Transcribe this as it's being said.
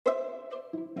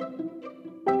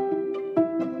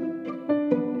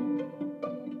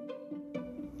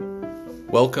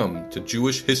Welcome to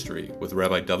Jewish History with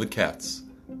Rabbi David Katz,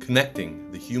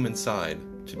 connecting the human side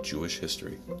to Jewish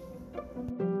history.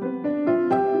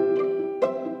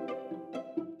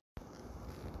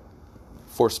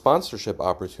 For sponsorship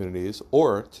opportunities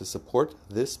or to support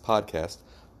this podcast,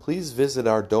 please visit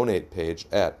our donate page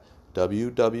at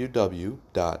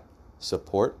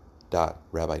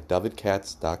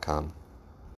www.support.rabbidavidkatz.com.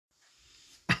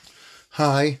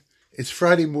 Hi, it's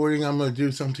Friday morning. I'm going to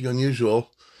do something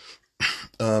unusual,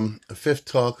 a fifth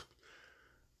talk,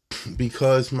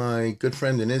 because my good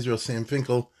friend in Israel, Sam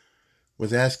Finkel,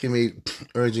 was asking me,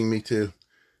 urging me to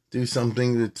do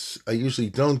something that I usually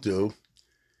don't do.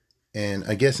 And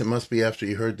I guess it must be after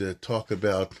he heard the talk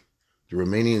about the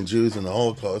Romanian Jews and the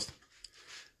Holocaust.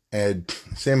 And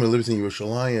Sam, who lives in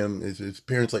Yerushalayim, his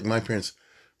parents, like my parents,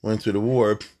 went through the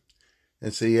war.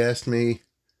 And so he asked me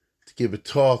to give a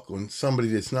talk on somebody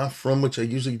that's not from, which I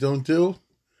usually don't do,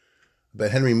 about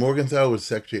Henry Morgenthau, who was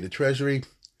Secretary of the Treasury,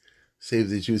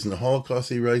 saved the Jews in the Holocaust,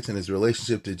 he writes, and his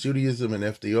relationship to Judaism and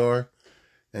FDR,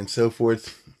 and so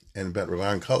forth, and about Rav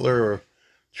Aaron Cutler, or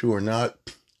true or not.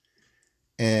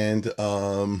 And,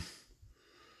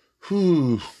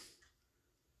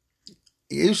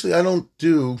 usually I don't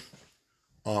do,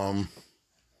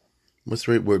 what's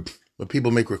the right word? When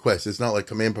people make requests, it's not like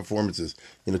command performances,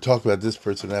 talk about this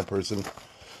person, that person.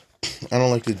 I don't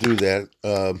like to do that,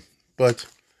 but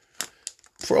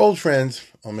for old friends,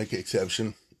 I'll make an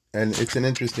exception, and it's an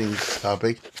interesting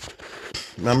topic.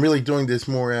 I'm really doing this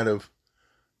more out of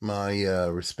my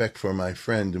respect for my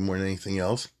friend more than anything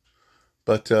else.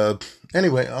 But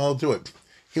anyway, I'll do it.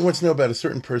 He wants to know about a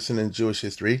certain person in Jewish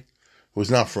history who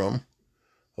was not from,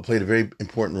 who played a very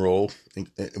important role,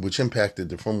 which impacted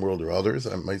the from world or others,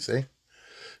 I might say.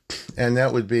 And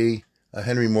that would be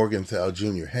Henry Morgenthau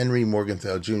Jr. Henry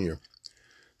Morgenthau Jr.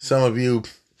 Some of you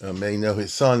may know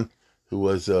his son, who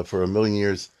was for a million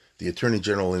years the Attorney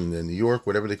General in New York,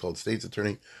 whatever they called State's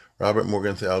Attorney, Robert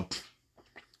Morgenthau.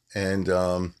 And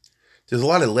there's a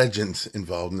lot of legends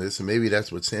involved in this, and maybe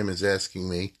that's what Sam is asking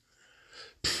me.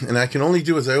 And I can only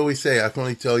do, as I always say, I can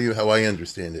only tell you how I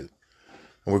understand it.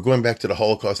 And we're going back to the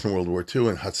Holocaust and World War II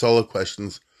and Hatzalah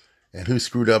questions, and who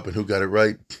screwed up and who got it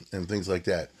right, and things like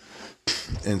that.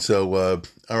 And so,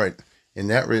 all right, in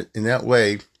that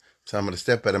way, so I'm going to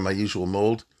step out of my usual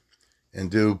mold and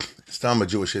do Stam, a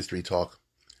Jewish history talk.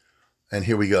 And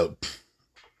here we go.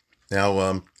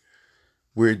 Now,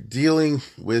 we're dealing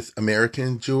with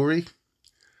American Jewry.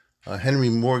 Henry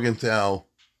Morgenthau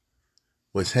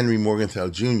was Henry Morgenthau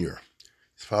Jr.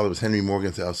 His father was Henry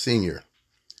Morgenthau Sr.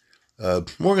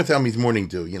 Morgenthau means morning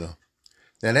dew, Now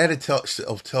that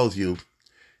itself tells you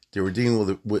they were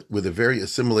dealing with a very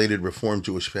assimilated Reformed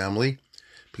Jewish family,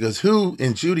 because who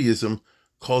in Judaism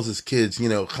calls his kids,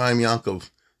 Chaim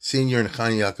Yaakov Sr. and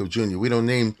Chaim Yaakov Jr.? We don't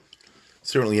name,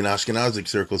 certainly in Ashkenazic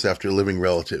circles, after living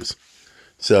relatives.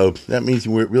 So that means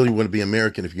you really want to be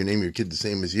American if you name your kid the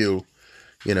same as you.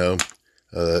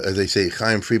 As they say,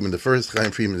 Chaim Friedman the first, Chaim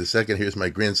Friedman the second. Here's my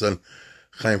grandson,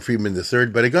 Chaim Friedman the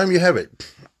third. By the time you have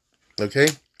it, okay?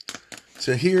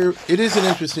 So here, it is an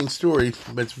interesting story,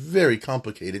 but it's very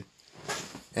complicated.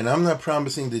 And I'm not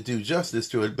promising to do justice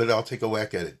to it, but I'll take a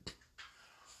whack at it.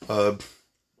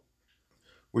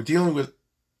 We're dealing with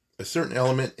a certain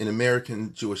element in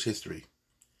American Jewish history.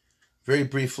 Very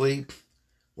briefly,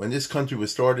 when this country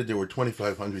was started, there were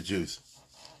 2,500 Jews.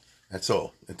 That's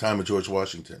all, at the time of George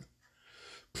Washington.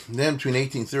 Then, between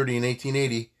 1830 and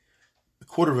 1880,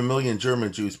 250,000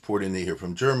 German Jews poured into here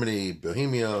from Germany,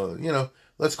 Bohemia,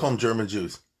 let's call them German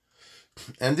Jews.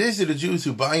 And these are the Jews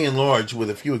who, by and large, with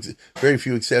very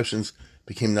few exceptions,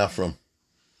 became not from.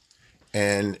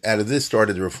 And out of this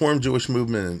started the Reformed Jewish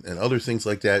movement and other things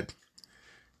like that.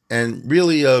 And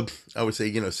really, I would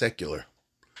say, secular.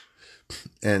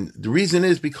 And the reason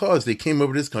is because they came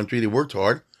over to this country, they worked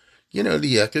hard. The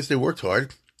Yekas, they worked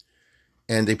hard.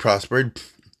 And they prospered.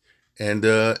 And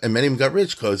many of them got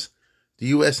rich because the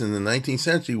U.S. in the 19th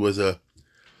century was a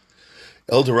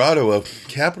El Dorado of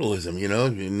capitalism,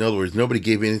 In other words, nobody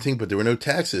gave you anything, but there were no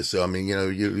taxes. So,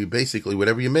 you basically,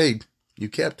 whatever you made, you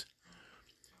kept.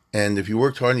 And if you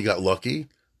worked hard and you got lucky,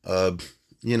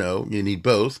 you need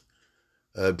both,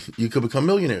 you could become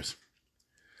millionaires.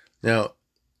 Now,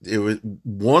 it was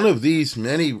one of these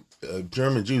many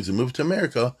German Jews who moved to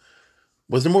America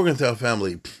was the Morgenthau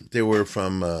family. They were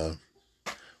from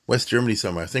West Germany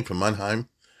somewhere, I think from Mannheim,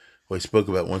 who I spoke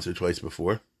about once or twice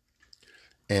before.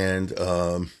 And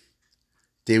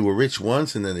they were rich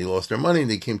once, and then they lost their money, and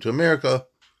they came to America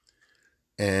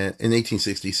and in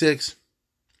 1866.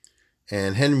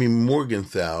 and Henry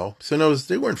Morgenthau. So notice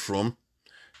they weren't from.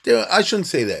 I shouldn't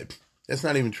say that. That's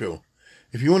not even true.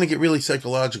 If you want to get really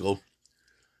psychological,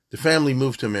 the family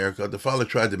moved to America. The father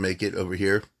tried to make it over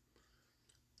here.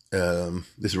 This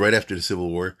is right after the Civil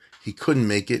War. He couldn't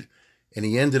make it, and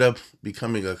he ended up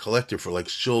becoming a collector for like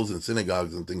shuls and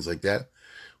synagogues and things like that,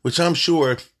 which I'm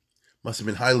sure must have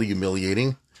been highly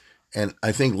humiliating, and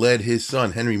I think led his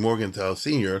son, Henry Morgenthau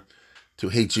Sr., to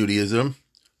hate Judaism,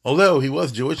 although he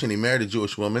was Jewish and he married a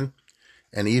Jewish woman,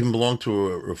 and he even belonged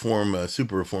to a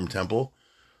super reform temple.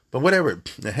 But whatever,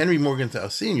 now, Henry Morgenthau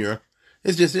Sr.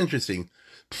 is just interesting.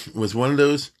 Was one of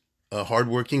those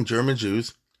hardworking German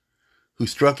Jews who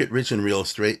struck it rich in real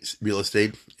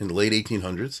estate in the late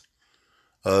 1800s.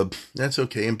 That's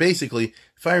okay. And basically,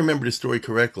 if I remember the story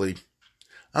correctly,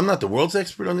 I'm not the world's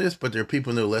expert on this, but there are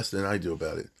people who know less than I do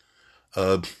about it.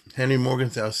 Henry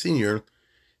Morgenthau Sr.,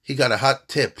 he got a hot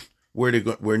tip where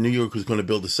New York was going to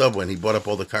build the subway, and he bought up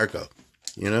all the cargo.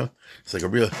 You know, it's like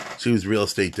a Jew's real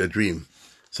estate dream.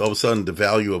 So all of a sudden, the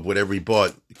value of whatever he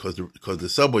bought, because the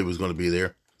subway was going to be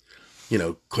there,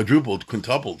 quadrupled,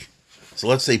 quintupled. So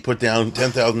let's say he put down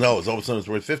 $10,000. All of a sudden, it's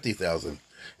worth $50,000,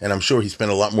 and I'm sure he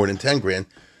spent a lot more than $10,000.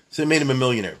 So it made him a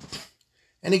millionaire,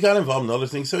 and he got involved in other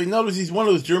things. So he noticed he's one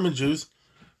of those German Jews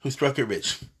who struck it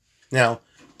rich. Now,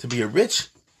 to be a rich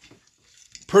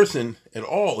person at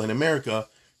all in America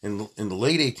in the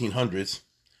late 1800s,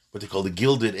 what they call the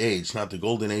Gilded Age, not the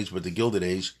Golden Age, but the Gilded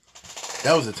Age,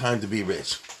 that was the time to be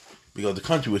rich, because the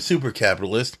country was super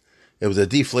capitalist. It was a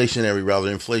deflationary rather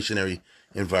than inflationary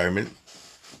environment.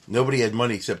 Nobody had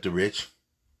money except the rich,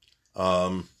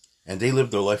 and they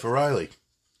lived their life O'Reilly.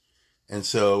 And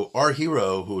so our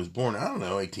hero, who was born,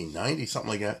 1890, something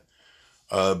like that,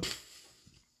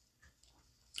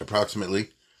 approximately,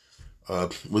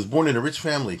 was born in a rich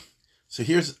family. So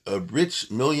here's a rich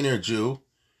millionaire Jew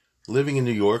living in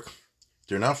New York.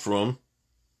 They're not from.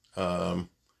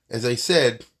 As I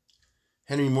said,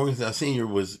 Henry Morgenthau Sr.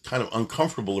 was kind of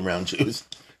uncomfortable around Jews.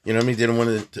 You know what I mean? He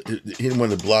didn't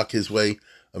want to block his way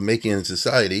of making it in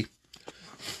society.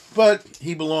 But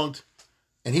he belonged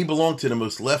to the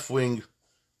most left-wing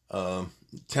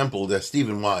temple, that's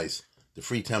Stephen Wise, the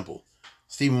Free Temple.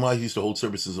 Stephen Wise used to hold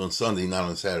services on Sunday, not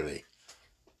on Saturday.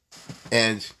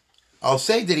 And I'll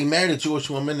say that he married a Jewish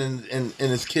woman and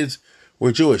his kids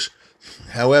were Jewish.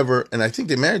 However, and I think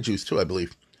they married Jews too, I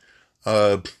believe.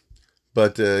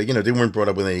 But they weren't brought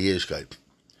up with any Yiddishkeit.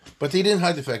 But they didn't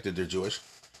hide the fact that they're Jewish.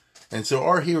 And so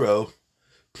our hero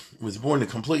was born in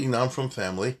a completely non-frum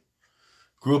family,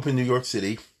 grew up in New York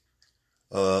City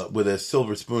with a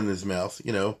silver spoon in his mouth.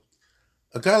 A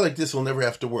guy like this will never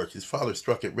have to work. His father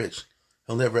struck it rich.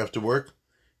 He'll never have to work.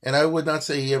 And I would not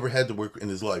say he ever had to work in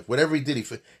his life. Whatever he did,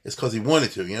 it's because he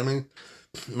wanted to. You know what I mean?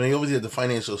 He always had the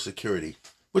financial security,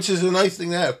 which is a nice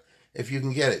thing to have if you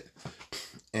can get it.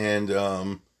 And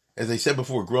as I said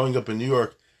before, growing up in New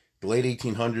York, the late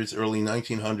 1800s, early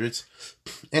 1900s,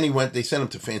 and they sent him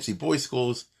to fancy boys'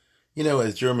 schools,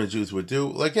 as German Jews would do.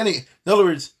 In other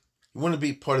words, you want to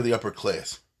be part of the upper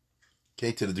class,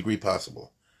 okay, to the degree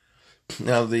possible.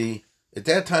 Now, at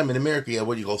that time in America, you had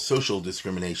what you call social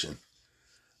discrimination.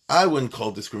 I wouldn't call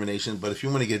it discrimination, but if you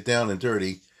want to get down and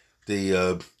dirty,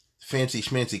 the fancy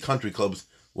schmancy country clubs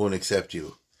won't accept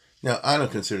you. Now, I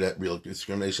don't consider that real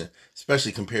discrimination,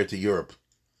 especially compared to Europe.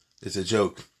 It's a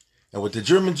joke. And what the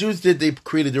German Jews did, they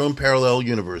created their own parallel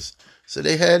universe. So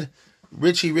they had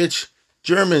rich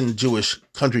German Jewish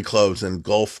country clubs and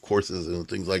golf courses and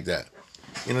things like that.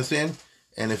 You understand?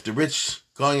 And if the rich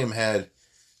Goyim had,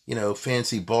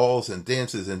 fancy balls and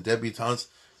dances and debutantes,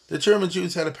 the German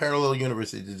Jews had a parallel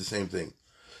universe. They did the same thing.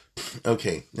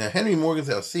 Okay, now Henry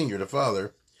Morgenthau Sr., the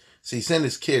father, so he sent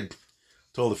his kid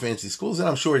to all the fancy schools, and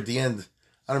I'm sure at the end,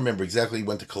 I don't remember exactly, he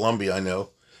went to Columbia, I know,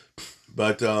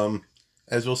 but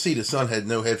as we'll see, the son had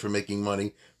no head for making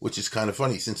money, which is kind of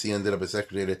funny since he ended up as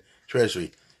Secretary of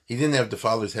Treasury. He didn't have the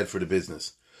father's head for the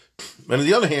business. But on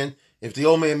the other hand, if the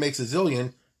old man makes a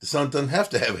zillion, the son doesn't have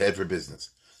to have a head for business.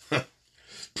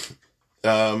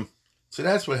 So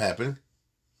that's what happened.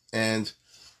 And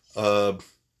the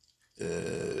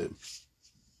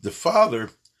father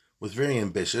was very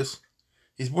ambitious.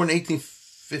 He's born in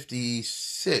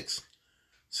 1856.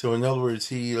 So in other words,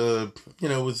 he,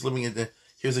 was living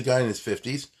here's a guy in his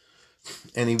 50s.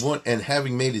 And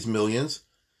having made his millions,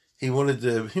 he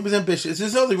was ambitious.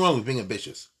 There's nothing wrong with being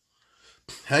ambitious.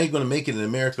 How are you going to make it in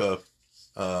America?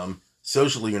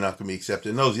 Socially, you're not going to be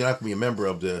accepted. No, you're not going to be a member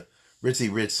of the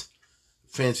ritzy rich,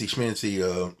 fancy schmancy,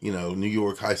 New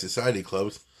York high society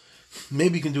clubs.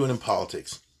 Maybe you can do it in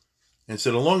politics. And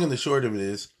so the long and the short of it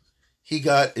is, he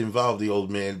got involved, the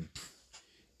old man,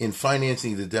 in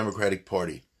financing the Democratic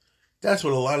Party. That's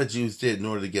what a lot of Jews did in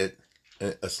order to get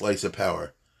a slice of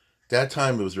power. That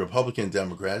time it was Republican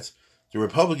Democrats. The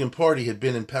Republican Party had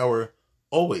been in power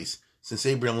always, since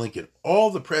Abraham Lincoln. All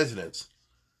the presidents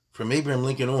from Abraham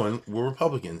Lincoln on were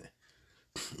Republican.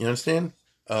 You understand?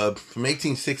 From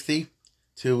 1860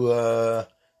 to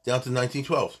down to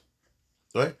 1912.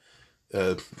 Right?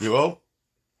 You're all,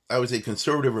 I would say,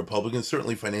 conservative Republicans,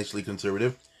 certainly financially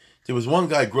conservative. There was one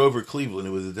guy, Grover Cleveland,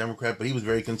 who was a Democrat, but he was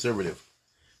very conservative.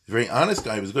 A very honest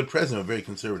guy. He was a good president, but very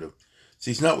conservative. So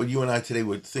he's not what you and I today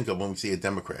would think of when we say a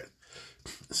Democrat.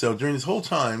 So during this whole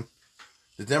time,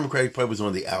 the Democratic Party was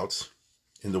on the outs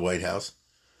in the White House.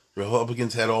 The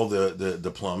Republicans had all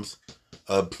the plums.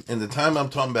 And the time I'm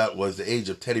talking about was the age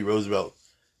of Teddy Roosevelt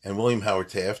and William Howard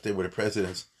Taft. They were the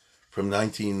presidents from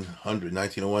 1901 to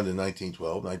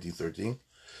 1912, 1913.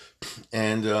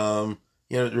 And,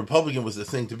 the Republican was the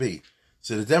thing to be.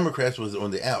 So the Democrats was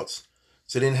on the outs.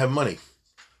 So they didn't have money.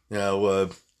 Now,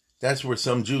 that's where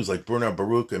some Jews like Bernard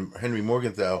Baruch and Henry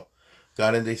Morgenthau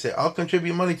got in. They say, I'll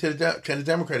contribute money to the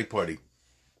Democratic Party.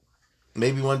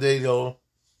 Maybe one day they'll,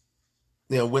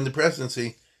 win the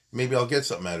presidency. Maybe I'll get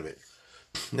something out of it.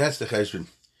 That's the cheshbon.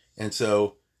 And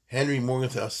so Henry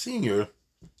Morgenthau Sr.,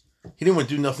 he didn't want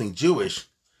to do nothing Jewish,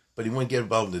 but he wouldn't get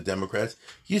involved in the Democrats.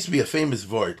 He used to be a famous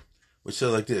Vart, which said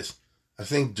like this. I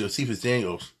think Josephus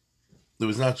Daniels, who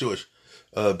was not Jewish,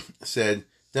 said,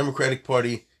 Democratic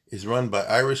Party is run by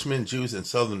Irishmen, Jews, and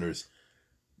Southerners,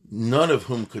 none of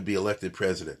whom could be elected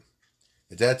president.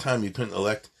 At that time, you couldn't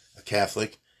elect a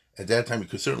Catholic. At that time,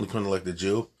 you certainly couldn't elect a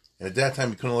Jew. And at that time,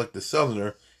 you couldn't elect a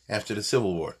Southerner after the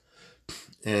Civil War.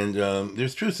 And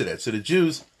there's truth to that. So the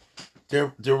Jews,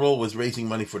 their role was raising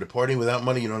money for the party. Without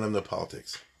money, you don't have no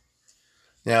politics.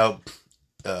 Now,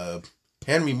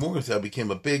 Henry Morgenthau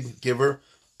became a big giver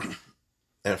and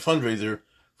a fundraiser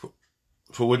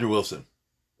for Woodrow Wilson.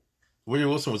 Woodrow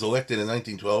Wilson was elected in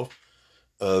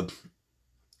 1912.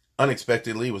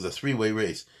 Unexpectedly, it was a three-way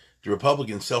race. The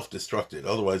Republicans self-destructed.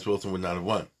 Otherwise, Wilson would not have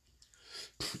won.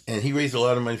 And he raised a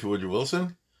lot of money for Woodrow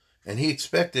Wilson. And he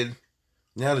expected,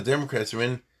 now the Democrats are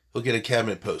in, he'll get a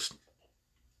cabinet post.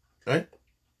 Right?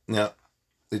 Now,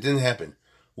 it didn't happen.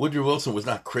 Woodrow Wilson was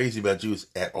not crazy about Jews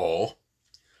at all.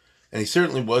 And he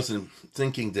certainly wasn't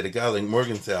thinking that a guy like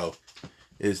Morgenthau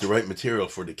is the right material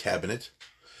for the cabinet.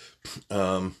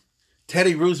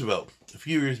 Teddy Roosevelt, a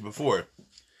few years before.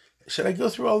 Should I go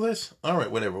through all this? All right,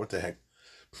 whatever. What the heck?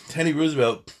 Teddy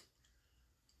Roosevelt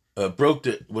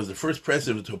was the first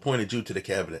president to appoint a Jew to the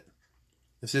cabinet.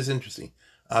 This is interesting.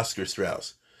 Oscar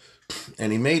Strauss.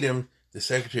 And he made him the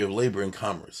Secretary of Labor and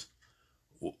Commerce.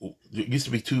 There used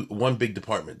to be one big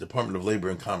department, Department of Labor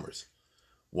and Commerce.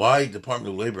 Why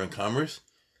Department of Labor and Commerce?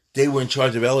 They were in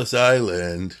charge of Ellis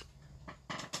Island.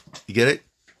 You get it?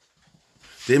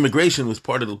 The immigration was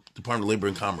part of the Department of Labor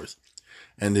and Commerce.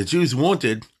 And the Jews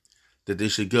wanted that they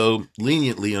should go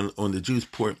leniently on the Jews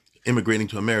immigrating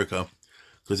to America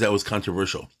because that was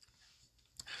controversial.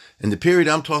 In the period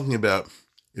I'm talking about,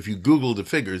 if you Google the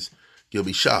figures, you'll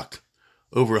be shocked.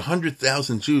 Over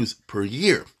 100,000 Jews per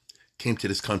year came to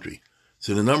this country.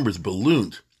 So the numbers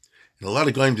ballooned. And a lot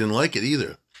of guys didn't like it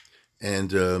either.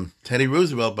 And Teddy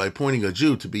Roosevelt, by appointing a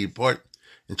Jew to be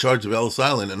in charge of Ellis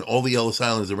Island and all the Ellis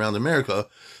Islands around America,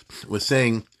 was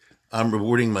saying, I'm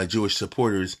rewarding my Jewish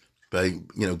supporters by,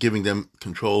 giving them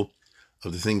control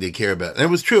of the thing they care about. And it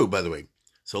was true, by the way.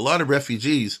 So a lot of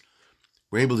refugees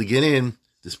were able to get in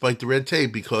despite the red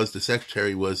tape because the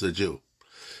secretary was a Jew.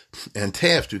 And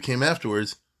Taft, who came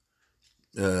afterwards,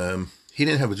 he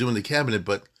didn't have a Jew in the cabinet,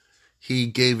 but he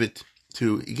gave it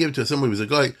to somebody who was a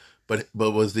guy, but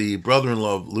was the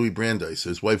brother-in-law of Louis Brandeis.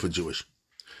 His wife was Jewish,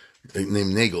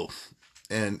 named Nagel.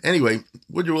 And anyway,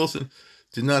 Woodrow Wilson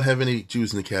did not have any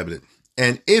Jews in the cabinet.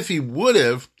 And if he would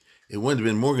have, it wouldn't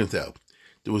have been Morgenthau.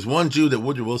 There was one Jew that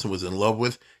Woodrow Wilson was in love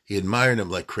with. He admired him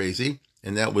like crazy,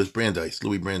 and that was Brandeis,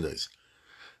 Louis Brandeis.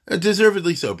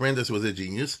 Deservedly so. Brandeis was a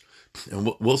genius,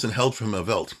 and Wilson held for him a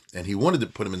velt, and he wanted to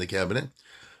put him in the cabinet.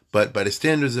 But by the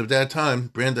standards of that time,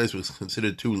 Brandeis was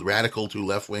considered too radical, too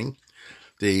left-wing.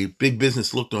 The big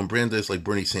business looked on Brandeis like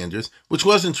Bernie Sanders, which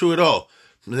wasn't true at all.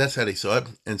 That's how they saw it.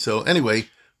 And so, anyway,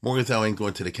 Morgenthau ain't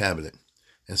going to the cabinet.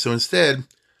 And so instead,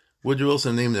 Woodrow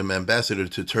Wilson named him ambassador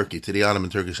to Turkey, to the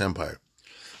Ottoman Turkish Empire.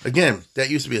 Again,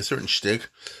 that used to be a certain shtick.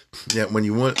 That when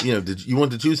you want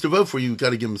the Jews to vote for you, you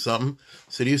got to give them something.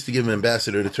 So they used to give him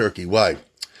ambassador to Turkey. Why?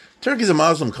 Turkey's a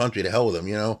Muslim country. To hell with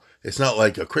them. It's not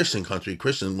like a Christian country.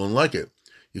 Christians wouldn't like it.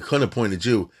 You couldn't appoint a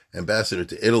Jew ambassador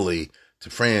to Italy, to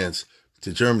France,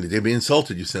 to Germany. They'd be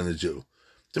insulted. You send a Jew.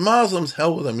 The Muslims,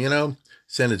 hell with them.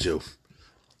 Send a Jew.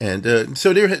 And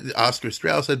so there, Oscar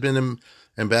Strauss had been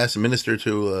minister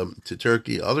to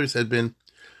Turkey. Others had been.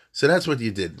 So that's what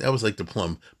you did. That was like the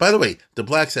plum. By the way, the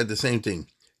blacks had the same thing.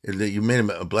 You made him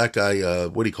a black guy,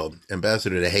 what do you call him?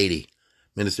 Ambassador to Haiti.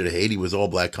 Minister to Haiti was all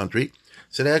black country.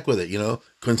 So heck with it,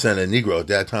 Couldn't send a Negro at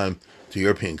that time to a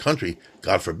European country.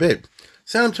 God forbid.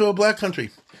 Send him to a black country.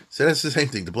 So that's the same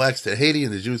thing. The blacks to Haiti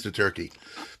and the Jews to Turkey.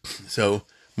 So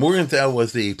Morgenthau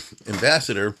was the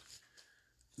ambassador.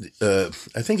 I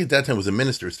think at that time was a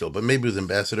minister still, but maybe was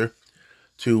ambassador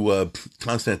to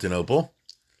Constantinople.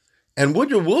 And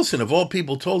Woodrow Wilson, of all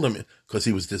people, told him, because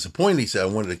he was disappointed, he said, I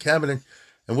wanted a cabinet.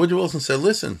 And Woodrow Wilson said,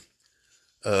 listen,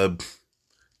 there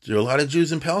are a lot of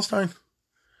Jews in Palestine.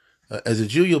 As a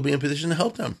Jew, you'll be in a position to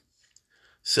help them.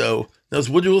 So, notice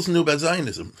Woodrow Wilson knew about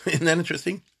Zionism. Isn't that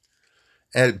interesting?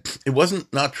 And it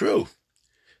wasn't not true.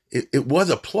 It was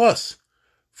a plus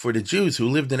for the Jews who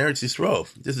lived in Eretz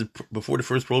Yisrael. This is before the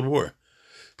First World War.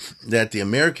 That the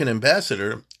American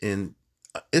ambassador in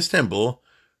Istanbul,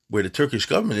 where the Turkish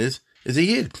government is a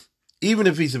Yid. Even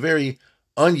if he's a very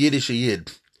un-Yiddish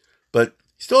Yid. But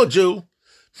he's still a Jew.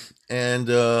 And,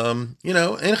 and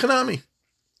Hanami.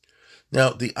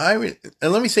 Now, the irony,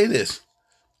 and let me say this.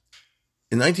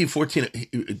 In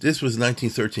 1914, this was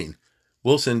 1913.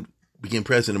 Wilson became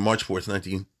president on March 4th,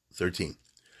 1913.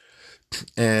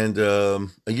 And a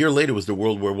year later was the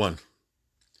World War I.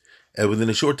 And within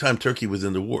a short time, Turkey was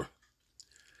in the war.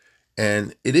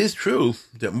 And it is true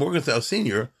that Morgenthau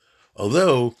Sr.,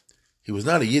 although he was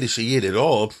not a Yiddish Yid at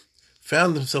all,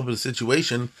 found himself in a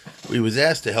situation where he was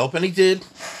asked to help, and he did.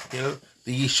 The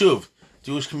Yishuv,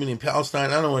 Jewish community in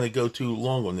Palestine. I don't want to go too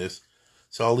long on this,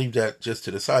 so I'll leave that just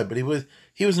to the side. But he was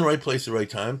in the right place at the right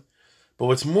time. But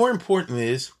what's more important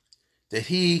is that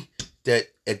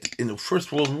in the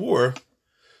First World War,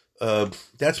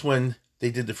 that's when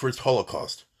they did the first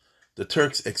Holocaust. The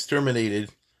Turks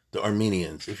exterminated the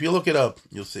Armenians. If you look it up,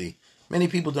 you'll see. Many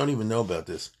people don't even know about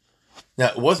this. Now,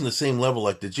 it wasn't the same level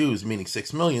like the Jews, meaning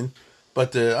 6 million,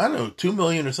 but 2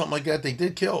 million or something like that, they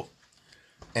did kill.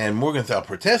 And Morgenthau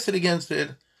protested against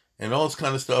it, and all this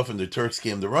kind of stuff, and the Turks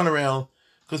gave him the runaround,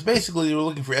 because basically they were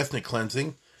looking for ethnic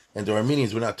cleansing, and the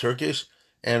Armenians were not Turkish,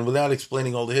 and without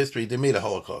explaining all the history, they made a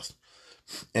Holocaust.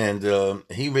 And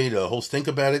he made a whole stink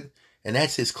about it, and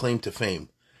that's his claim to fame.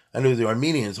 I know the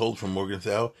Armenians hold from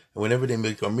Morgenthau, and whenever they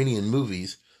make Armenian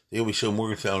movies, they always show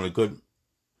Morgenthau in a good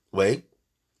way,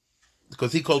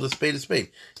 because he called a spade a spade.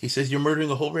 He says, you're murdering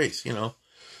a whole race,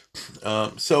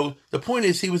 So the point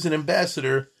is, he was an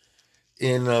ambassador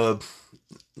in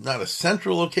not a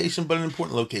central location, but an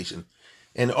important location.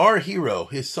 And our hero,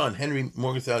 his son, Henry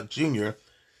Morgenthau Jr.,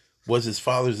 was his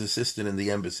father's assistant in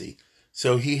the embassy.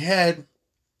 So he had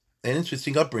an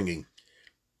interesting upbringing.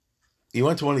 He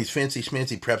went to one of these fancy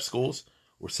schmancy prep schools,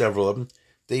 or several of them.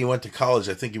 Then he went to college.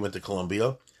 I think he went to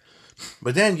Columbia.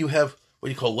 But then you have what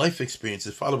you call life experience.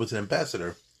 His father was an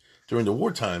ambassador during the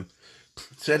wartime.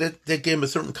 So that gave him a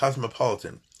certain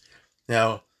cosmopolitan.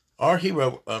 Now, our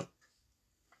hero,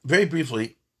 very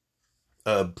briefly,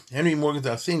 Henry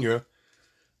Morgenthau Sr.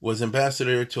 was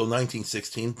ambassador till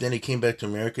 1916. Then he came back to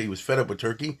America. He was fed up with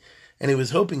Turkey. And he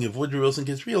was hoping if Woodrow Wilson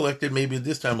gets reelected, maybe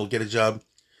this time he'll get a job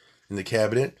in the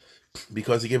cabinet,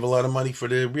 because he gave a lot of money for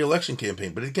the re-election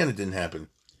campaign. But again, it didn't happen.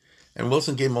 And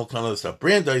Wilson gave him all kind of other stuff.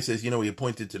 Brandeis says, he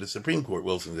appointed to the Supreme Court,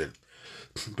 Wilson did.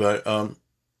 But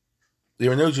there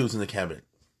were no Jews in the cabinet.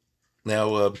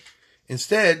 Now,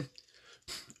 instead,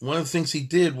 one of the things he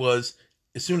did was,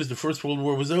 as soon as the First World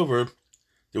War was over,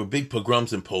 there were big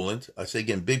pogroms in Poland. I say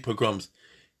again, big pogroms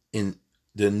in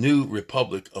the new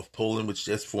Republic of Poland, which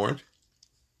just formed.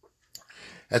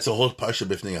 That's a whole Pasha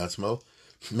Bifnei Atzmo.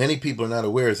 Many people are not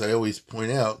aware, as I always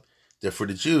point out, that for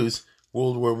the Jews,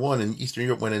 World War I in Eastern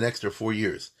Europe went an extra 4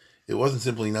 years. It wasn't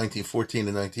simply 1914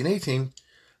 to 1918,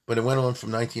 but it went on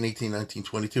from 1918 to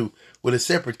 1922 with a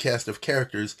separate cast of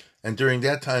characters, and during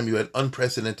that time you had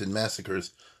unprecedented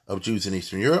massacres of Jews in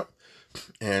Eastern Europe,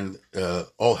 and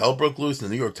all hell broke loose, and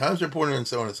the New York Times reported, and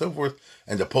so on and so forth,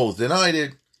 and the Poles denied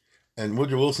it, and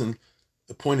Woodrow Wilson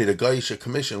appointed a Gaisha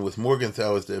commission with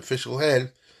Morgenthau as the official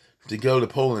head to go to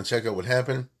Poland and check out what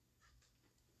happened.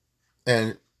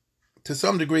 And to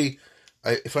some degree,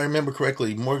 if I remember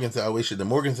correctly, Morgenthau issued the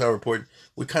Morgenthau report,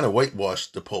 we kind of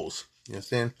whitewashed the Poles. You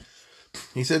understand?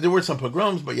 He said there were some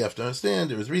pogroms, but you have to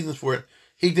understand there was reasons for it.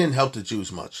 He didn't help the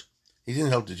Jews much.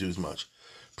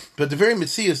 But the very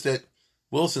Messias that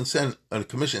Wilson sent a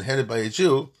commission headed by a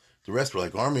Jew, the rest were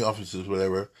like army officers,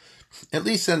 whatever, at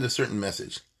least send a certain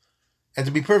message. And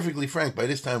to be perfectly frank, by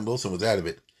this time Wilson was out of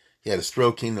it. He had a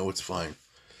stroke, he knew it's fine.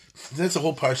 That's a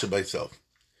whole parsha by itself.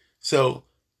 So,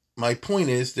 my point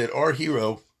is that our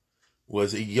hero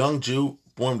was a young Jew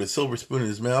born with a silver spoon in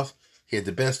his mouth. He had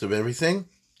the best of everything.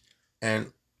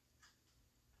 And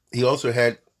he also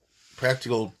had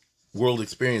practical world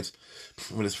experience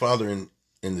with his father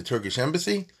in the Turkish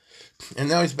embassy. And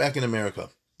now he's back in America.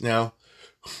 Now,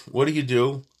 what do you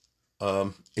do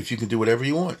if you can do whatever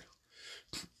you want?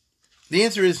 The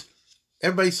answer is,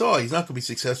 everybody saw he's not going to be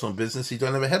successful in business. He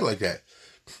doesn't have a head like that.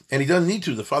 And he doesn't need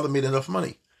to. The father made enough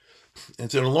money.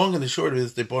 And so the long and the short of it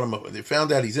is they bought him up. They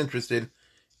found out he's interested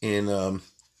in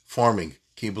farming.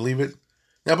 Can you believe it?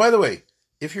 Now, by the way,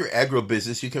 if you're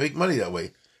agribusiness, you can make money that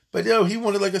way. But, he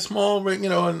wanted like a small,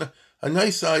 a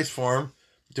nice-sized farm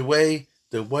the way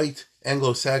the white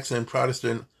Anglo-Saxon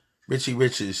Protestant Richie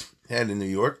Riches had in New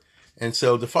York. And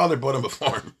so the father bought him a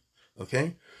farm,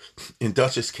 okay, in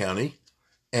Dutchess County.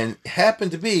 And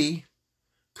happened to be,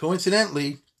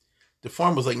 coincidentally, the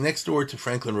farm was like next door to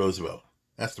Franklin Roosevelt.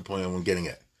 That's the point I'm getting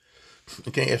at.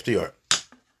 Okay, FDR.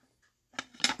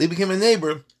 They became a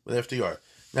neighbor with FDR.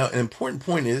 Now, an important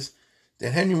point is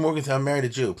that Henry Morgenthau married a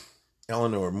Jew,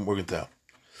 Eleanor Morgenthau,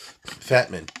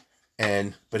 Fatman.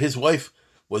 But his wife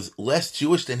was less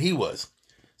Jewish than he was.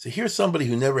 So here's somebody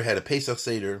who never had a Pesach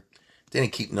Seder,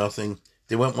 didn't keep nothing.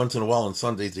 They went once in a while on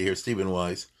Sundays to hear Stephen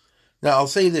Wise. Now, I'll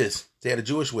say this. They had a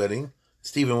Jewish wedding.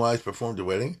 Stephen Wise performed the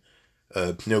wedding.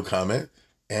 No comment.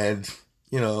 And,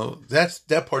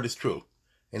 that part is true.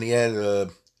 And he had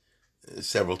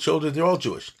several children. They're all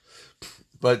Jewish.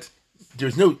 But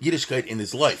there's no Yiddishkeit in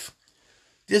his life.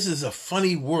 This is a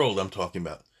funny world I'm talking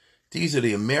about. These are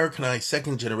the Americanized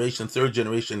second generation, third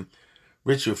generation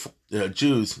rich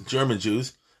Jews, German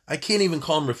Jews. I can't even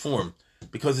call them Reform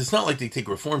because it's not like they take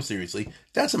Reform seriously.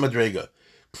 That's a madrega.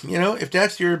 If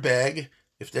that's your bag,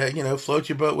 if that, float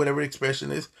your boat, whatever the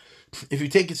expression is, if you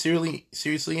take it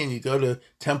seriously and you go to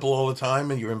temple all the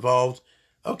time and you're involved,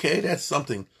 okay, that's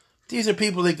something. These are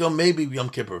people that go maybe Yom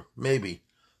Kippur, maybe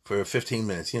for 15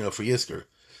 minutes, for Yizkor,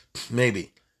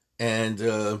 maybe.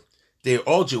 And they're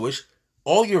all Jewish.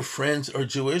 All your friends are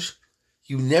Jewish.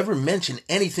 You never mention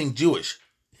anything Jewish.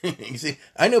 You see,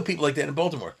 I know people like that in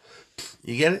Baltimore.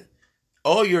 You get it?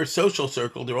 All your social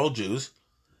circle, they're all Jews.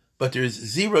 But there's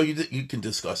zero, you can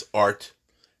discuss art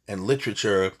and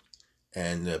literature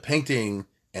and painting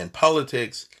and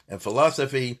politics and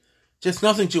philosophy. Just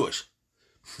nothing Jewish.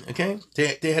 Okay?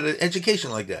 They had an education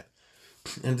like that.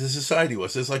 And the society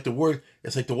was. It's like the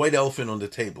white elephant on the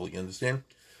table. You understand?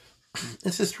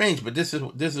 This is strange, but this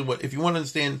is what, if you want to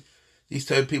understand these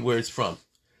type of people, where it's from.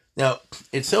 Now,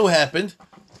 it so happened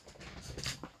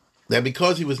that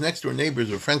because he was next door neighbors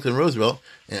with Franklin Roosevelt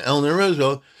and Eleanor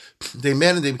Roosevelt, they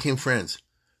met and they became friends.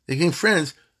 They became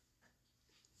friends.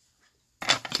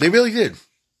 They really did.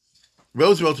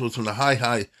 Roosevelt was from the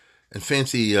high and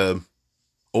fancy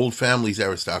old family's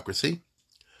aristocracy.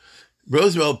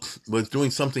 Roosevelt was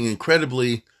doing something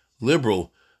incredibly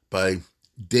liberal by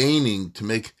deigning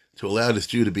to allow this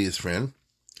Jew to be his friend.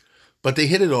 But they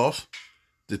hit it off.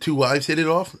 The two wives hit it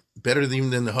off better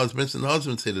even than the husbands, and the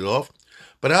husbands hit it off.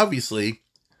 But obviously,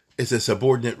 it's a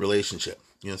subordinate relationship.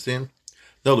 You understand?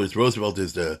 In other words, Roosevelt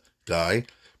is the guy,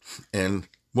 and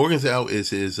Morgenthau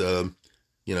is his,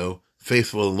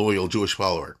 faithful and loyal Jewish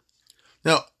follower.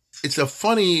 Now, it's a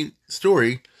funny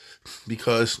story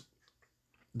because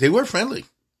they were friendly.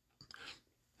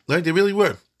 Like, they really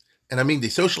were. And I mean, they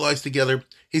socialized together.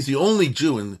 He's the only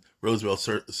Jew in Roosevelt's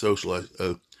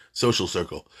social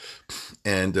circle.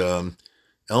 And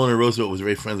Eleanor Roosevelt was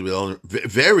very friendly with Eleanor,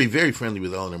 very, very friendly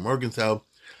with Eleanor Morgenthau.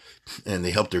 And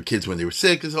they helped their kids when they were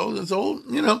sick. It was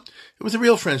a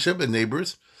real friendship and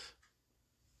neighbors.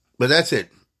 But that's it.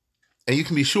 And you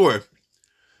can be sure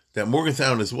that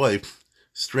Morgenthau and his wife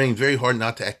strained very hard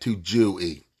not to act too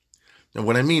Jew-y. Now,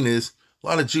 what I mean is, a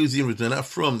lot of Jews, even if they're not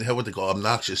from, they have what they call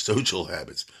obnoxious social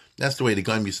habits. That's the way the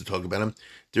Gaim used to talk about them.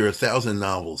 There are 1,000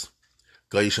 novels,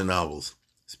 Geisha novels,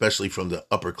 especially from the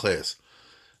upper class.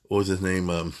 What was his name?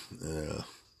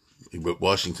 He wrote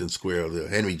Washington Square,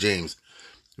 Henry James.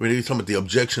 When he was talking about the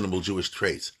objectionable Jewish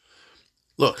traits.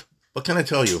 Look, what can I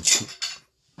tell you?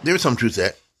 There's some truth to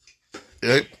that.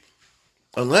 Right?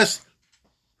 Unless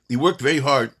he worked very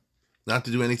hard not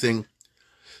to do anything,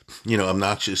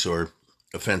 obnoxious or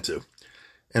offensive.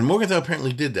 And Morgenthau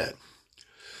apparently did that.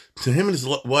 To him and his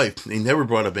wife, they never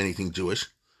brought up anything Jewish.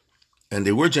 And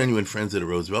they were genuine friends of the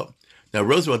Roosevelt. Now,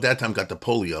 Roosevelt at that time got the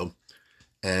polio.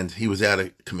 And he was out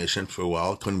of commission for a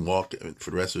while. Couldn't walk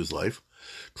for the rest of his life.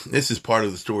 This is part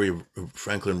of the story of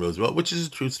Franklin Roosevelt, which is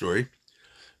a true story.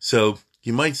 So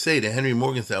you might say that Henry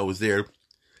Morgenthau was there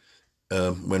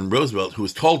when Roosevelt, who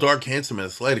was tall, dark, handsome, and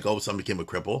athletic, all of a sudden became a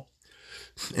cripple.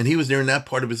 And he was there in that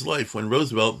part of his life when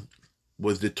Roosevelt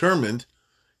was determined.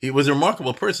 He was a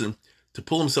remarkable person to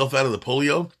pull himself out of the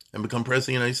polio and become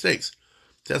president of the United States.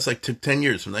 That's like took 10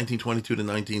 years from 1922 to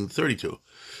 1932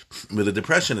 with a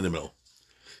depression in the middle.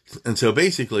 And so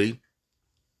basically,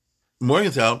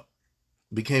 Morgenthau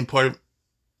became part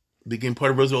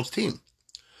of Roosevelt's team.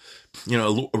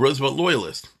 A Roosevelt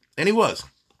loyalist. And he was.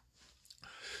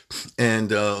 And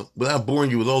without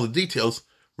boring you with all the details,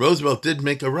 Roosevelt did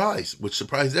make a rise, which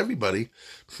surprised everybody.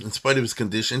 In spite of his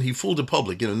condition, he fooled the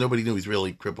public. Nobody knew he's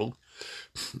really crippled.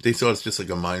 They thought it's just like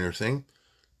a minor thing.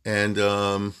 And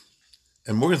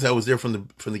Morgenthau was there from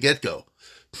the get-go.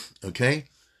 Okay?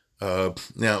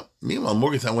 Now, meanwhile,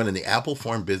 Morgenthau went in the apple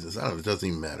farm business. I don't know, it doesn't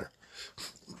even matter.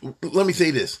 Let me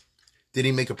say this. Did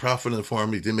he make a profit on the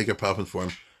farm? He didn't make a profit on the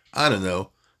farm. I don't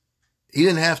know. He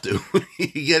didn't have to.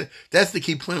 That's the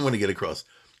key point I want to get across.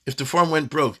 If the farm went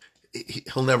broke,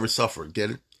 he'll never suffer.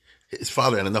 Get it? His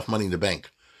father had enough money in the bank.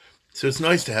 So it's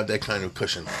nice to have that kind of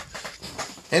cushion.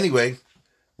 Anyway,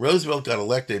 Roosevelt got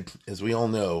elected, as we all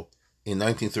know, in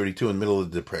 1932 in the middle of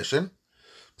the Depression.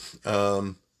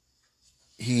 What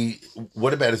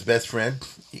about his best friend?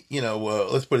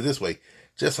 Let's put it this way.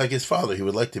 Just like his father, he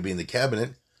would like to be in the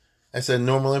cabinet. That's a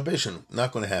normal ambition.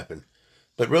 Not going to happen.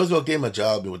 But Roosevelt gave him a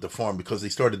job with the farm because they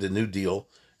started the New Deal.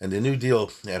 And the New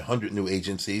Deal had 100 new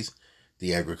agencies.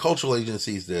 The agricultural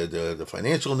agencies, the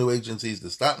financial new agencies, the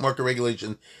stock market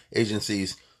regulation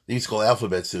agencies. They used to call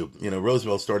alphabet soup.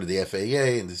 Roosevelt started the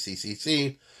FAA and the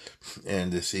CCC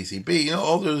and the CCB.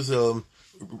 All those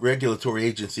regulatory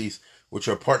agencies which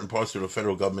are part and parcel of the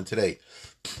federal government today,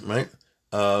 right?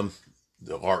 The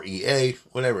REA,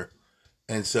 whatever.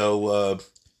 And so,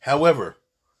 however,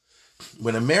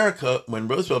 when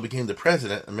Roosevelt became the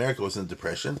president, America was in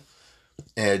depression,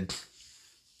 and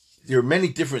there are many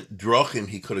different drachim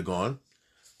he could have gone,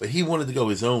 but he wanted to go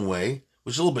his own way,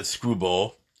 which is a little bit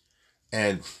screwball,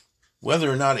 and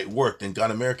whether or not it worked and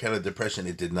got America out of depression,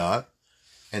 it did not.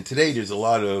 And today there's a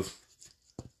lot of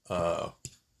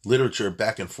literature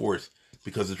back and forth,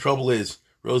 because the trouble is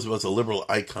Roosevelt's a liberal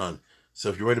icon. So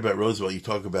if you write about Roosevelt, you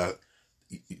talk about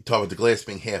the glass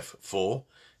being half full.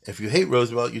 If you hate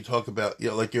Roosevelt, you talk about,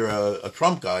 like you're a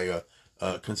Trump guy,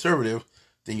 a conservative,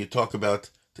 then you talk about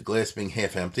the glass being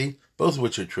half empty, both of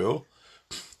which are true.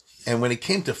 And when it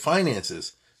came to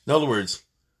finances, in other words,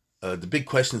 the big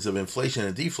questions of inflation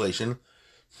and deflation,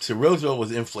 so Roosevelt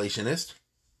was inflationist,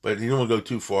 but he didn't want to go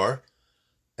too far.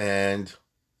 And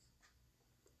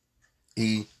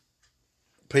he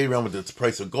played around with the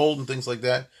price of gold and things like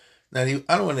that. Now, I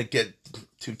don't want to get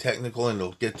too technical and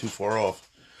it'll get too far off.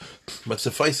 But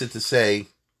suffice it to say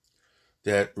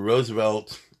that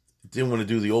Roosevelt didn't want to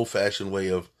do the old-fashioned way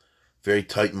of very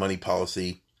tight money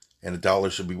policy and a dollar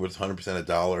should be worth 100% a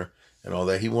dollar and all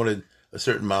that. He wanted a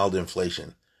certain mild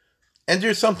inflation. And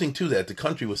there's something to that. The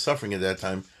country was suffering at that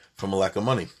time from a lack of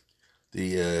money.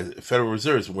 The Federal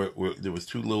Reserves, there was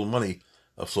too little money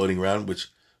floating around,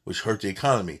 which hurt the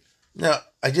economy. Now,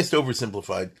 I just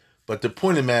oversimplified, but the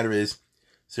point of the matter is,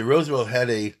 so Roosevelt had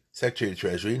a Secretary of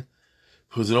Treasury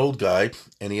who's an old guy,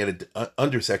 and he had an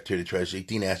Undersecretary of Treasury,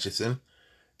 Dean Acheson,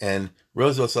 and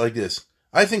Roosevelt's like this: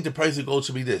 I think the price of gold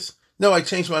should be this. No, I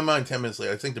changed my mind 10 minutes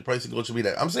later. I think the price of gold should be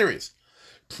that. I'm serious.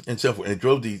 And so forth. And it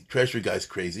drove the Treasury guys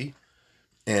crazy,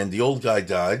 and the old guy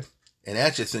died, and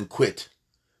Acheson quit,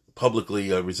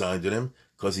 publicly resigned on him,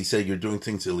 because he said, you're doing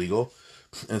things illegal.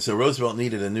 And so Roosevelt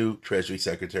needed a new Treasury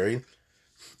Secretary,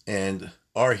 and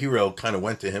our hero kind of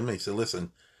went to him, and he said,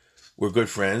 listen, we're good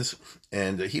friends,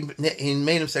 and he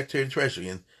made him Secretary of the Treasury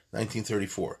in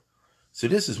 1934. So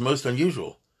this is most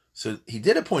unusual. So he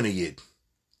did appoint a Yid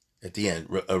at the end,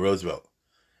 Roosevelt,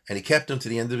 and he kept him to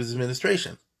the end of his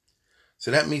administration.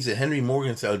 So that means that Henry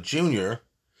Morgenthau Jr.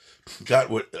 got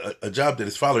a job that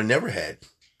his father never had,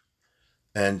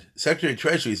 and Secretary of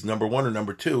Treasury is number 1 or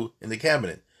number 2 in the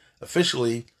cabinet.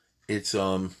 Officially, it's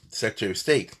Secretary of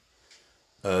State.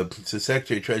 So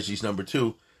Secretary of Treasury is number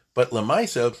 2, but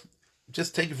Lamaisa,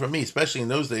 just take it from me, especially in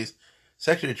those days,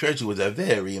 Secretary of Treasury was a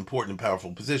very important and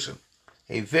powerful position.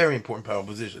 A very important,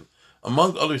 powerful position.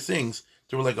 Among other things,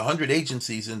 there were like 100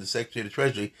 agencies in the Secretary of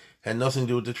Treasury, had nothing to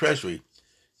do with the Treasury.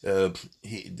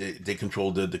 They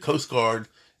controlled the Coast Guard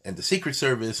and the Secret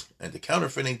Service and the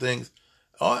counterfeiting things,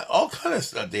 all kind of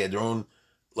stuff. They had their own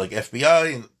like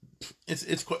FBI, and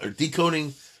it's quite a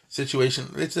decoding situation.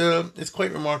 It's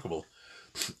quite remarkable.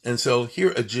 And so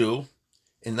here, a Jew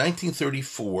in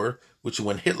 1934, which is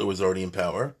when Hitler was already in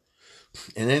power,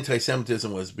 and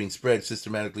anti-Semitism was being spread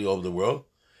systematically all over the world,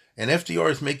 and FDR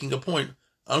is making a point: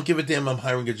 I don't give a damn, I'm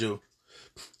hiring a Jew.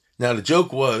 Now the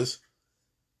joke was,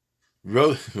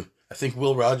 I think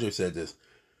Will Rogers said this,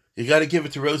 you got to give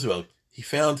it to Roosevelt. He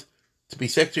found, to be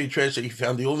Secretary of Treasury, he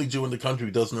found the only Jew in the country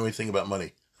who doesn't know anything about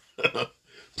money.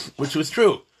 Which was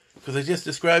true, because I just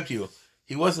described to you,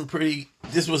 he wasn't pretty.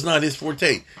 This was not his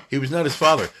forte. He was not his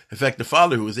father. In fact, the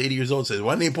father, who was 80 years old, said,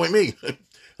 "Why didn't you appoint me? At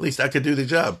least I could do the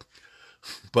job."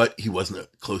 But he wasn't a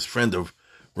close friend of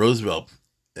Roosevelt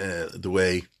the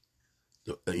way,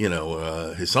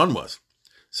 his son was.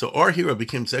 So our hero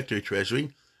became Secretary of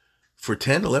Treasury for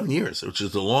 10, 11 years, which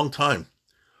is a long time.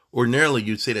 Ordinarily,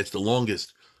 you'd say that's the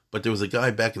longest, but there was a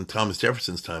guy back in Thomas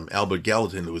Jefferson's time, Albert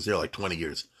Gallatin, who was there like 20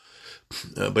 years.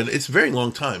 But it's a very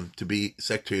long time to be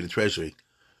Secretary of the Treasury,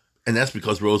 and that's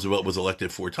because Roosevelt was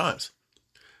elected 4 times.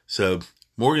 So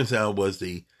Morgenthau was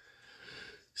the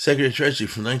Secretary of Treasury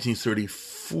from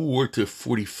 1934 to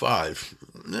 45.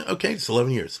 Okay, it's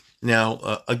 11 years.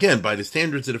 Now, again, by the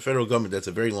standards of the federal government, that's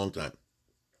a very long time.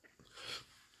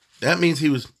 That means he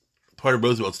was part of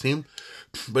Roosevelt's team,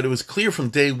 but it was clear from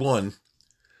day one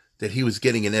that he was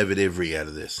getting an Evid Ivry out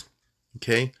of this.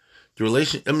 Okay?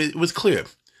 It was clear.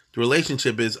 The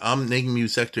relationship is, I'm making you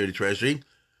Secretary of the Treasury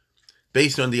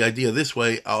based on the idea this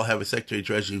way, I'll have a Secretary of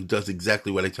the Treasury who does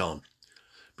exactly what I tell him.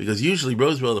 Because usually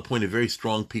Roosevelt appointed very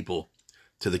strong people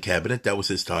to the cabinet. That was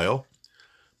his style.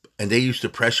 And they used to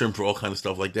pressure him for all kind of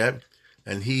stuff like that.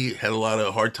 And he had a lot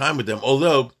of hard time with them.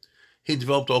 Although he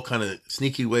developed all kind of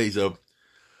sneaky ways of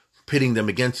pitting them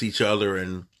against each other.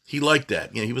 And he liked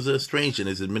that. He was strange in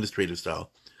his administrative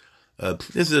style.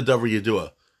 This is a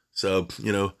WDUA. So,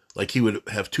 like he would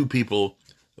have 2 people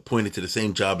appointed to the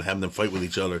same job and have them fight with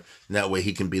each other. And that way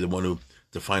he can be the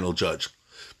final judge.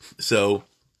 So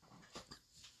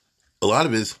a lot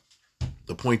of his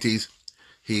appointees,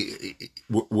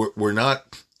 were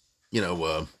not,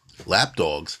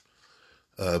 lapdogs.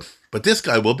 But this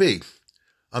guy will be.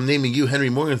 I'm naming you Henry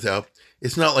Morgenthau.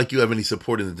 It's not like you have any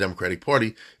support in the Democratic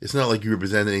Party. It's not like you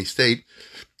represent any state.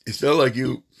 It's not like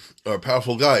you are a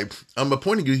powerful guy. I'm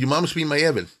appointing you. Your mom should be my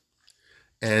Evid.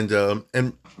 And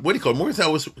what do you call it?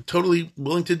 Morgenthau was totally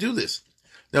willing to do this.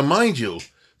 Now, mind you,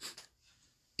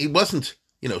 he wasn't,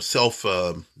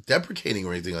 self-deprecating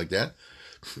or anything like that.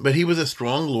 But he was a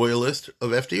strong loyalist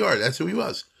of FDR. That's who he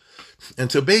was.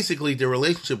 And so basically the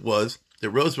relationship was that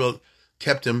Roosevelt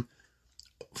kept him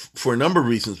for a number of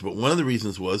reasons. But one of the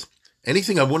reasons was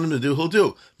anything I want him to do, he'll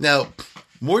do. Now,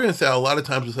 Morgenthau a lot of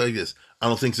times was like this. I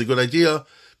don't think it's a good idea.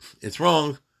 It's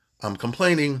wrong. I'm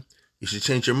complaining. You should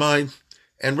change your mind.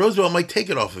 And Roosevelt might take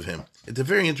it off of him. It's a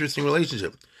very interesting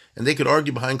relationship. And they could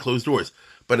argue behind closed doors.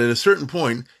 But at a certain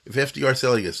point, if FDR said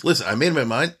like this, listen, I made up my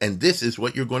mind, and this is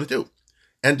what you're going to do.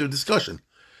 End of discussion.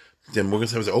 Then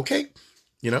Morgenthau was like, okay,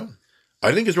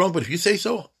 I think it's wrong, but if you say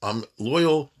so, I'm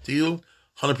loyal to you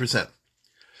 100%.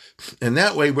 And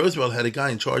that way, Roosevelt had a guy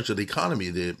in charge of the economy,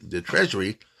 the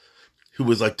Treasury, who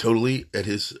was like totally at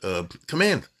his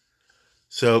command.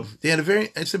 So they had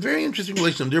it's a very interesting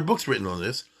relationship. There are books written on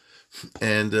this.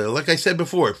 And like I said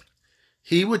before,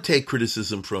 he would take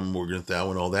criticism from Morgenthau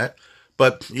and all that,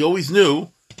 but he always knew,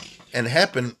 and it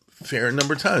happened a fair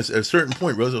number of times. At a certain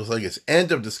point, Roosevelt was like, it's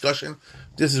end of discussion.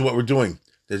 This is what we're doing.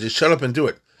 They just shut up and do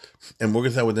it. And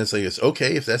Morgenthau would then say, yes,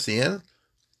 okay, if that's the end,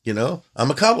 I'm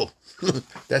a Kabul.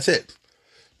 That's it.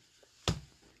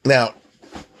 Now,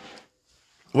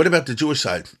 what about the Jewish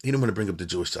side? He didn't want to bring up the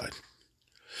Jewish side.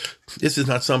 This is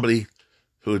not somebody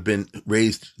who had been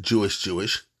raised Jewish,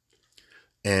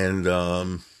 and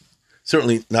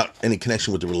certainly not any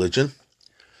connection with the religion.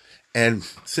 And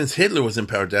since Hitler was in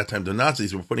power at that time, the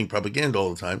Nazis were putting propaganda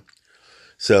all the time.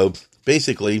 So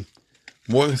basically,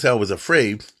 Morgenthau was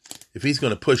afraid if he's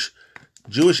going to push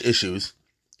Jewish issues,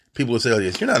 people would say, oh,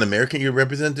 yes, you're not American, you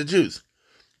represent the Jews.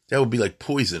 That would be like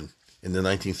poison in the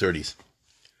 1930s.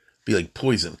 Be like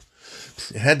poison.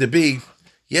 It had to be,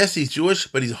 yes, he's Jewish,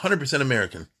 but he's 100%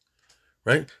 American,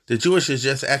 right? The Jewish is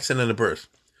just accident of birth.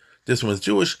 This one's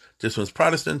Jewish, this one's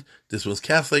Protestant, this one's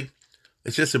Catholic.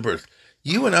 It's just a birth.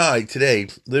 You and I today,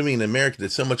 living in America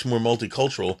that's so much more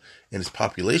multicultural in its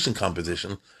population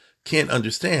composition, can't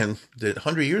understand that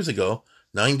 100 years ago,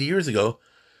 90 years ago,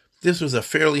 this was a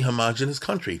fairly homogenous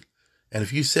country. And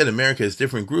if you said America has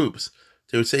different groups,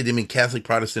 they would say they mean Catholic,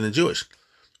 Protestant, and Jewish.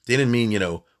 They didn't mean,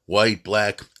 white,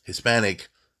 black, Hispanic,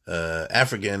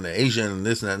 African, Asian,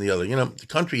 this and that and the other. The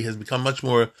country has become much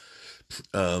more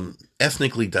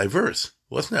ethnically diverse. It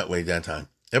wasn't that way at that time.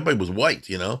 Everybody was white,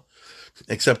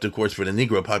 except, of course, for the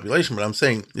Negro population. But I'm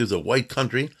saying it was a white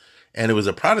country, and it was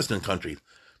a Protestant country.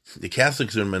 The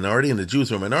Catholics are a minority, and the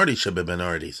Jews are a minority, should be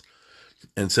minorities.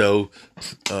 And so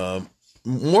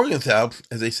Morgenthau,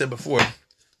 as I said before,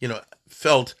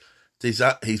 felt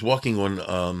he's walking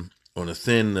on a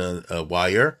thin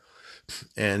wire,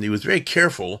 and he was very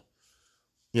careful,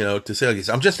 to say like this,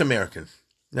 I'm just American.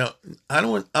 Now,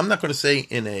 I'm not going to say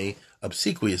in a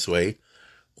obsequious way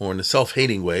or in a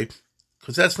self-hating way,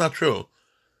 because that's not true.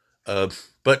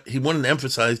 But he wanted to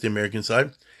emphasize the American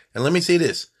side. And let me say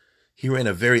this. He ran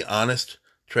a very honest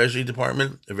Treasury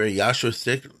Department, a very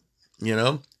yashristic,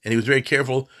 and he was very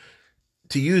careful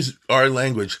to use our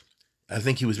language. I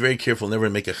think he was very careful never to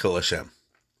make a Chil Hashem,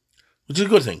 which is a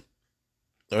good thing.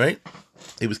 All right?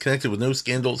 He was connected with no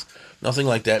scandals, nothing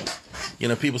like that.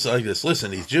 People say like this,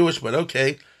 listen, he's Jewish, but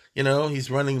okay,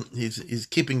 he's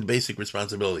keeping the basic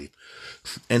responsibility.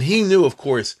 And he knew, of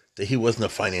course, that he wasn't a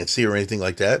financier or anything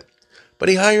like that, but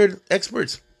he hired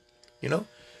experts,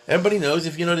 Everybody knows,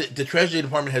 if the Treasury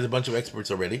Department has a bunch of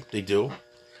experts already, they do,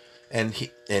 and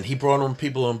he brought on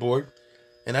people on board,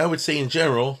 and I would say in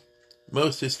general,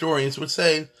 most historians would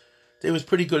say they was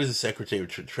pretty good as a Secretary of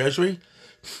Treasury,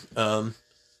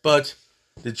 but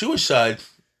the Jewish side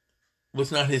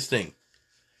was not his thing.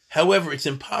 However, it's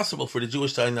impossible for the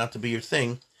Jewish side not to be your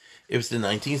thing if it's the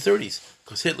 1930s,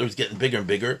 because Hitler's getting bigger and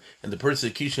bigger, and the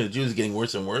persecution of the Jews is getting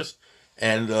worse and worse,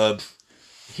 and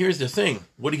here's the thing,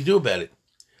 what do you do about it?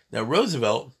 Now,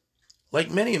 Roosevelt,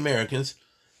 like many Americans,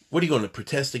 what are you going to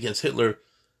protest against Hitler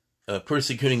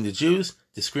persecuting the Jews,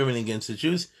 discriminating against the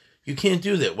Jews? You can't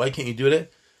do that. Why can't you do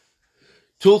that?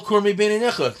 Tul Kormi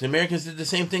Beinenecha. The Americans did the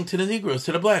same thing to the Negroes,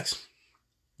 to the blacks.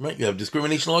 Right? You have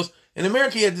discrimination laws. In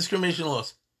America, you had discrimination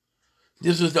laws.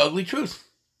 This was the ugly truth.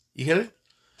 You get it?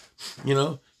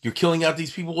 You're killing out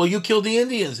these people. Well, you killed the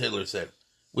Indians, Hitler said,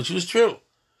 which was true.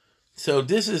 So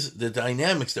this is the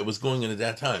dynamics that was going on at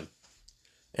that time.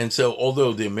 And so,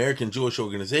 although the American Jewish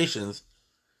organizations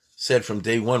said from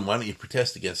day one, why don't you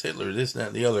protest against Hitler, this, that,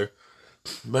 and the other,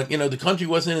 but, the country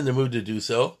wasn't in the mood to do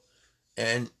so.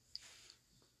 And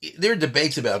there are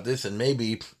debates about this, and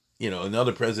maybe,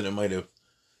 another president might have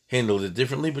handled it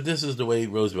differently, but this is the way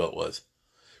Roosevelt was.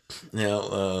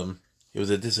 Now, it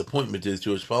was a disappointment to his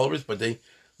Jewish followers, but they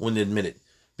wouldn't admit it,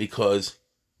 because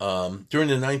during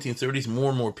the 1930s,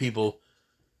 more and more people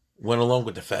went along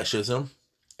with the fascism,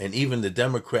 and even the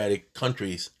democratic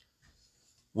countries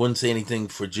wouldn't say anything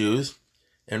for Jews.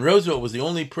 And Roosevelt was the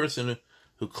only person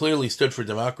who clearly stood for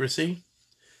democracy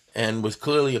and was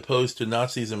clearly opposed to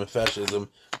Nazism and fascism,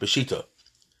 Bashita.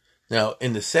 Now,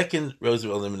 in the second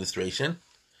Roosevelt administration,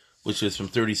 which was from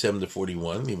 37 to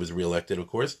 41, he was reelected, of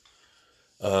course,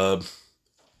 let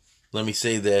me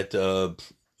say that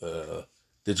the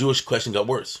Jewish question got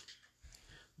worse.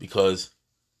 Because,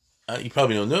 you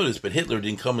probably don't know this, but Hitler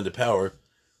didn't come into power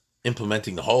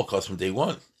implementing the Holocaust from day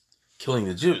one, killing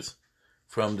the Jews.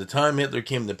 From the time Hitler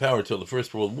came to power till the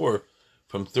First World War,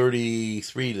 from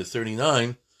 33 to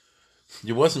 39,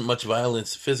 there wasn't much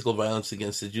violence, physical violence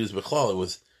against the Jews, but it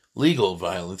was legal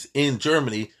violence in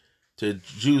Germany to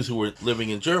Jews who were living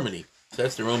in Germany. So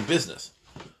that's their own business.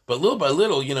 But little by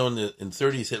little, in the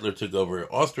 30s, Hitler took over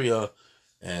Austria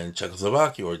and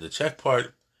Czechoslovakia, or the Czech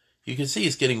part. You can see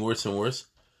it's getting worse and worse.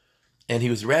 And he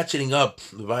was ratcheting up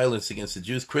the violence against the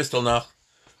Jews. Kristallnacht,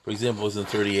 for example, was in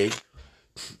 38.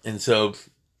 And so,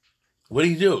 what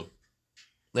do?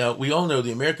 Now, we all know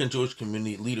the American Jewish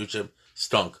community leadership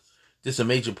stunk. This is a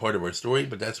major part of our story,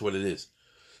 but that's what it is.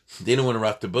 They didn't want to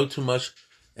rock the boat too much.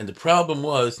 And the problem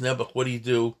was, now, but what do you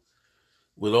do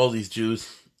with all these Jews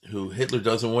who Hitler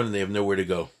doesn't want and they have nowhere to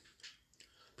go?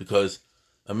 Because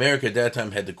America at that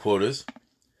time had the quotas.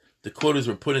 The quotas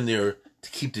were put in there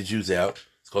to keep the Jews out.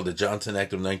 Called the Johnson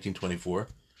Act of 1924.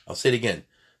 I'll say it again.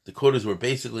 The quotas were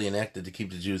basically enacted to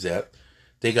keep the Jews out.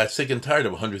 They got sick and tired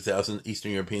of 100,000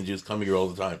 Eastern European Jews coming here all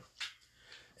the time.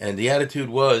 And the attitude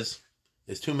was,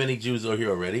 there's too many Jews are here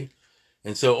already.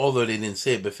 And so, although they didn't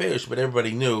say it beferish, but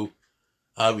everybody knew,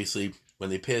 obviously, when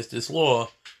they passed this law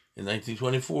in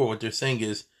 1924, what they're saying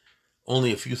is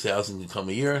only a few thousand can come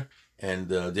a year, and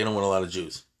they don't want a lot of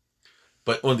Jews.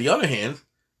 But on the other hand,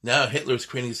 now Hitler's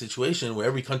creating a situation where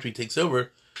every country takes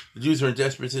over. The Jews are in a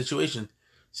desperate situation.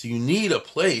 So you need a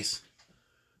place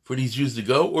for these Jews to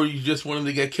go, or you just want them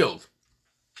to get killed.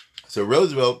 So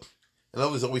Roosevelt, and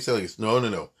others always say, like,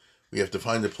 no, we have to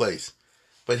find a place.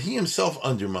 But he himself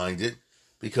undermined it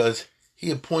because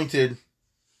he appointed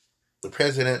the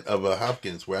president of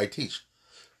Hopkins, where I teach.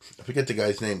 I forget the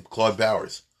guy's name, Claude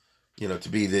Bowers, to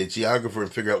be the geographer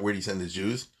and figure out where to send the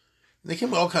Jews. And they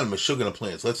came with all kind of mashugana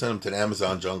plans. Let's send them to the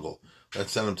Amazon jungle.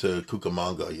 Let's send them to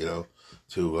Cucamonga,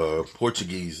 to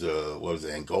Portuguese,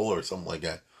 Angola or something like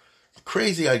that.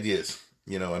 Crazy ideas.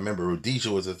 I remember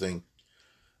Rhodesia was a thing.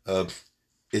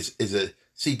 This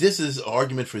is an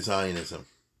argument for Zionism.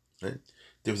 Right?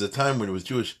 There was a time when there was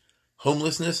Jewish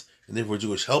homelessness and therefore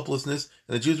Jewish helplessness,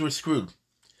 and the Jews were screwed.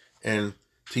 And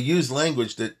to use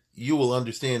language that you will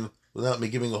understand without me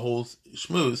giving a whole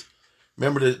schmooze,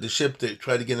 remember the ship that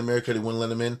tried to get in America, they wouldn't let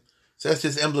them in? So that's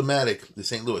just emblematic, the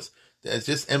St. Louis. That's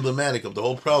just emblematic of the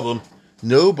whole problem.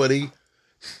 Nobody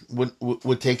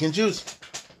would take in Jews.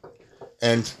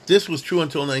 And this was true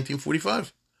until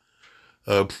 1945.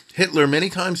 Hitler many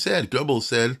times said, Goebbels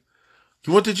said,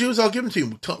 you want the Jews? I'll give them to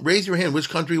you. Raise your hand. Which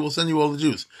country will send you all the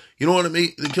Jews? You don't want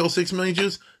to kill 6 million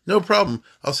Jews? No problem.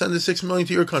 I'll send the 6 million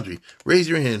to your country. Raise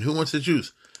your hand. Who wants the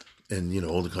Jews? And,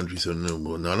 all the countries said, no,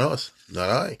 well, not us. Not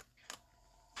I.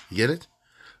 You get it?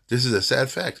 This is a sad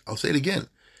fact. I'll say it again.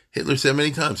 Hitler said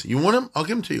many times, you want them? I'll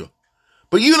give them to you.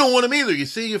 But you don't want them either. You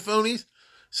see, you phonies?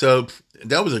 So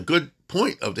that was a good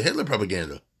point of the Hitler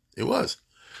propaganda. It was.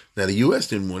 Now, the U.S.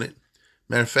 didn't want it.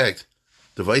 Matter of fact,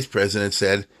 the vice president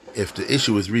said, if the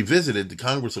issue is revisited, the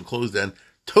Congress will close down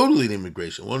totally the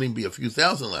immigration. Won't even be a few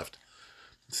thousand left.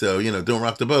 So, don't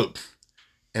rock the boat.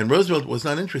 And Roosevelt was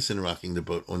not interested in rocking the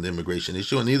boat on the immigration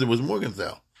issue, and neither was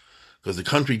Morgenthau, because the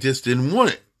country just didn't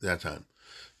want it that time.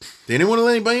 They didn't want to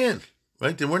let anybody in,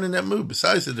 right? They weren't in that mood,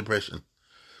 besides the Depression.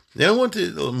 They don't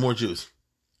want more Jews.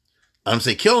 I'm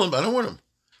saying kill them, but I don't want them.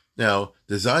 Now,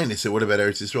 the Zionists said, what about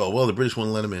Eretz Yisrael? Well, the British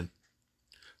wouldn't let them in.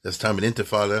 That's time of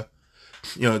Intifada.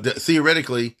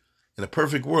 Theoretically, in a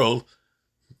perfect world,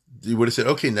 you would have said,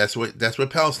 okay, that's what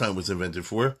Palestine was invented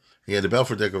for. You had the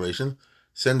Balfour Declaration.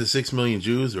 Send the 6 million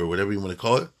Jews, or whatever you want to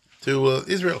call it, to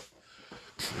Israel.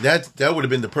 That would have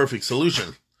been the perfect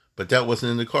solution, but that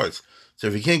wasn't in the cards. So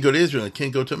if you can't go to Israel and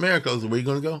can't go to America, where are you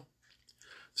going to go?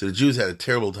 So the Jews had a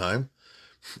terrible time.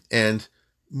 And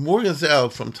Morgenthau,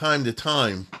 from time to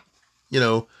time,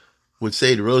 would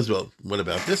say to Roosevelt, what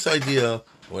about this idea?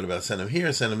 What about send them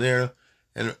here, send them there?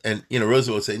 And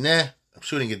Roosevelt would say, nah, I'm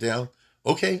shooting it down.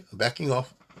 Okay, I'm backing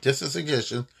off. Just a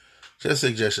suggestion.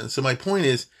 So my point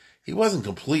is, he wasn't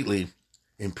completely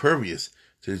impervious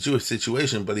to the Jewish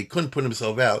situation, but he couldn't put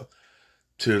himself out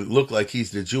to look like he's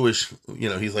the Jewish,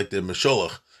 he's like the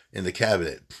Masholach in the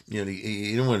cabinet.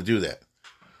 He didn't want to do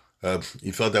that. He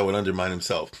felt that would undermine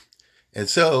himself. And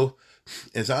so,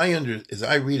 as I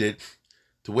read it,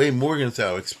 the way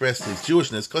Morgenthau expressed his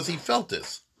Jewishness, because he felt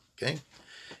this, okay?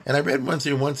 And I read once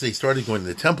they started going to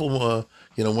the temple,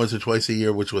 once or twice a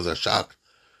year, which was a shock,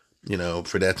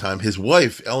 for that time. His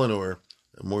wife, Eleanor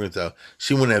Morgenthau,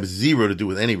 she wouldn't have zero to do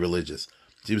with any religious.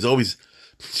 She was always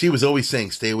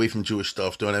saying, stay away from Jewish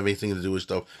stuff, don't have anything to do with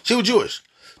stuff. She was Jewish,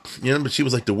 but she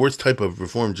was like the worst type of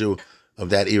Reformed Jew of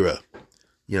that era.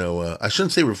 I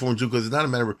shouldn't say Reformed Jew because it's not a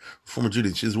matter of Reformed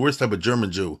Judaism. She's the worst type of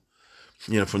German Jew,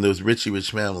 from those rich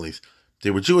families. They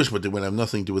were Jewish, but they would have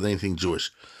nothing to do with anything Jewish,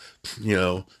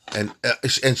 and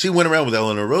she went around with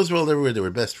Eleanor Roosevelt everywhere. They were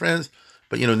best friends,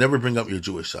 but, never bring up your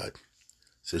Jewish side.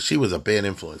 So she was a bad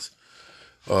influence.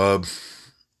 But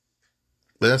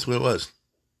that's what it was.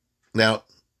 Now,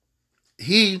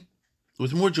 he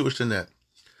was more Jewish than that.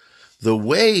 The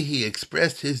way he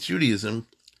expressed his Judaism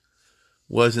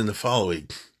was in the following.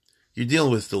 You're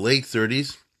dealing with the late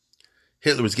 30s.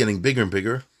 Hitler was getting bigger and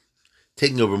bigger,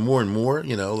 taking over more and more,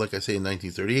 like I say in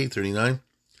 1938, 39,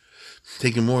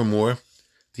 taking more and more.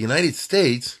 The United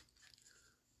States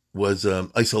was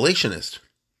isolationist.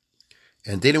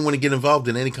 And they didn't want to get involved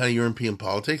in any kind of European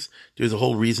politics. There's a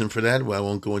whole reason for that, I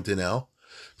won't go into now.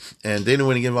 And they didn't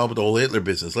want to get involved with the whole Hitler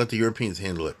business. Let the Europeans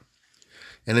handle it.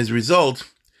 And as a result,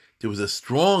 there was a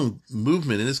strong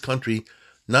movement in this country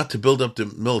not to build up the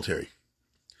military.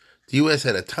 The U.S.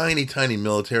 had a tiny, tiny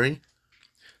military.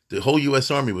 The whole U.S.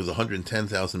 Army was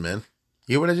 110,000 men.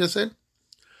 You hear what I just said?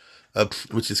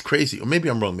 Which is crazy. Or maybe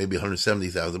I'm wrong, maybe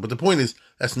 170,000. But the point is,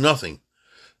 that's nothing.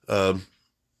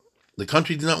 The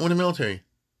country did not want a military.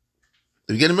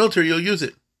 If you get a military, you'll use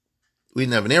it. We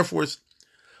didn't have an Air Force.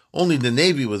 Only the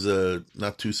Navy was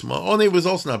not too small. Oh, Navy was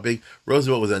also not big.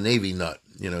 Roosevelt was a Navy nut.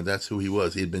 That's who he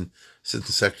was. He had been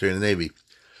Assistant Secretary of the Navy.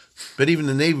 But even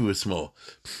the Navy was small.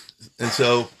 And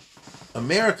so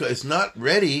America is not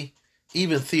ready,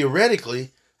 even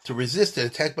theoretically, to resist an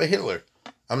attack by Hitler.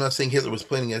 I'm not saying Hitler was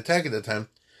planning an attack at that time,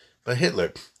 but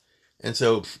Hitler. And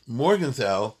so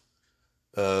Morgenthau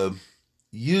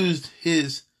used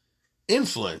his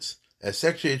influence as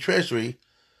Secretary of Treasury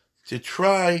to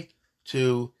try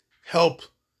to help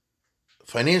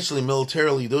financially,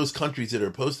 militarily, those countries that are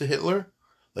opposed to Hitler,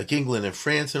 like England and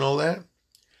France and all that,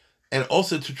 and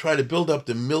also to try to build up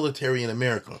the military in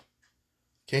America.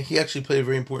 Okay, he actually played a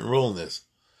very important role in this.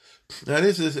 Now,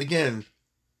 this is, again,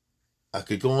 I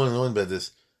could go on and on about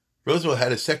this. Roosevelt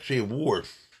had a Secretary of War. It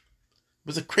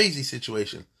was a crazy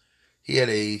situation. He had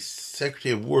a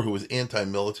Secretary of War who was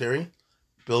anti-military,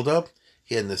 build up.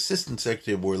 He had an Assistant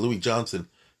Secretary of War, Louis Johnson,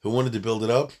 who wanted to build it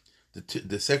up.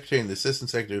 The Secretary and the Assistant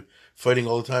Secretary fighting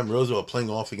all the time, Roosevelt playing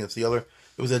off against the other.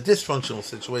 It was a dysfunctional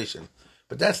situation.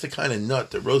 But that's the kind of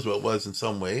nut that Roosevelt was in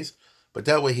some ways. But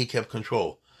that way he kept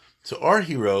control. So our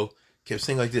hero kept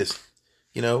saying like this,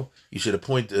 You should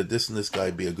appoint this and this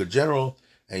guy be a good general,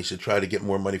 and you should try to get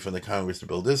more money from the Congress to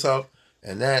build this up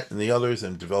and that and the others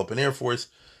and develop an air force.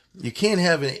 You can't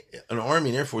have an army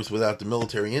and air force without the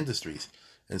military industries.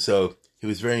 And so he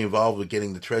was very involved with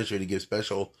getting the Treasury to give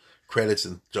special credits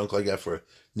and junk like that for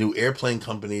new airplane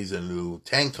companies and new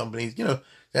tank companies,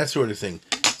 that sort of thing.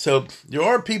 So there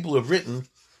are people who have written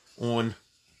on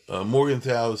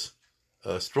Morgenthau's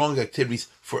strong activities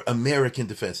for American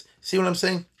defense. See what I'm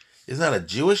saying? It's not a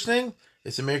Jewish thing.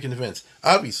 It's American defense.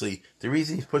 Obviously, the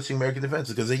reason he's pushing American defense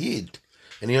is because of Yid.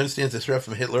 And he understands the threat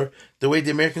from Hitler the way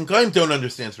the American government don't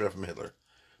understand the threat from Hitler.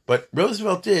 But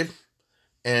Roosevelt did,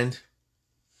 and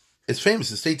it's famous.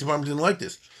 The State Department didn't like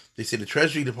this. They say the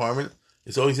Treasury Department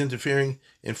is always interfering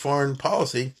in foreign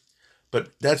policy,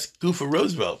 but that's goof for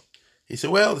Roosevelt. He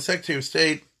said, well, the Secretary of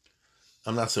State,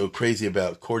 I'm not so crazy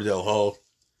about Cordell Hull.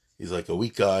 He's like a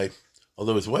weak guy,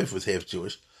 although his wife was half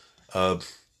Jewish.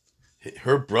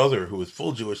 Her brother, who was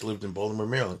full Jewish, lived in Baltimore,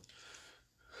 Maryland.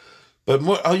 But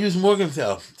I'll use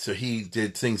Morgenthau. So he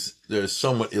did things that are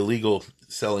somewhat illegal,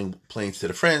 selling planes to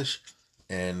the French,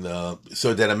 and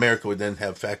so that America would then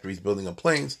have factories building up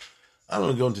planes. I don't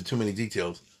want to go into too many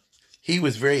details. He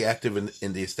was very active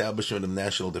in the establishment of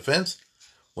national defense.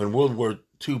 When World War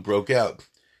II broke out,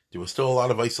 there was still a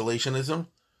lot of isolationism,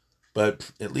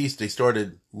 but at least they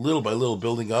started little by little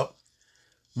building up.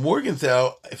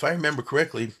 Morgenthau, if I remember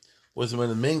correctly, was one of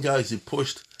the main guys who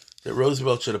pushed that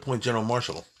Roosevelt should appoint General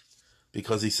Marshall,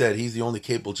 because he said he's the only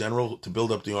capable general to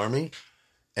build up the army,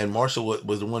 and Marshall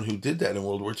was the one who did that in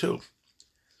World War II.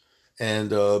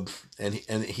 And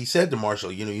he said to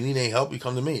Marshall, you need any help, you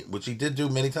come to me, which he did do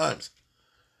many times.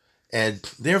 And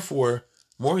therefore,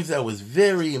 Morgenthau was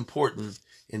very important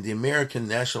in the American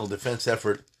national defense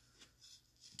effort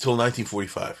till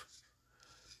 1945.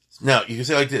 Now, you can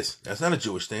say like this, that's not a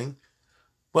Jewish thing.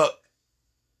 Well,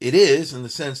 it is in the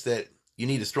sense that you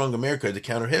need a strong America to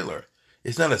counter Hitler.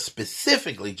 It's not a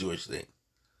specifically Jewish thing.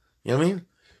 You know what I mean?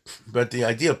 But the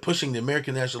idea of pushing the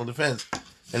American national defense,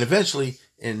 and eventually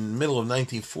in the middle of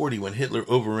 1940, when Hitler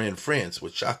overran France,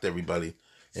 which shocked everybody,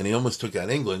 and he almost took out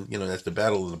England, that's the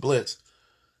Battle of the Blitz.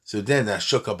 So then that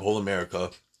shook up whole America,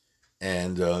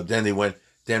 and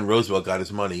then Roosevelt got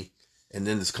his money, and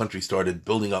then this country started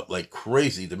building up like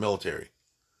crazy, the military.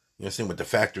 Same with the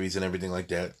factories and everything like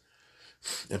that.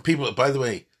 And people, by the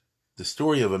way, the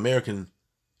story of American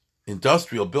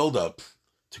industrial buildup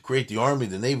to create the Army,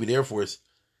 the Navy, the Air Force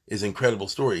is an incredible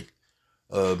story.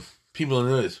 People don't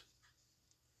know this.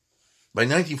 By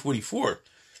 1944,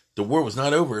 the war was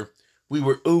not over. We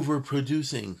were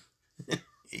overproducing.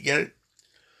 You get it?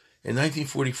 In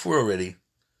 1944 already,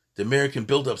 the American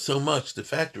built up so much, the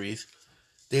factories,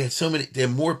 they had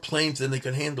more planes than they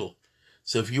could handle.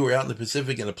 So if you were out in the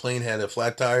Pacific and a plane had a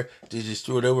flat tire, they just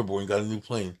threw it overboard and got a new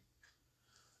plane.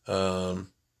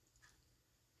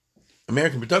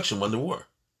 American production won the war.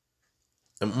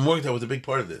 And Morgenthau was a big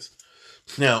part of this.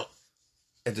 Now,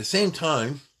 at the same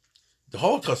time, the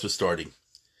Holocaust was starting.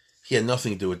 He had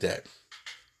nothing to do with that.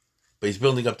 But he's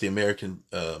building up the American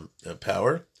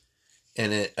power.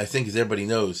 And I think, as everybody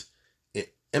knows,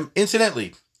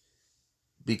 incidentally,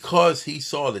 because he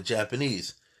saw the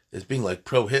Japanese as being like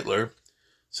pro-Hitler,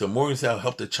 so Morgenthau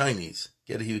helped the Chinese.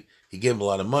 He gave them a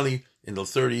lot of money in the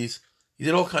 30s. He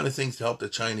did all kinds of things to help the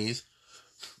Chinese.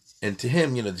 And to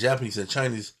him, the Japanese and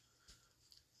Chinese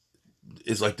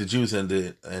is like the Jews and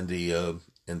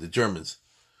the Germans.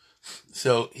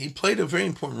 So he played a very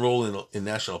important role in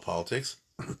national politics.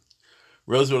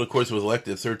 Roosevelt, of course, was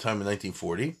elected a third time in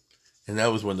 1940, and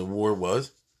that was when the war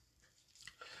was.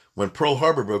 When Pearl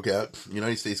Harbor broke out, the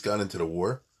United States got into the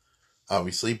war,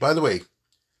 obviously. By the way,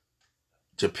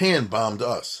 Japan bombed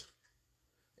us.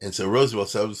 And so Roosevelt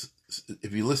said,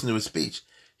 if you listen to his speech,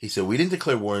 he said, we didn't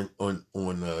declare war on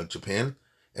Japan.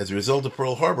 As a result of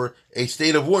Pearl Harbor, a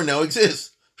state of war now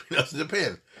exists between us and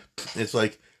Japan. It's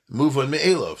like, move on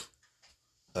Me'elov.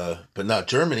 But not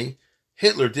Germany.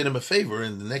 Hitler did him a favor,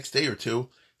 and the next day or two,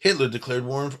 Hitler declared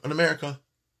war on America.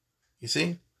 You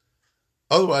see?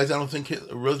 Otherwise, I don't think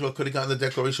Roosevelt could have gotten the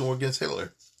declaration of war against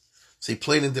Hitler. So he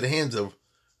played into the hands of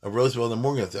Roosevelt and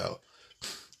Morgenthau.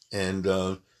 And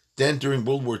then during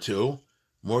World War II,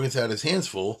 Morgenthau had his hands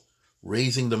full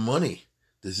raising the money,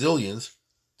 the zillions,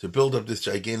 to build up this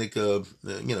gigantic,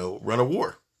 run of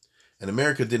war. And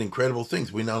America did incredible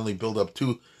things. We not only built up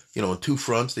on two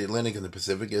fronts, the Atlantic and the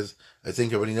Pacific, as I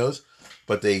think everybody knows,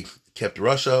 but they kept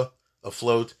Russia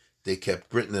afloat. They kept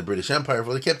Britain and the British Empire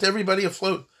afloat. They kept everybody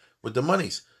afloat with the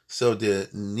monies. So the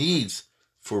needs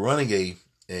for running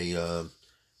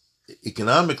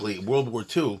economically, World War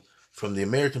II, from the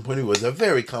American point of view, was a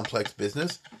very complex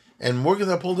business, and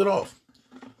Morgenthau pulled it off.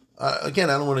 again,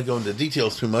 I don't want to go into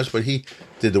details too much, but he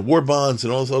did the war bonds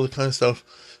and all this other kind of stuff.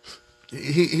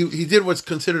 He did what's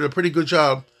considered a pretty good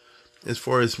job as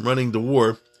far as running the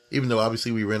war, even though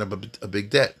obviously we ran up a big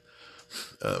debt.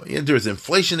 There was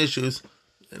inflation issues.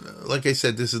 And, like I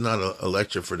said, this is not a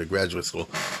lecture for the graduate school.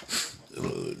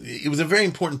 He was a very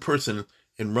important person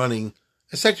in running,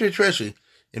 as Secretary of Treasury,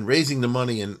 in raising the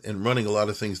money and running a lot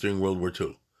of things during World War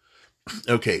II.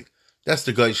 Okay, that's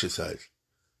the Geisha side.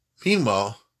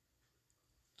 Meanwhile,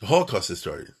 the Holocaust has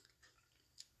started.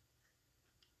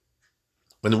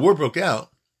 When the war broke out,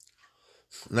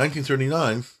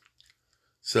 1939,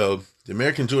 so the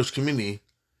American Jewish community,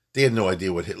 they had no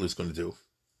idea what Hitler's going to do.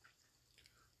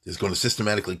 He's going to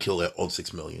systematically kill all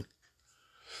 6 million,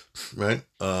 right?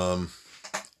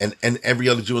 And every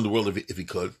other Jew in the world if he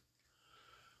could.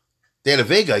 They had a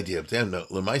vague idea, but they had a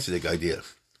Lemaisadik idea.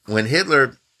 When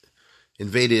Hitler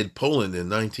invaded Poland in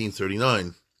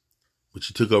 1939, which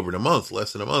he took over in a month,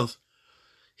 less than a month,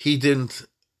 he didn't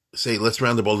say, let's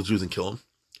round up all the Jews and kill them.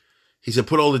 He said,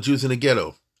 put all the Jews in a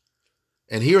ghetto.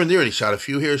 And here and there, he shot a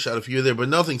few here, shot a few there, but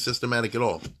nothing systematic at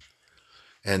all.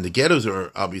 And the ghettos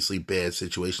are obviously bad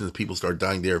situations. People start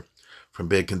dying there from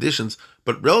bad conditions,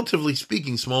 but relatively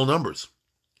speaking, small numbers.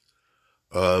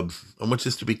 I want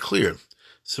this to be clear.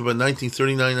 So by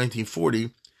 1939,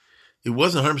 1940, it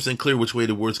wasn't 100% clear which way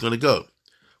the war was going to go.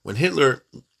 When Hitler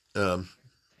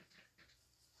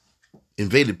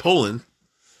invaded Poland,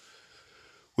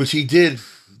 which he did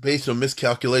based on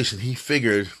miscalculation, he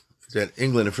figured that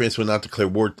England and France would not declare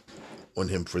war on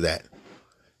him for that.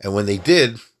 And when they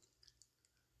did,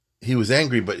 he was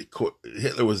angry, but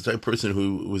Hitler was the type of person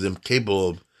who was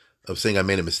incapable of saying, I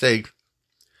made a mistake.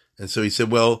 And so he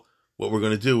said, well, what we're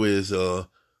going to do is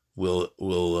we'll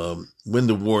win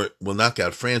the war, we'll knock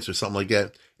out France or something like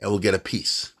that, and we'll get a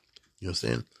peace. You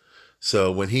understand?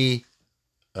 So when he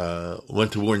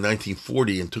went to war in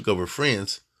 1940 and took over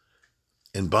France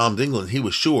and bombed England, he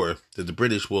was sure that the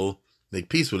British will make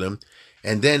peace with him.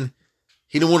 And then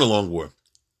he didn't want a long war.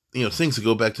 Things would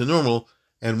go back to normal.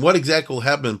 And what exactly will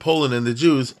happen in Poland and the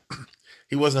Jews,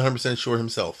 he wasn't 100% sure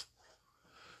himself.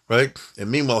 Right?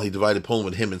 And meanwhile, he divided Poland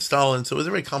with him and Stalin. So it was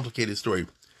a very complicated story.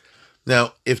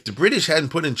 Now, if the British hadn't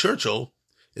put in Churchill,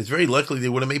 it's very likely they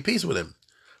would have made peace with him.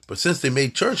 But since they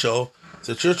made Churchill,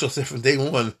 so Churchill said from day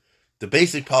one, the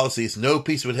basic policy is no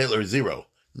peace with Hitler, zero.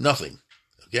 Nothing.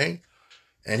 Okay?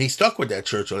 And he stuck with that,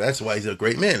 Churchill. That's why he's a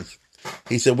great man.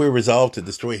 He said, we're resolved to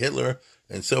destroy Hitler,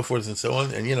 and so forth and so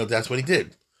on. And, that's what he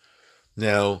did.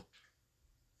 Now,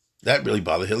 that really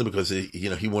bothered Hitler because,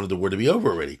 he wanted the war to be over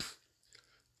already.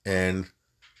 And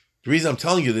the reason I'm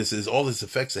telling you this is all this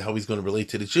affects how he's going to relate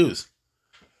to the Jews.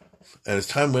 And as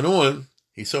time went on,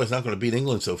 he saw he's not going to beat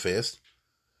England so fast.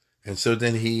 And so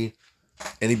then he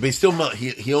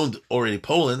owned already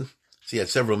Poland. So he had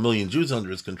several million Jews under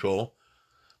his control.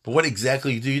 But what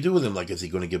exactly do you do with him? Like, is he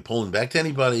going to give Poland back to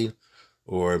anybody?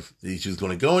 Or are these Jews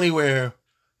going to go anywhere? It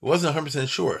wasn't 100%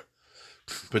 sure.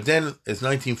 But then, as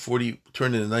 1940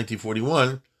 turned into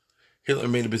 1941, Hitler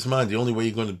made up his mind. The only way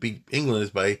you're going to beat England is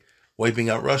by wiping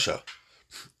out Russia.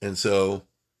 And so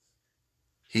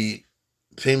he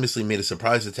famously made a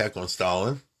surprise attack on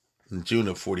Stalin in June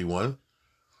of 41,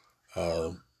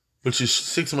 which is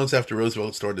 6 months after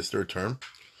Roosevelt started his third term.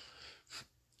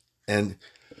 And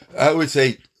I would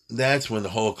say that's when the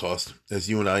Holocaust, as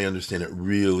you and I understand it,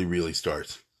 really, really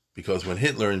starts. Because when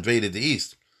Hitler invaded the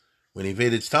East, when he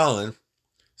invaded Stalin,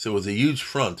 so it was a huge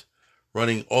front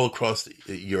running all across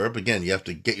Europe. Again, you have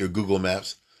to get your Google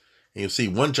Maps. And you'll see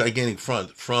one gigantic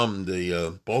front from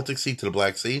the Baltic Sea to the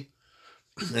Black Sea.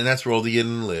 And that's where all the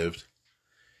Yidden lived.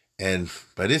 And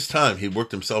by this time, he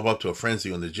worked himself up to a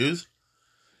frenzy on the Jews.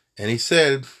 And he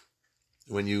said,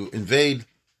 when you invade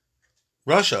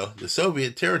Russia, the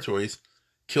Soviet territories,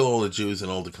 kill all the Jews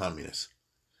and all the communists.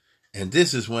 And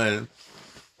this is when,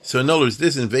 so in other words,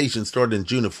 this invasion started in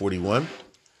June of 41.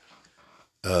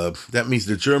 That means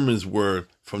the Germans were,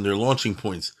 from their launching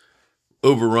points,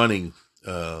 overrunning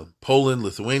Poland,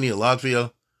 Lithuania,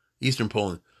 Latvia, Eastern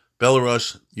Poland,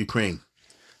 Belarus, Ukraine.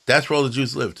 That's where all the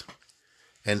Jews lived.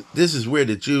 And this is where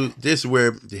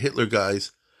the Hitler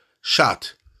guys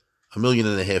shot 1.5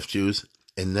 million Jews.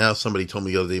 And now somebody told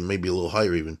me the other day, maybe a little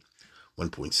higher even,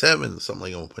 1.7,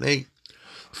 something like 1.8.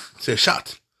 So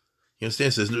shot. You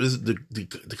understand? So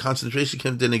the concentration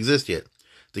camp didn't exist yet.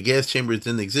 The gas chambers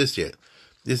didn't exist yet.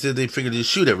 They said they figured they'd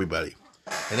shoot everybody.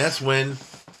 And that's when,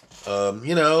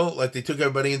 like they took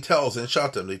everybody in Tells and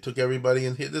shot them. They took everybody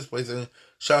and hit this place and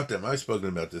shot them. I've spoken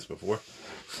about this before.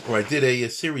 Or I did a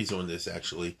series on this,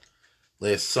 actually,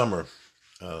 last summer.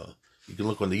 You can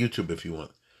look on the YouTube if you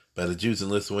want. By the Jews in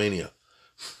Lithuania.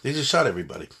 They just shot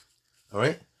everybody. All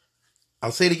right?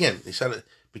 I'll say it again. They shot it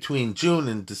between June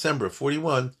and December of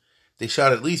 41. They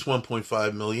shot at least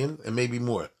 1.5 million and maybe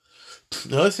more.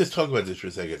 Now let's just talk about this for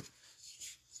a second.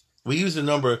 We use the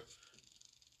number.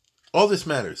 All this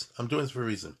matters. I'm doing this for a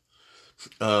reason.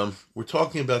 We're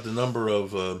talking about the number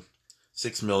of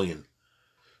 6 million.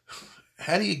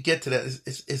 How do you get to that?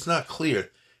 It's not clear.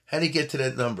 How do you get to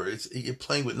that number? You're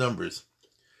playing with numbers.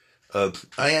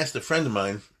 I asked a friend of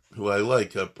mine who I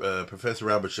like, Professor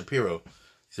Robert Shapiro.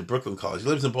 He's at Brooklyn College. He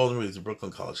lives in Baltimore. He's at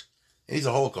Brooklyn College. And he's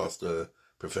a Holocaust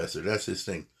professor. That's his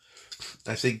thing.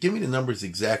 I said, give me the numbers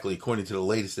exactly according to the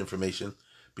latest information,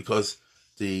 because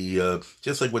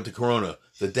just like with the corona,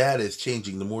 the data is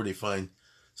changing the more they find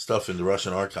stuff in the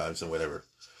Russian archives and whatever,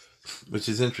 which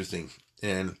is interesting.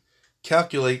 And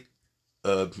calculate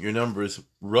your numbers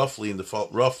roughly in the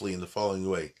following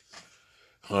way.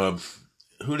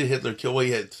 Who did Hitler kill? Well,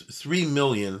 he had 3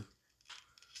 million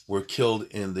were killed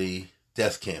in the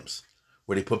death camps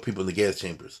where they put people in the gas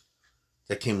chambers.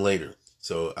 That came later.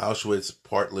 So Auschwitz,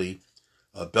 partly,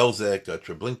 Belzec,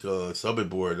 Treblinka,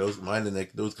 Sobibor,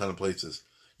 Majdanek, those kind of places.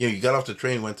 You got off the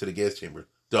train, went to the gas chamber.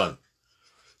 Done.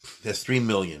 That's 3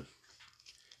 million.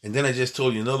 And then I just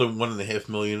told you another 1.5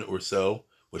 million or so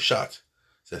was shot.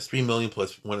 So that's 3 million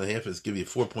plus 1.5 is give you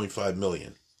 4.5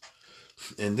 million.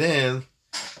 And then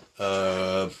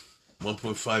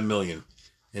 1.5 million.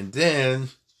 And then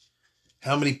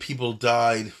how many people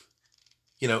died,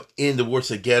 in the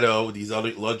Warsaw Ghetto, these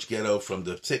other Lodz Ghetto, from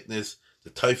the sickness,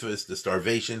 the typhus, the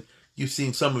starvation.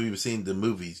 Some of you have seen the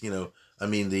movies, the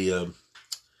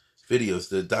videos,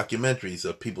 the documentaries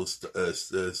of people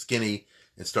skinny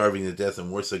and starving to death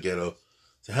in Warsaw Ghetto.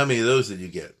 So how many of those did you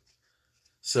get?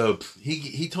 So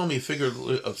he told me a figure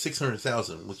of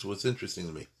 600,000, which was interesting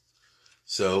to me.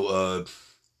 So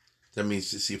that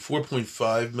means,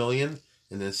 4.5 million,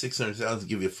 and then 600,000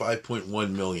 give you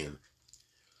 5.1 million.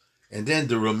 And then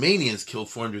the Romanians killed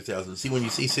 400,000. See, when you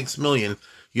see 6 million,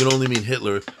 you don't only mean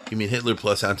Hitler, you mean Hitler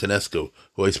plus Antonescu,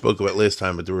 who I spoke about last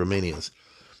time with the Romanians.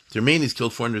 The Romanians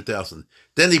killed 400,000.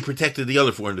 Then they protected the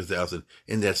other 400,000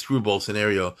 in that screwball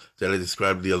scenario that I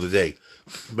described the other day.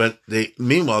 But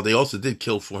meanwhile, they also did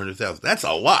kill 400,000. That's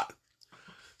a lot.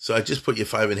 So I just put you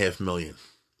 5.5 million.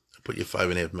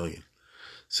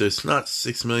 So it's not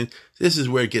 6 million. This is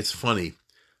where it gets funny.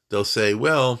 They'll say,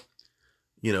 well,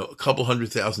 a couple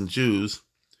 100,000 Jews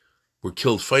were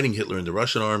killed fighting Hitler in the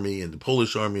Russian army and the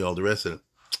Polish army, all the rest of it.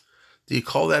 Do you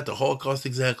call that the Holocaust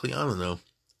exactly? I don't know.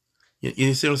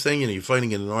 You see what I'm saying? You're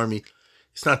fighting in an army.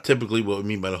 It's not typically what we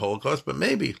mean by the Holocaust, but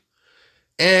maybe.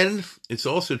 And it's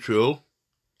also true,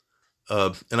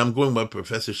 and I'm going by what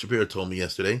Professor Shapiro told me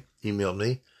yesterday, emailed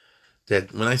me,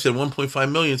 that when I said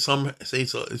 1.5 million, some say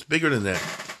it's bigger than that.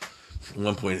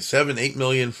 1.7, 8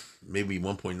 million, maybe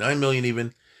 1.9 million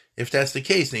even. If that's the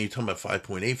case, then you're talking about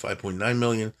 5.8, 5.9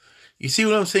 million. You see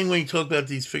what I'm saying when you talk about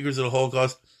these figures of the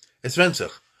Holocaust? It's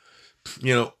Svensach.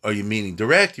 Are you meaning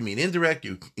direct? You mean indirect?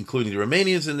 You including the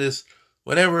Romanians in this?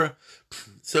 Whatever.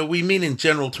 So we mean in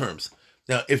general terms.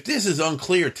 Now, if this is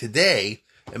unclear today,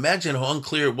 imagine how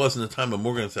unclear it was in the time of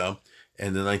Morgenthau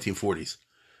and the 1940s.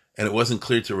 And it wasn't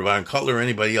clear to Rabbi Cutler or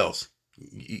anybody else.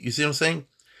 You see what I'm saying?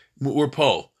 Or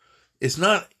Paul. It's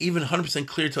not even 100%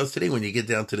 clear to us today when you get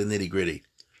down to the nitty-gritty.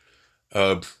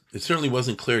 It certainly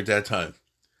wasn't clear at that time.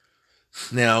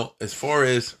 Now, as far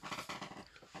as...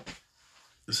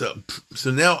 So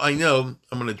now I know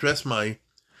I'm going to address my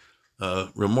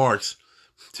remarks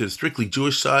to the strictly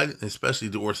Jewish side, and especially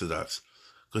the Orthodox,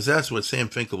 because that's what Sam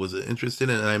Finkel was interested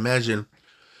in, and I imagine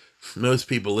most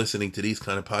people listening to these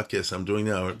kind of podcasts I'm doing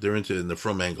now, they're into in the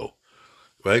Frum angle,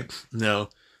 right? Now,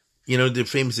 the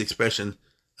famous expression,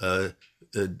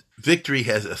 victory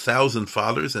has 1,000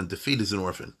 fathers and defeat is an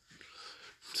orphan.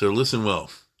 So listen well.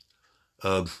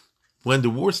 When the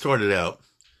war started out,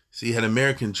 so you had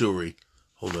American Jewry.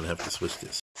 Hold on, I have to switch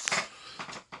this.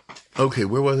 Okay,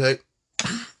 where was I?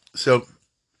 So,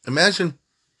 imagine,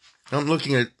 I'm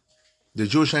looking at the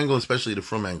Jewish angle, especially the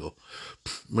Frum angle.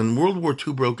 When World War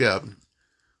II broke out,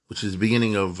 which is the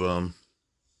beginning of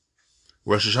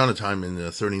Rosh Hashanah time in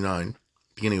 1939,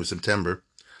 beginning of September,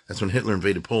 that's when Hitler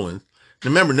invaded Poland.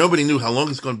 And remember, nobody knew how long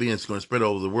it's going to be, and it's going to spread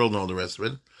all over the world and all the rest of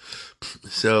it.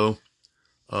 So,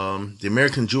 the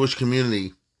American Jewish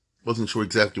community wasn't sure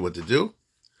exactly what to do,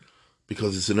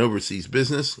 because it's an overseas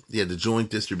business. They had the Joint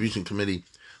Distribution Committee,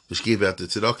 which gave out the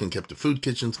tzedakah and kept the food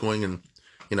kitchens going. And,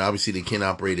 obviously they can't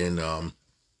operate in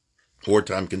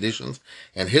wartime conditions.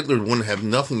 And Hitler wouldn't have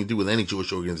nothing to do with any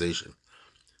Jewish organization.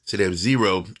 So they have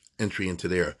zero entry into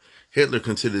there. Hitler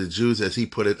considered the Jews, as he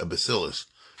put it, a bacillus.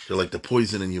 They're like the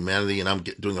poison in humanity, and I'm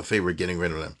doing a favor getting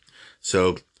rid of them.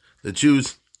 So the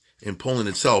Jews in Poland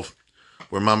itself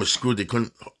where Mama screwed. They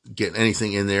couldn't get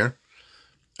anything in there.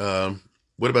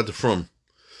 What about the Frum?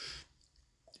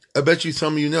 I bet you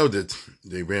some of you know that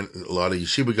they ran a lot of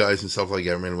yeshiva guys and stuff like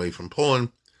that ran away from Poland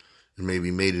and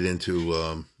maybe made it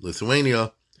into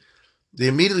Lithuania. They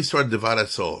immediately started the Vadat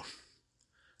Sol.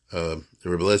 The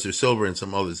Rebbe Eliezer Silver and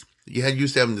some others. You had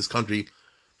used to have in this country,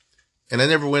 and I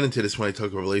never went into this when I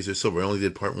talked about Rebbe Eliezer Silver. I only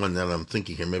did part one. Now that I'm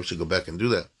thinking here, maybe I should go back and do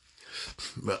that.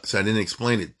 So I didn't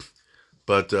explain it.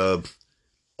 But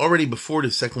already before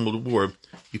the Second World War,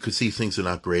 you could see things are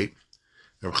not great.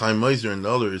 And Chaim Meiser and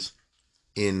others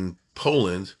in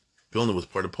Poland, Vilna was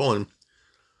part of Poland,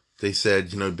 they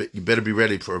said, you better be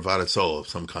ready for a Vadat Sola of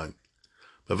some kind.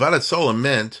 But Vadat Sola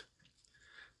meant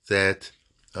that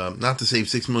not to save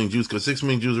 6 million Jews, because 6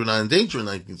 million Jews were not in danger in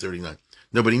 1939.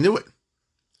 Nobody knew it.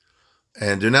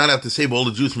 And they're not out to save all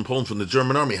the Jews from Poland from the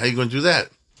German army. How are you going to do that?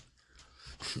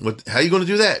 How are you going to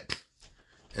do that?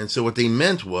 And so what they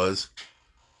meant was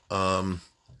Vadat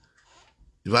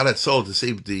Sola to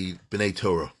save the B'nai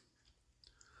Torah.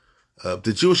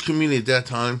 The Jewish community at that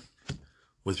time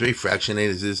was very fractionated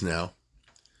as it is now.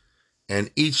 And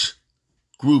each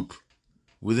group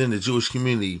within the Jewish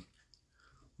community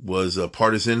was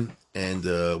partisan and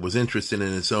was interested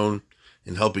in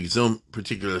helping its own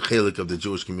particular chelik of the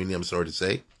Jewish community, I'm sorry to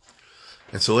say.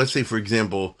 And so let's say, for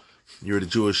example, you're the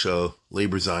Jewish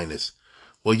labor Zionist.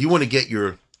 Well, you want to get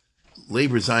your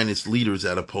labor Zionist leaders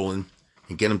out of Poland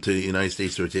and get them to the United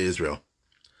States or to Israel.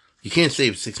 You can't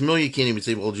save 6 million, you can't even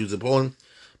save all Jews in Poland,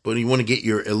 but you want to get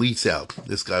your elites out.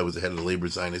 This guy was the head of the labor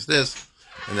Zionist this,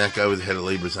 and that guy was the head of the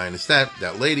labor Zionist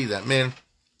that lady, that man.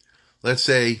 Let's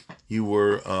say you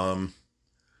were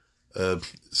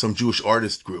some Jewish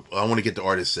artist group. I want to get the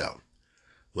artists out.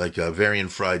 Like Varian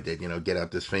Fried did, get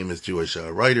out this famous Jewish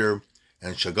writer,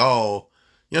 and Chagall.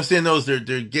 You understand those? They're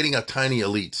getting out tiny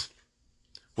elites.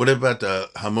 What about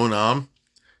the Hamon Am?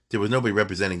 There was nobody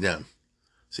representing them.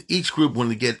 So each group wanted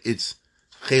to get its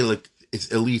chelik, its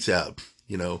elites out.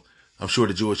 I'm sure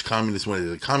the Jewish communists wanted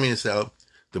the communists out.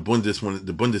 The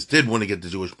Bundists did want to get the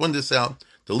Jewish Bundists out.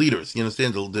 The leaders, you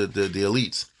understand, the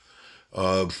elites,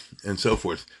 and so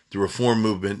forth. The Reform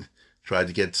movement tried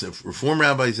to get some Reform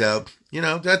rabbis out.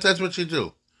 That's what you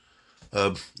do.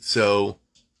 So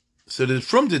the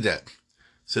Frum did that.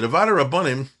 So the Vada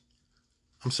Rabbanim,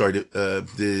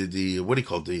 the what do you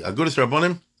call it? The Agudas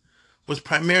Rabbanim was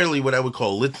primarily what I would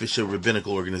call a Litvisha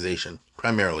rabbinical organization,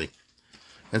 primarily.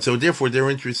 And so therefore they're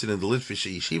interested in the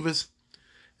Litvisha yeshivas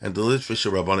and the Litvisha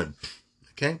Rabbanim.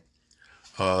 Okay?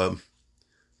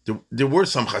 There were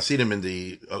some Hasidim in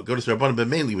the Agudas Rabbanim, but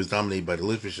mainly was dominated by the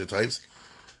Litvisha types.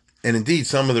 And indeed,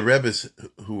 some of the Rebbes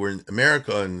who were in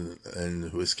America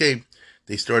and who escaped,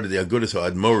 they started the Agudas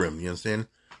HaAdmorim, you understand?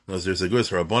 There's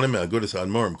Agudas HaRabbanim and Agudas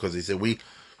HaAdmorim, because they said,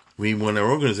 we want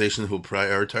our organization who will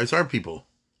prioritize our people.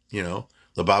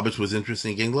 Lubavitch was interested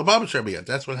in getting Lubavitch Rebbe out.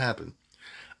 That's what happened.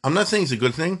 I'm not saying it's a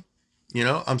good thing.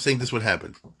 I'm saying this is what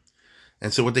happened.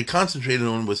 And so what they concentrated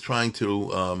on was trying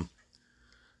to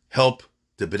help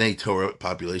the B'nai Torah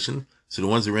population. So the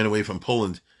ones that ran away from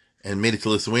Poland and made it to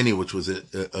Lithuania, which was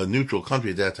a neutral country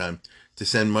at that time, to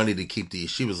send money to keep the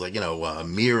yeshivas, like,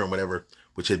 Mir and whatever,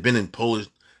 which had been in Polish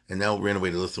and now ran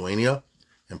away to Lithuania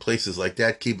and places like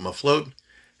that, keep them afloat.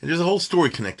 And there's a whole story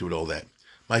connected with all that.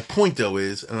 My point, though,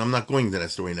 is, and I'm not going into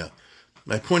that story now,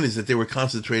 my point is that they were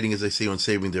concentrating, as I say, on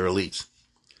saving their elites.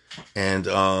 And,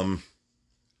 of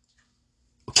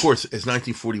course, as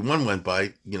 1941 went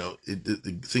by,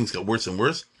 things got worse and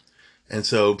worse. And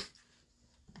so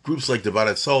groups like the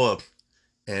Vadat Sola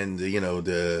and, the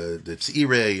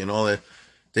Tzire and all that,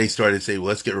 they started to say, well,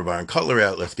 let's get Rabbi Cutler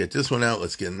out, let's get this one out,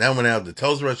 let's get that one out, the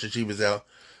Telz Rosh Yeshivas out.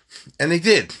 And they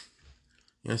did.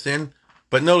 You understand?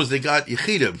 But notice they got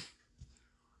Yechidim.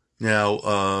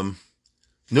 Now,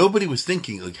 nobody was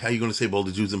thinking, like, how are you going to save all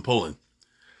the Jews in Poland?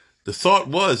 The thought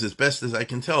was, as best as I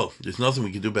can tell, there's nothing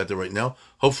we can do about that right now.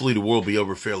 Hopefully the war will be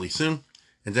over fairly soon,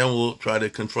 and then we'll try to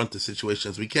confront the situation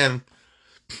as we can,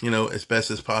 as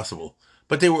best as possible.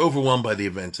 But they were overwhelmed by the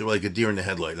events. They were like a deer in the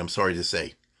headlight, I'm sorry to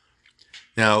say.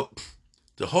 Now,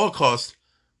 the Holocaust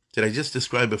that I just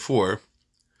described before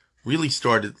really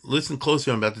started, listen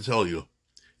closely, I'm about to tell you,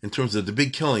 in terms of the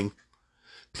big killing.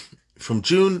 From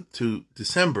June to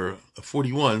December of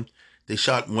 41, they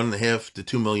shot 1.5 to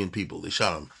 2 million people. They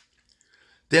shot them.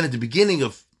 Then at the beginning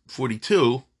of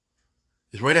 42,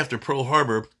 is right after Pearl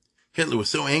Harbor, Hitler was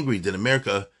so angry that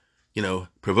America,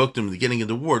 provoked him to getting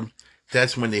into war.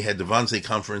 That's when they had the Wannsee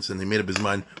Conference, and they made up his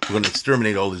mind, we're going to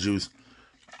exterminate all the Jews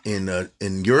in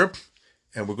Europe,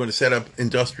 and we're going to set up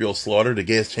industrial slaughter, the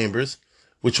gas chambers,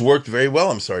 which worked very well,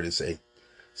 I'm sorry to say.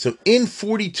 So in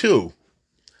 42,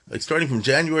 like starting from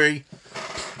January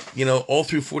all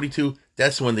through 42,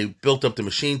 that's when they built up the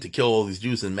machine to kill all these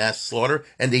Jews in mass slaughter,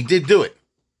 and they did do it.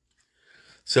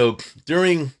 So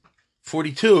during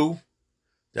 42,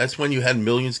 that's when you had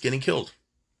millions getting killed.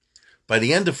 By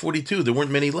the end of 42, there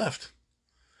weren't many left.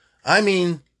 I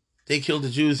mean, they killed the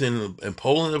Jews in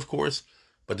Poland, of course,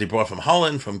 but they brought from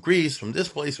Holland, from Greece, from this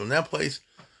place, from that place,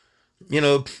 by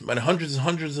the hundreds and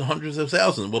hundreds and hundreds of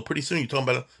thousands. Well, pretty soon you're talking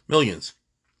about millions.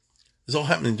 It's all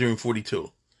happening during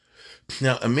 42.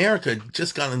 Now, America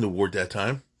just got into war at that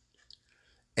time,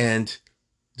 and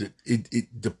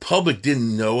the public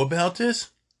didn't know about this,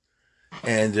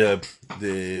 and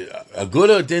the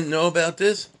Aguda didn't know about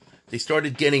this. They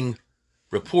started getting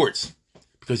reports,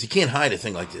 because you can't hide a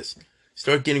thing like this.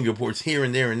 Start getting reports here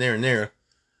and there and there and there,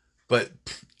 but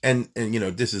and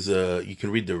this is you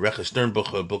can read the Recha Stern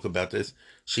book about this.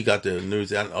 She got the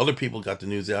news out, and other people got the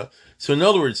news out. So in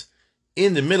other words,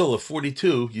 in the middle of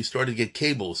 42, you started to get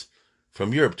cables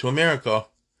from Europe to America.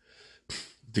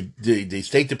 The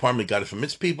State Department got it from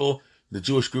its people. The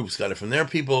Jewish groups got it from their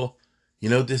people.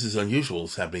 This is unusual.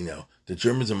 It's happening now. The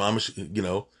Germans are mamish,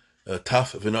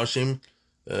 tough v'nashim,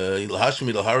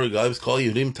 l'hashim l'haru guys call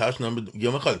Yehudim tash number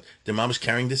yom echad. They're mamish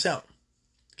carrying this out.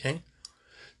 Okay,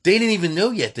 they didn't even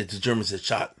know yet that the Germans had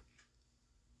shot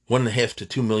 1.5 to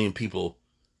 2 million people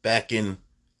back in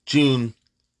June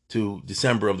to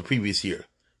December of the previous year.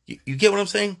 You get what I'm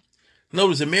saying? In other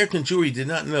words, American Jewry did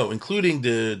not know, including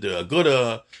the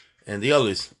Aguda and the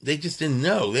others. They just didn't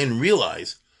know. They didn't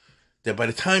realize that by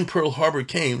the time Pearl Harbor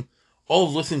came, all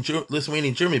of Lithuania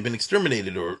and Germany had been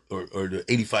exterminated, or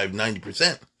 85,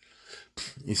 90%.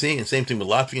 You see? And same thing with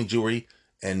Latvian Jewry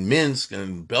and Minsk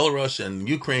and Belarus and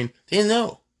Ukraine. They didn't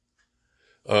know.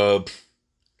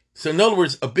 So in other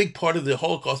words, a big part of the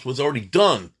Holocaust was already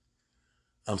done,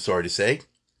 I'm sorry to say,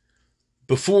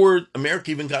 before America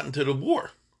even got into the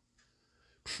war.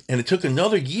 And it took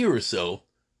another year or so,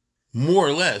 more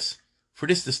or less, for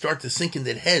this to start to sink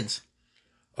into the heads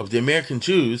of the American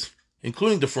Jews,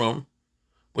 including the Frum,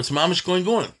 what's mamish going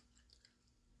on.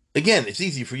 Again, it's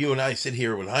easy for you and I to sit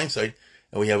here with hindsight,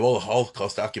 and we have all the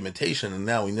Holocaust documentation, and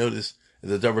now we know this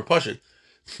as a Davar Pashut.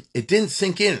 It didn't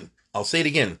sink in. I'll say it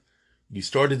again. You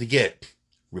started to get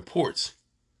reports,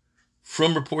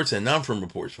 from reports and non-from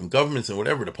reports, from governments and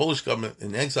whatever, the Polish government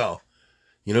in exile.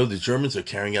 The Germans are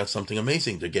carrying out something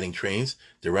amazing. They're getting trains,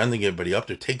 they're rounding everybody up,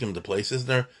 they're taking them to places, and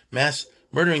they're mass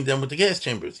murdering them with the gas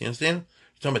chambers. You understand?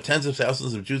 You're talking about tens of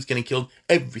thousands of Jews getting killed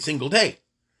every single day.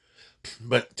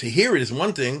 But to hear it is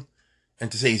one thing,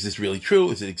 and to say, is this really true?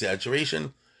 Is it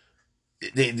exaggeration?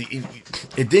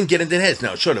 It didn't get into their heads.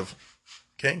 Now, it should have.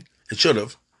 Okay? It should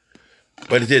have.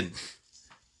 But it didn't.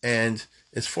 And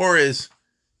as far as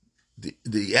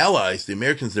the Allies, the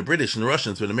Americans, the British, and the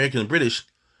Russians, but the Americans and British,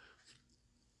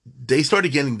 they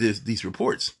started getting these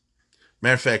reports.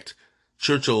 Matter of fact,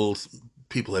 Churchill's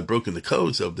people had broken the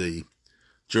codes of the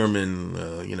German,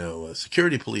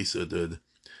 security police.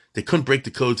 They couldn't break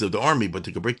the codes of the army, but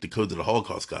they could break the codes of the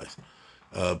Holocaust guys.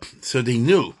 So they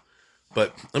knew.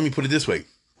 But let me put it this way.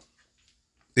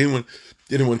 They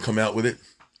didn't want to come out with it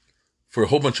for a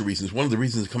whole bunch of reasons. One of the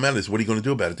reasons to come out is, what are you going to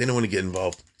do about it? They didn't want to get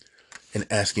involved in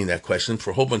asking that question for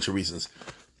a whole bunch of reasons.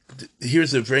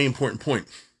 Here's a very important point.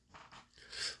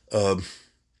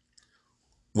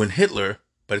 When Hitler,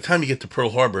 by the time you get to Pearl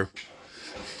Harbor,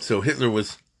 so Hitler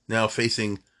was now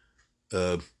facing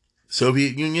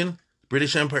Soviet Union,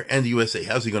 British Empire, and the USA.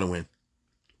 How's he going to win?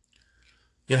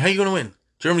 How are you going to win?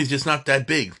 Germany's just not that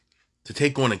big to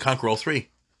take on and conquer all three.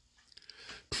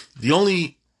 The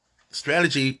only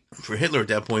strategy for Hitler at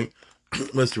that point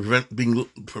was to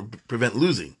prevent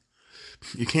losing.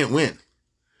 You can't win.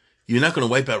 You're not going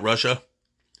to wipe out Russia,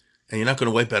 and you're not going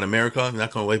to wipe out America. You're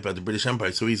not going to wipe out the British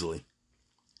Empire so easily.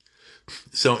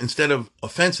 So instead of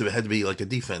offensive, it had to be like a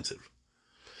defensive.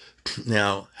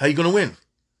 Now, how are you going to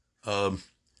win?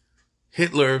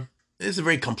 Hitler is a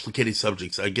very complicated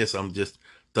subject, so I guess I'm just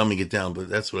dumbing it down, but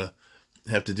that's what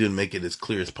I have to do to make it as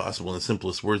clear as possible in the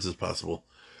simplest words as possible.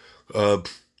 But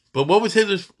what was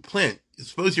Hitler's plan?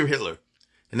 Suppose you're Hitler,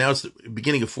 and now it's the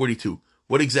beginning of 42.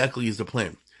 What exactly is the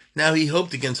plan? Now, he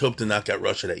hoped against hope to knock out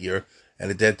Russia that year,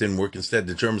 and that didn't work. Instead,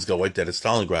 the Germans got wiped out at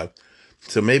Stalingrad.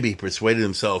 So maybe he persuaded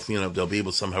himself, they'll be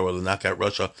able somehow or other to knock out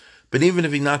Russia. But even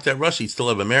if he knocked out Russia, he'd still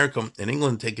have America and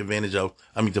England to take advantage of,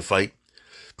 to fight.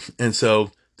 And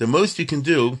so the most you can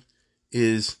do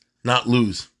is not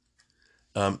lose.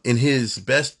 In his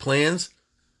best plans,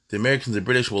 the Americans and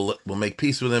British will make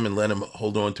peace with him and let him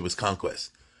hold on to his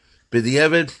conquest.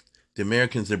 B'diavad, the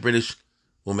Americans and British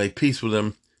will make peace with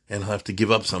him and he'll have to give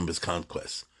up some of his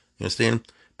conquests. You understand?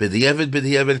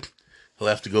 B'diavad, he'll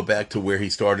have to go back to where he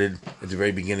started at the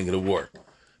very beginning of the war.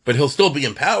 but he'll still be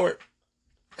in power.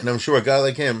 And I'm sure a guy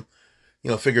like him,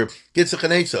 figure, gets a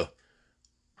Chanesa.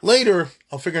 Later,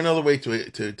 I'll figure another way to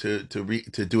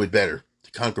do it better,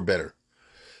 to conquer better.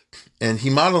 And he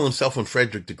modeled himself on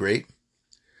Frederick the Great.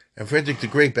 And Frederick the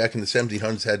Great back in the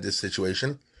 1700s had this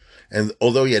situation. And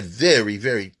although he had very,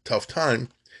 very tough time,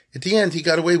 at the end he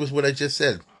got away with what I just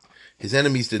said. His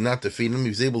enemies did not defeat him. He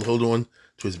was able to hold on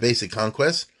to his basic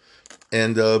conquests.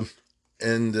 And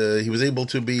he was able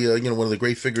to be, one of the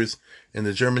great figures in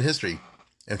the German history.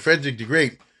 And Frederick the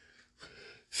Great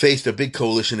faced a big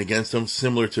coalition against him,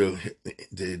 similar to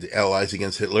the Allies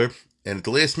against Hitler. And at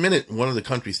the last minute, one of the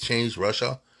countries changed,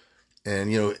 Russia.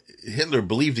 And, Hitler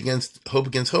believed hope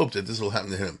against hope that this will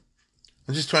happen to him.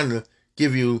 I'm just trying to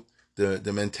give you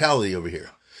the mentality over here.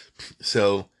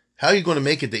 So how are you going to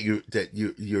make it that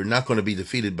you're not going to be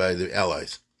defeated by the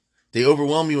Allies? They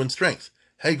overwhelm you in strength.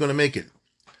 How are you going to make it?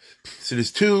 So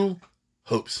there's two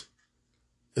hopes.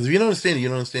 Because if you don't understand it, you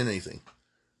don't understand anything.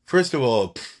 First of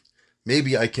all,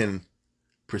 maybe I can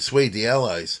persuade the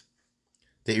Allies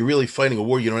that you're really fighting a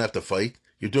war you don't have to fight.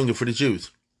 You're doing it for the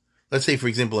Jews. Let's say, for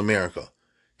example, America.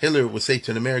 Hitler would say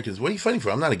to the Americans, what are you fighting for?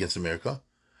 I'm not against America.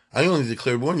 I only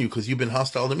declared war on you because you've been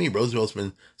hostile to me. Roosevelt's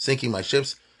been sinking my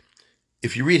ships.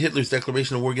 If you read Hitler's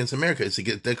declaration of war against America, it's a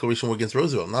declaration of war against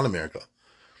Roosevelt, not America.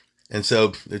 And so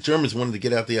the Germans wanted to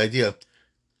get out the idea,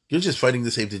 you're just fighting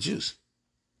to save the Jews.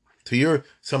 So you're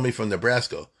somebody from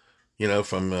Nebraska,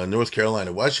 from North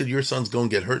Carolina. Why should your sons go and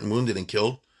get hurt and wounded and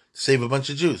killed to save a bunch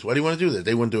of Jews? Why do you want to do that?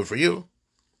 They wouldn't do it for you.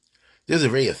 There's a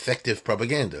very effective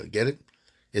propaganda. Get it?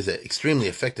 It's an extremely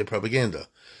effective propaganda.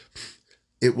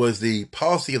 It was the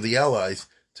policy of the Allies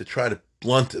to try to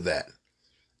blunt that.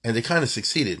 And they kind of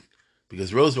succeeded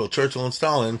because Roosevelt, Churchill, and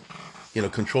Stalin,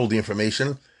 controlled the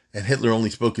information, and Hitler only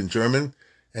spoke in German,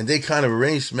 and they kind of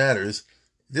arranged matters.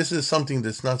 This is something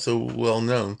that's not so well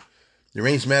known. They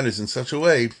arranged matters in such a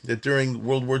way that during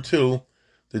World War II,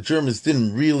 the Germans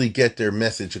didn't really get their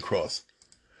message across.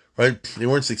 Right? They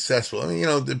weren't successful. I mean,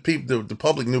 the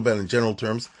public knew about it in general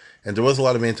terms, and there was a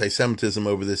lot of anti-Semitism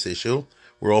over this issue.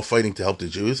 We're all fighting to help the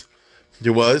Jews.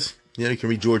 There was. You can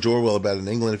read George Orwell about it in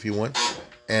England if you want.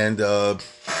 And, that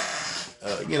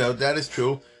is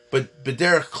true. But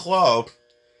Derek Klopp,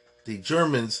 the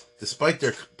Germans, despite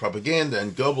their propaganda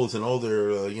and Goebbels and all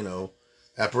their,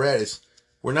 apparatus,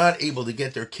 were not able to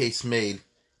get their case made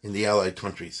in the Allied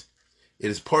countries. It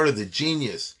is part of the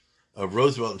genius of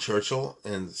Roosevelt and Churchill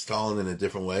and Stalin in a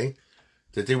different way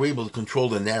that they were able to control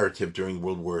the narrative during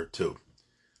World War II.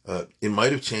 It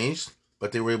might have changed,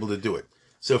 but they were able to do it.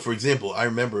 So, for example, I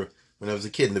remember when I was a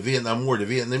kid in the Vietnam War, the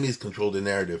Vietnamese controlled the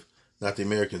narrative, not the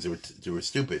Americans. They were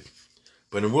stupid.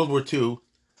 But in World War II,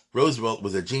 Roosevelt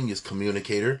was a genius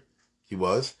communicator. He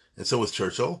was, and so was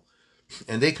Churchill.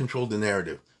 And they controlled the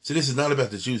narrative. So this is not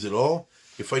about the Jews at all.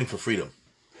 You're fighting for freedom.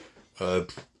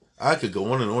 I could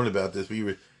go on and on about this.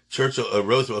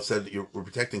 Roosevelt said we're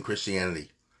protecting Christianity.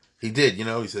 He did,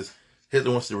 he says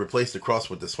Hitler wants to replace the cross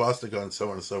with the swastika and so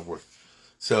on and so forth.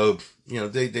 So,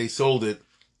 they sold it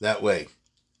that way.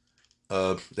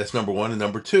 That's number one. And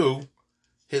number two,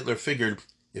 Hitler figured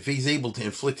if he's able to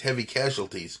inflict heavy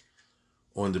casualties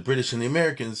on the British and the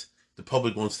Americans, the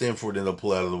public won't stand for it and they'll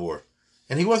pull out of the war.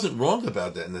 And he wasn't wrong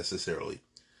about that necessarily.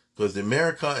 Because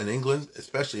America and England,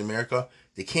 especially America,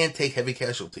 they can't take heavy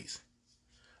casualties.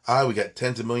 We got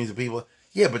tens of millions of people.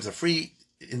 Yeah, but it's a free,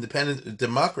 independent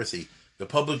democracy. The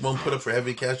public won't put up for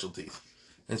heavy casualties.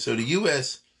 And so the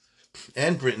U.S.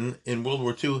 and Britain in World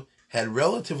War II had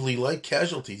relatively light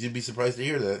casualties. You'd be surprised to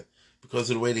hear that because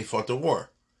of the way they fought the war.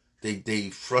 They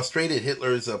frustrated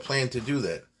Hitler's plan to do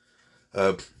that.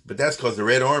 But that's because the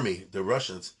Red Army, the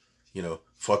Russians,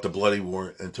 fought the bloody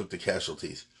war and took the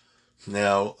casualties.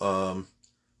 Now,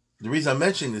 the reason I'm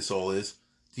mentioning this all is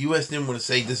the U.S. didn't want to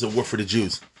say this is a war for the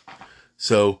Jews.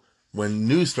 So when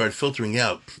news started filtering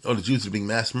out, the Jews are being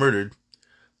mass murdered,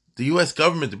 the U.S.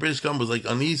 government, the British government was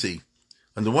uneasy.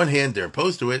 On the one hand, they're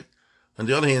opposed to it. On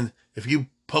the other hand, if you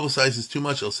publicize this too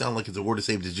much, it'll sound like it's a war to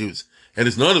save the Jews. And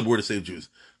it's not a war to save Jews.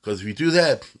 Because if you do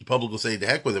that, the public will say, the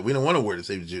heck with it. We don't want a war to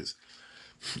save the Jews.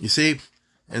 You see?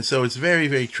 And so it's very,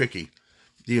 very tricky.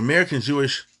 The American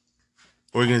Jewish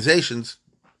organizations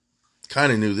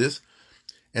kind of knew this.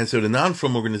 And so the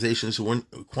non-frum organizations were in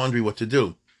a quandary what to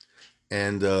do.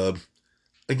 And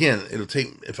again, it'll take,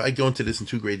 if I go into this in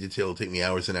too great detail, it'll take me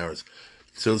hours and hours.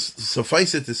 So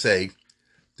suffice it to say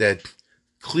that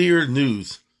clear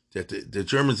news that the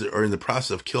Germans are in the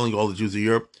process of killing all the Jews of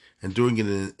Europe and doing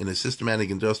it in a systematic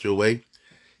industrial way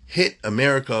hit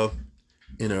America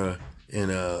in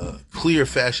a clear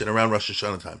fashion around Rosh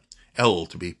Hashanah time, Elul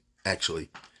to be actually,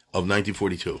 of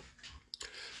 1942.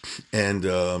 And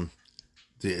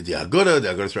the Aguda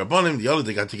Rabbanim, the other,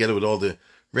 they got together with all the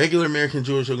regular American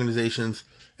Jewish organizations,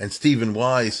 and Stephen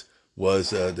Wise was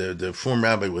the former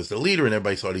rabbi, was the leader, and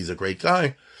everybody thought he's a great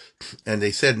guy. And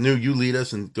they said, "No, you lead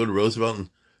us and go to Roosevelt, and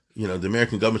the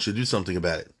American government should do something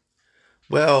about it."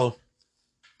 Well,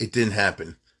 it didn't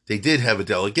happen. They did have a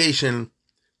delegation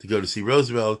to go to see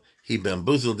Roosevelt. He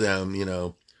bamboozled them.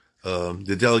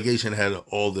 The delegation had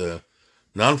all the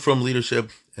non-from leadership,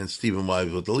 and Stephen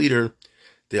Wise was the leader.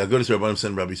 The Agudas Rabbanim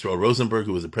sent Rabbi Yisrael Rosenberg,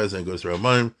 who was the president of Agudas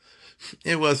Rabbanim.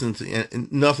 It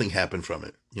wasn't, nothing happened from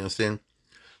it. You understand?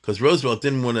 Because Roosevelt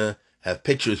didn't want to have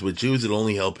pictures with Jews that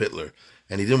only help Hitler.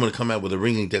 And he didn't want to come out with a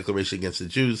ringing declaration against the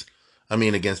Jews.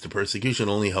 Against the persecution,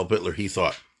 only help Hitler, he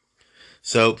thought.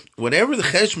 So, whatever the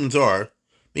cheshbons are,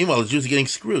 meanwhile, the Jews are getting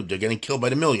screwed. They're getting killed by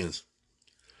the millions.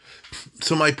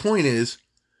 So my point is,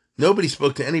 nobody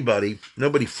spoke to anybody, no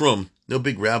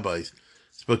big rabbis,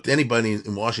 spoke to anybody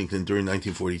in Washington during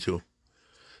 1942,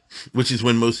 which is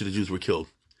when most of the Jews were killed.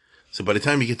 So by the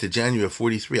time you get to January of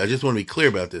 43, I just want to be clear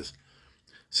about this.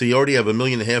 So you already have 1.5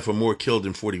 million or more killed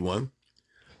in 41.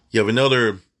 You have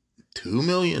another 2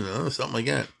 million, something like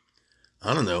that.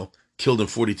 I don't know, killed in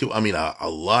 42. A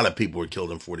lot of people were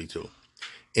killed in 42.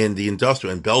 In the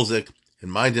industrial, in Belzec, in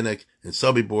Majdanek, in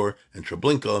Sobibor, in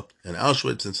Treblinka, in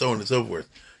Auschwitz, and so on and so forth.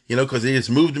 Because they just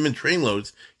moved them in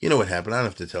trainloads. You know what happened, I don't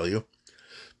have to tell you.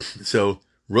 So,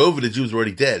 rove of the Jews were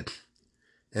already dead.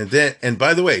 And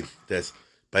by the way,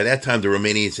 by that time, the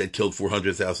Romanians had killed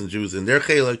 400,000 Jews in their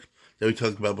Chelek that we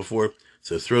talked about before.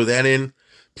 So throw that in.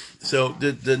 So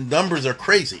the numbers are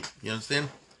crazy. You understand?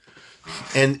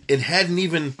 And it hadn't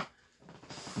even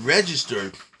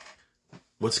registered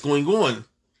what's going on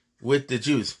with the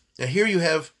Jews. Now here you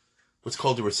have what's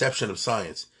called the reception of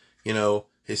science.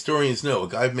 Historians know a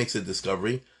guy makes a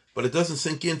discovery, but it doesn't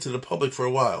sink into the public for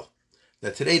a while. Now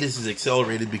today this is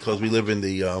accelerated because we live in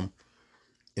the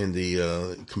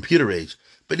computer age.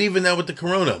 But even now with the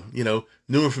corona,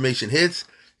 new information hits.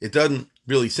 It doesn't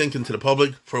really sink into the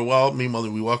public for a while.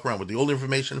 Meanwhile, we walk around with the old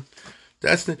information.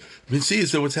 That's the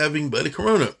Mitzvah what's happening by the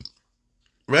corona.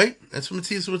 Right? That's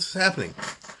what's happening.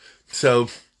 So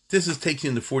this is taking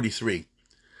into 43.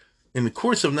 In the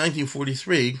course of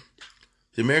 1943,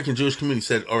 the American Jewish community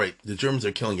said, all right, the Germans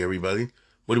are killing everybody.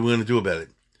 What are we going to do about it?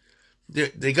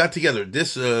 They got together,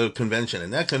 this convention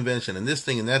and that convention and this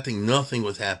thing and that thing. Nothing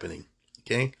was happening.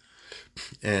 Okay?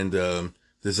 And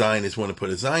the Zionists want to put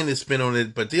a Zionist spin on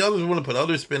it, but the others want to put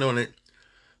other spin on it.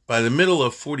 By the middle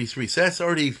of 43, so that's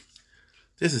already,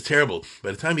 this is terrible.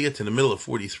 By the time you get to the middle of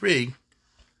 43,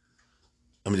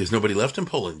 there's nobody left in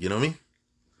Poland, you know what I mean?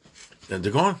 And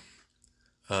they're gone.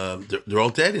 They're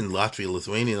all dead in Latvia,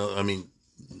 Lithuania.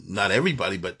 Not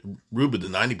everybody, but Ruba, the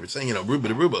 90%, Ruba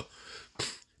to Ruba.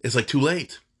 It's like too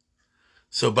late.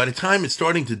 So by the time it's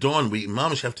starting to dawn, we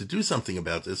mamish have to do something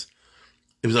about this.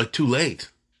 It was like too late.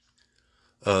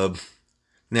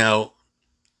 Now,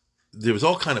 there was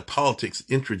all kind of politics,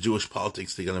 intra-Jewish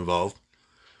politics that got involved.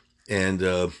 And,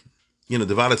 the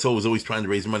Vadat was always trying to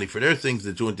raise money for their things.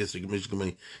 The Joint District Commission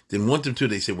Committee didn't want them to.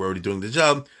 They said, we're already doing the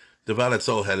job. The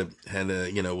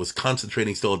Vadat was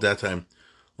concentrating still at that time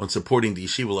on supporting the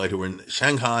Yeshivalite who were in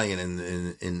Shanghai and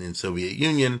in Soviet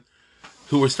Union,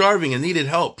 who were starving and needed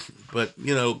help. But,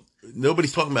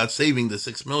 nobody's talking about saving the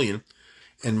 6 million.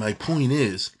 And my point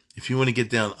is, if you want to get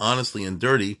down honestly and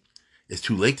dirty, it's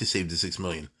too late to save the 6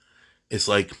 million. It's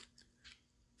like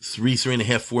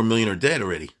 3.5, 4 million are dead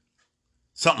already.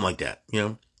 Something like that,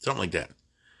 something like that.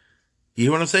 You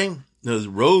hear what I'm saying? The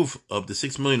rove of the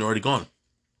 6 million are already gone.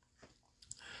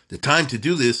 The time to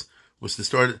do this was to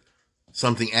start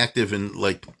something active in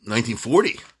like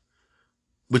 1940,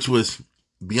 which was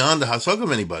beyond the hasag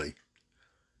of anybody.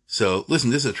 So listen,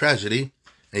 this is a tragedy.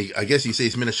 I guess you say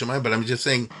it's Min Hashemayim, but I'm just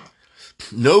saying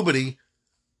nobody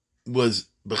was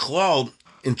Bechlal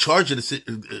in charge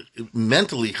of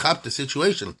mentally chop the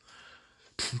situation.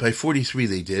 By 43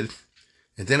 they did.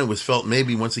 And then it was felt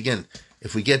maybe, once again,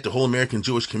 if we get the whole American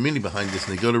Jewish community behind this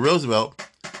and they go to Roosevelt,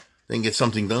 they can get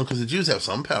something done because the Jews have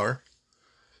some power.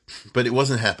 But it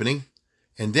wasn't happening.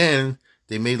 And then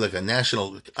they made like a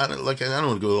national, I don't want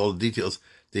to go into all the details.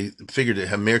 They figured to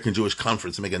have American Jewish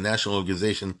Conference and make a national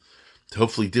organization to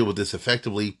hopefully deal with this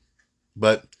effectively.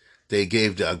 But they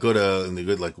gave the Aguda and they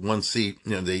got like one seat.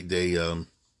 They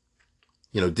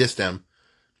dissed them,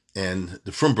 and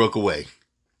the Frum broke away.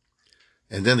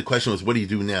 And then the question was, what do you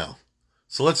do now?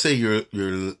 So let's say you're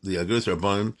the Agudas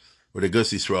Rabbanim or the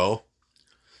Agudas Yisrael,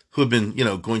 who have been,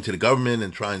 going to the government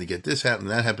and trying to get this happen,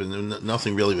 that happened, and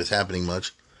nothing really was happening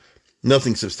much.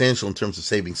 Nothing substantial in terms of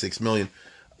saving 6 million.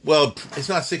 Well, it's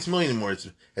not 6 million anymore. It's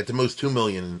at the most 2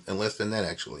 million and less than that,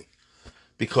 actually.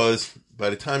 because by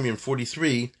the time you're in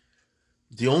 43,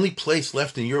 the only place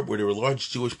left in Europe where there were large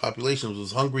Jewish populations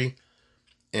was Hungary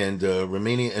and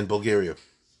Romania and Bulgaria,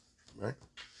 right?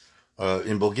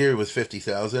 In Bulgaria was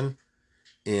 50,000.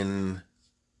 In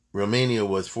Romania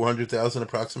was 400,000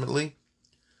 approximately.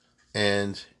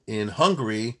 And in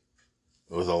Hungary,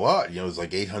 it was a lot. It was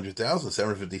like 800,000,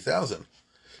 750,000.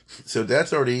 So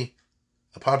that's already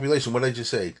a population. What did I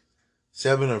just say?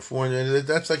 7 or 400.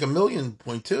 That's like 1.2 million,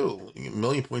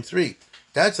 1.3.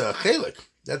 That's a chelik.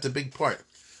 That's a big part.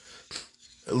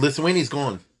 Lithuania is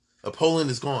gone. Poland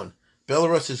is gone.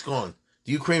 Belarus is gone.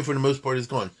 The Ukraine, for the most part, is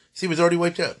gone. See, it was already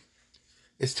wiped out.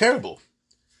 It's terrible.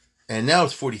 And now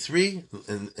it's 43.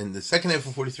 In the second half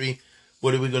of 43,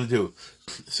 what are we going to do?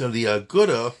 So the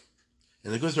Gura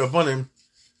and the Guzra Rabbanim,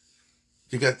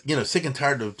 they got, sick and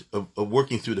tired of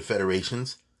working through the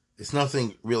federations. It's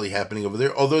nothing really happening over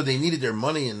there, although they needed their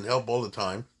money and help all the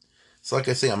time. So like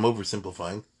I say, I'm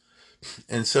oversimplifying.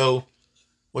 And so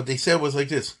what they said was like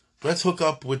this: let's hook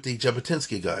up with the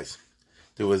Jabotinsky guys.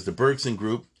 There was the Bergson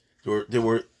group. There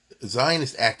were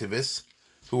Zionist activists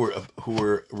who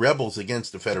were rebels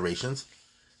against the federations,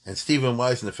 and Stephen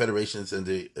Wise and the federations and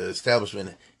the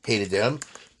establishment hated them.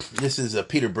 This is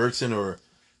Peter Bergson, or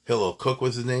Hillel Cook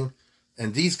was his name,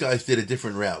 and these guys did a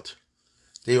different route.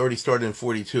 They already started in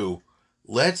 42.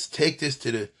 Let's take this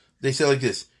to the... They said like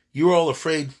this: you're all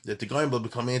afraid that the Goyim will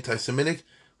become anti-Semitic.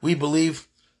 We believe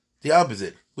the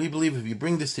opposite. We believe if you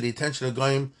bring this to the attention of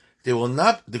Goyim, they will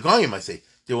not become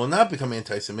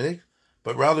anti-Semitic,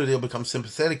 but rather they'll become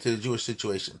sympathetic to the Jewish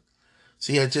situation.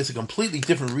 So you had just a completely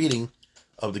different reading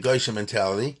of the Geisha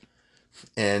mentality,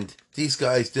 and these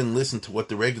guys didn't listen to what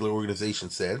the regular organization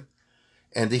said,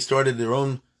 and they started their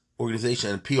own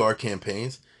organization and PR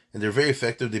campaigns, and they're very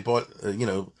effective. They bought,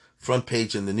 front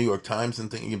page in the New York Times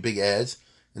and big ads,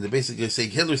 and they basically say,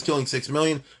 Hitler's killing 6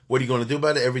 million. What are you going to do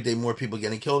about it? Every day more people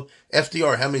getting killed.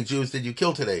 FDR, how many Jews did you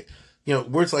kill today?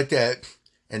 Words like that.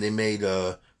 And they made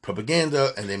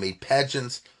propaganda, and they made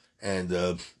pageants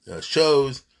and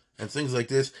shows and things like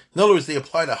this. In other words, they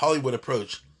applied a Hollywood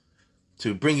approach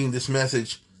to bringing this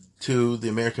message to the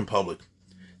American public.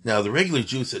 Now, the regular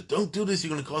Jews said, don't do this.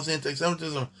 You're going to cause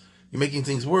anti-Semitism. You're making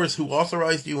things worse. Who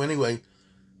authorized you anyway?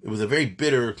 It was a very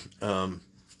bitter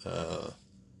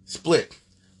split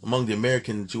among the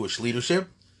American Jewish leadership.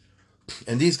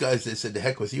 And these guys, they said, the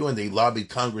heck with you, and they lobbied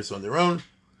Congress on their own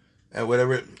and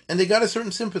whatever. And they got a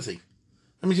certain sympathy.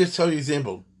 Let me just tell you an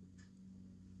example.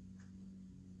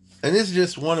 And this is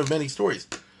just one of many stories.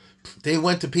 They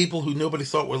went to people who nobody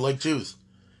thought were like Jews.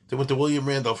 They went to William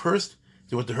Randolph Hearst.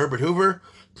 They went to Herbert Hoover.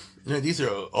 These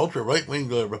are ultra right-wing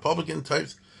Republican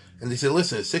types. And they said,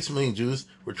 listen, 6 million Jews.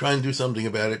 We're trying to do something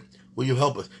about it. Will you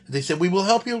help us? And they said, we will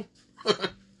help you.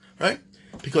 Right?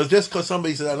 Because just because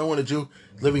somebody said, I don't want a Jew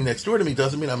living next door to me,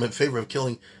 doesn't mean I'm in favor of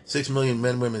killing 6 million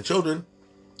men, women, and children.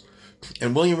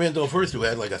 And William Randolph Hearst, who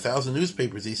had like 1,000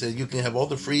 newspapers, he said, you can have all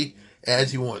the free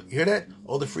ads you want. You hear that?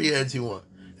 All the free ads you want.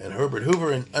 And Herbert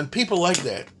Hoover and people like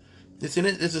that. It's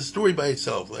a story by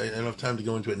itself. I don't have time to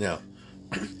go into it now.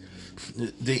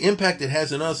 The impact it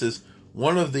has on us is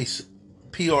one of these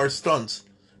PR stunts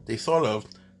they thought of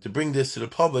to bring this to the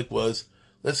public was,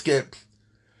 let's get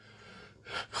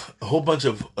a whole bunch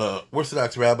of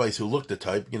Orthodox rabbis who look the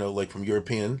type, like from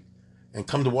European, and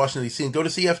come to Washington, D.C. and go to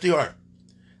see FDR.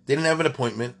 They didn't have an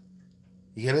appointment.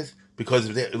 You get it? Because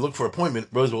if they looked for an appointment,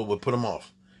 Roosevelt would put them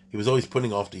off. He was always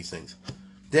putting off these things.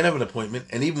 They didn't have an appointment,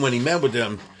 and even when he met with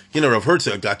them, Rav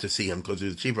Herzog got to see him because he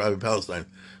was the chief rabbi of Palestine.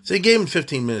 So he gave him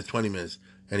 15 minutes, 20 minutes,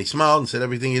 and he smiled and said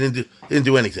everything. He didn't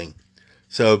do anything.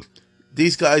 So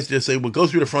these guys just say, well, go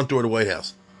through the front door of the White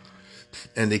House.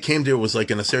 And they came there. It was like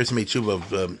an Aseret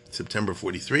Tshuva of September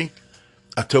 43,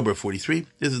 October 43.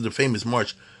 This is the famous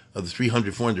march of the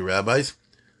 300, 400 rabbis.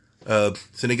 So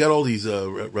they got all these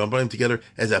rabbanim together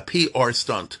as a PR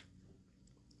stunt.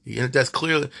 That's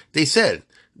clear. They said,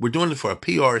 we're doing it for a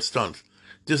PR stunt.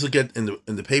 This will get in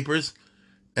the papers,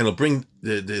 and it'll bring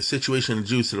the situation of the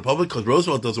Jews to the public, because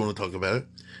Roosevelt doesn't want to talk about it,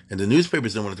 and the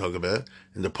newspapers don't want to talk about it,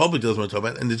 and the public doesn't want to talk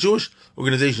about it, and the Jewish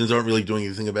organizations aren't really doing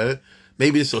anything about it.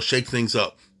 Maybe this will shake things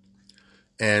up.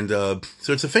 And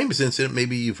so it's a famous incident.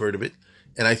 Maybe you've heard of it.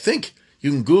 And I think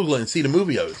you can Google it and see the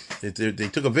movie of it. They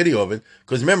took a video of it.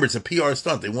 Because remember, it's a PR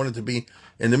stunt. They wanted to be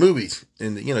in the movies.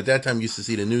 And, at that time, you used to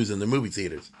see the news in the movie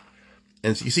theaters.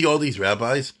 And so you see all these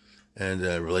rabbis. And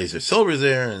Eliezer Silver's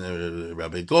there. And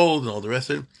Rabbi Gold and all the rest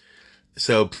of it.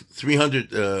 So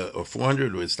 300 or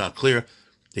 400, it's not clear.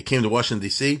 They came to Washington,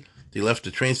 D.C. They left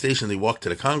the train station. They walked to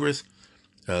the Congress.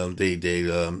 They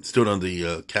stood on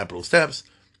the Capitol steps.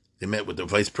 They met with the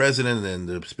vice president and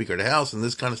the Speaker of the House and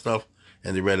this kind of stuff.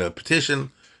 And they read a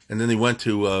petition. and then they went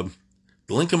to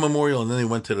the Lincoln Memorial, and then they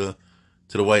went to the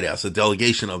White House. A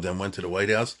delegation of them went to the White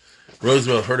House.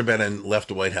 Roosevelt heard about it and left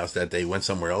the White House that day, went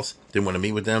somewhere else, didn't want to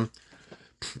meet with them.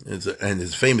 And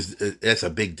his famous, that's a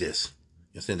big diss.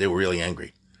 You understand? They were really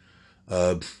angry.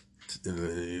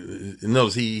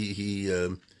 Notice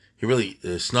he really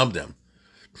snubbed them.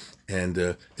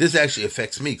 And this actually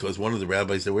affects me because one of the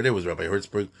rabbis that were there was Rabbi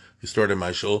Hertzberg, who started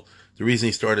my show. The reason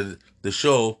he started the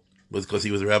show was because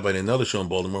he was a rabbi in another show in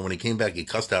Baltimore. When he came back, he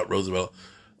cussed out Roosevelt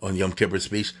on Yom Kippur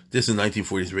speech. This is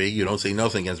 1943. You don't say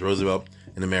nothing against Roosevelt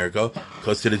in America,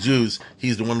 because to the Jews,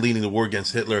 he's the one leading the war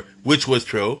against Hitler, which was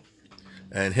true.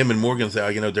 And him and Morgan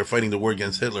say, they're fighting the war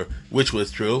against Hitler, which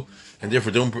was true. And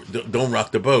therefore, don't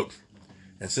rock the boat.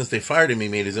 And since they fired him, he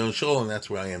made his own show, and that's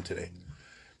where I am today.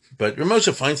 But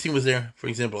Ramosha Feinstein was there, for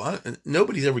example.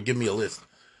 Nobody's ever given me a list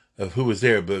of who was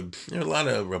there, but there are a lot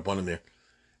of Rabbanim there.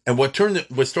 And what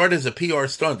started as a PR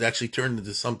stunt actually turned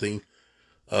into something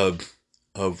of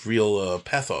real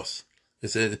pathos.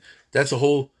 That's a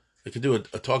whole, I could do a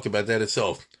talk about that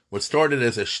itself. What started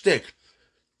as a shtick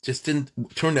just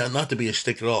didn't turn out not to be a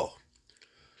shtick at all.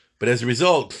 But as a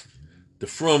result, the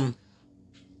Frum,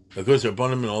 because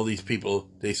Rabbanim and all these people,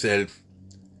 they said,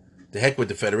 the heck with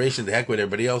the Federation, the heck with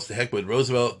everybody else, the heck with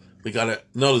Roosevelt. We got to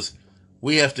notice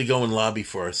we have to go and lobby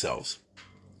for ourselves.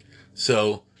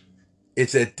 So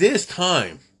it's at this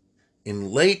time,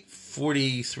 in late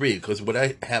 43, because what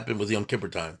happened was Yom Kippur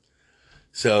time.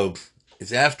 So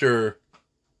it's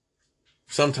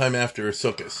sometime after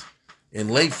Sukkot. In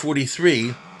late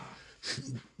 43,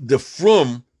 the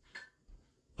Frum,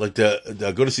 like the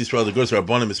Agudas Yisrael, the Agudas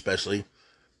Rabbanim especially,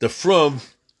 the Frum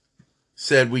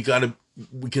said we can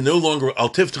no longer, Al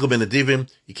Tiftach ben Adivim,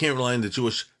 you can't rely on the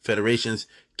Jewish federations,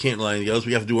 can't rely on the others,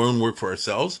 we have to do our own work for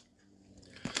ourselves.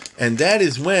 And that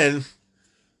is when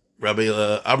Rabbi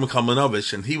Avram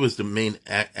Kalmanovich, and he was the main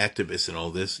activist in all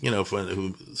this,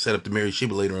 who set up the Mary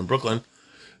Sheba later in Brooklyn,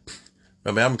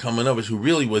 Rabbi Avram Kalmanovich, who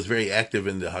really was very active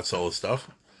in the Hatzalah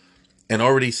stuff, and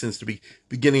already since the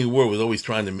beginning of the war was always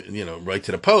trying to, write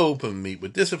to the Pope and meet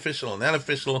with this official and that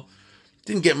official.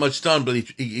 Didn't get much done, but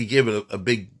he gave it a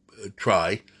big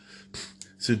try.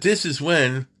 So this is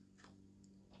when,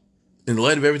 in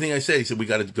light of everything I said, he said, we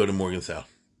got to go to Morgenthau.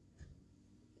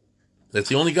 That's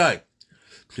the only guy.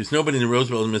 There's nobody in the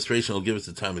Roosevelt administration will give us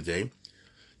the time of day.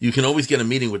 You can always get a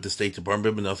meeting with the State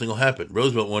Department, but nothing will happen.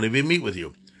 Roosevelt won't even meet with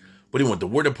you. What do you want? The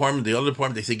War Department, the other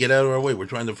department? They say, get out of our way. We're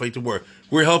trying to fight the war.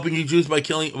 We're helping you Jews by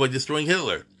destroying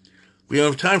Hitler. We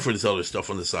don't have time for this other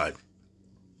stuff on the side.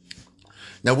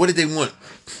 Now, what did they want?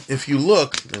 If you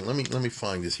look, let me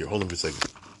find this here. Hold on for a second.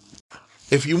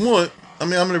 If you want,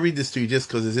 I'm going to read this to you just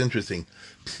because it's interesting.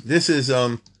 This is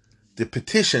the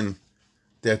petition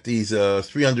that these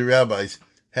 300 rabbis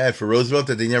had for Roosevelt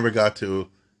that they never got to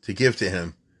give to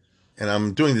him. And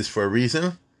I'm doing this for a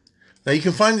reason. Now, you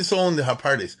can find this all in the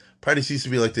Hapardes. Hapardes used to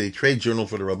be like the trade journal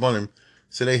for the Rabbanim.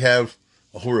 So they have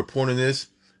a whole report on this.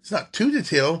 It's not too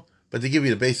detailed, but they give you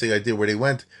the basic idea where they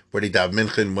went, where they dav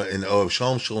mincha in Oav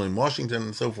Shalom Shul in Washington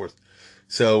and so forth.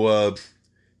 So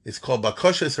it's called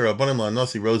Bakoshes Rabbanim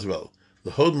LaNasi Roosevelt.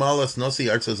 L'hod Malas Nasi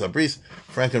Artzos Abris,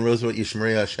 Franklin Roosevelt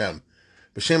Yishmerei Hashem.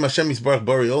 B'Shem Hashem Yisbarach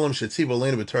Bari Olam Shetziv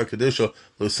Oleinu B'Torah Kedusha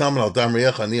L'Usaman Al Dam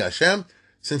Reyecha Ani Hashem.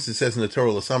 Since it says in the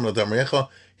Torah L'Usaman Al Dam Reyecha,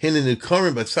 Hinin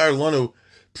Nukarim B'Tzar Lanu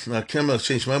Kemal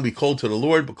Sheishman, be called to the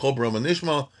Lord, B'Kol B'Rama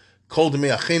Nishma, called to me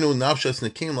Achenu Nafshas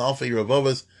Nekim L'Alfa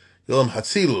Yeravavas Yolam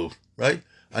Hatzilu. Right?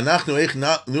 Anachnu eich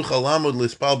nuchal lamud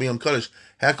lispal b'yom kadosh.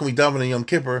 How can we daven on Yom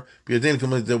Kippur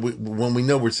when we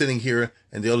know we're sitting here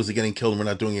and the others are getting killed and we're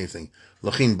not doing anything?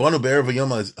 Lachin banu be'erev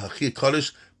v'yom hachi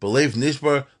kadosh b'leiv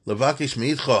nishbar levakish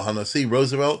meitcha hanasi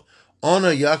Roosevelt ona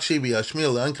yakshi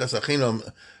b'yashmil le'ankas achinu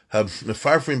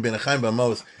mefarfrim ben achayim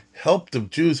b'amavos. Help the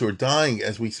Jews who are dying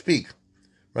as we speak.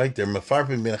 Right? They're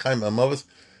mefarfrim ben achayim b'amavos.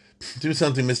 Do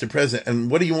something, Mr. President.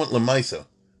 And what do you want, Lamaisa?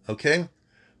 Okay?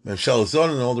 Memshel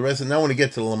Zon and all the rest. And now I want to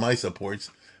get to the Lamaisa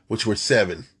ports, which were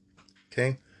 7.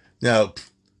 Okay? Now,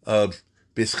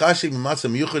 Bischashi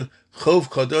Matzam Yuchad Chov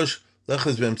Kadosh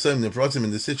Lechaz B'Emtzim Nefrotzim,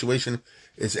 in this situation,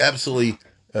 it's absolutely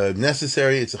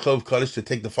necessary. It's a Chov Kadosh to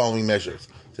take the following measures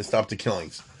to stop the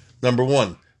killings. Number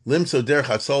 1, Limso Der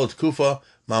Chatzol Kufa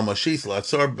Mamashis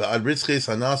Latzor Ba'ad Ritzchis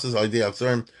Hanasas Adei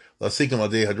Akzarim Lasikim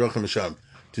Adei Hadrochim Misham,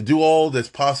 to do all that's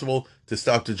possible to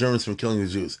stop the Germans from killing the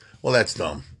Jews. Well, that's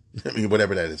dumb. I mean,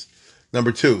 whatever that is.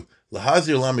 Number 2,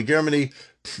 Lahazir Lama Germany,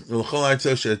 L'chol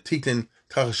Artzo Shetitin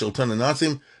Kach Shilton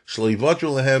Nazim,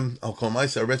 Shloivotru Lehem Al Kol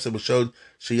Ma'aseh Retza B'Shod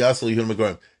Sheyasel Yehud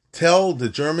Megorim. Tell the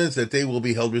Germans that they will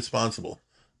be held responsible.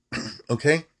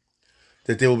 Okay,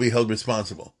 that they will be held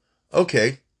responsible.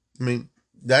 Okay, I mean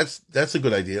that's a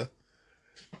good idea.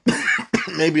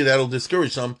 Maybe that'll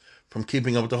discourage some from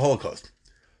keeping up with the Holocaust.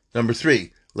 Number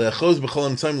 3, le'achos b'chol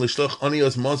emtzayim l'shloch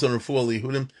onios mazon refuah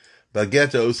lihudim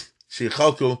bagetos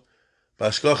sheyichalku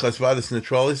b'ashkochas vadas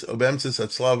neutralis obemtzis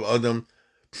atzlav adam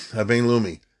habein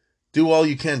lumi. Do all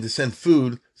you can to send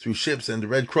food through ships and the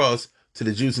Red Cross to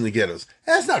the Jews in the ghettos.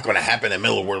 That's not going to happen in the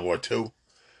middle of World War II.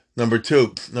 Number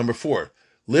 4,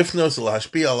 lifnos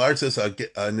l'hashpi al artzos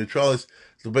neutralis,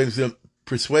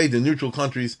 persuade the neutral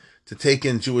countries to take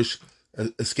in Jewish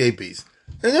escapees.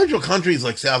 The neutral countries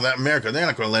like South America, they're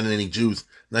not going to let in any Jews.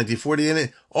 1940 in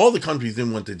it, all the countries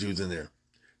didn't want the Jews in there.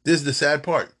 This is the sad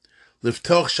part.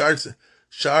 Liftoch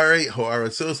shari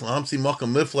ho'aratzos l'hamsi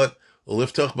makam liflat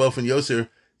u'liftoch bofen yoser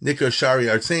nikar shari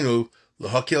artzenu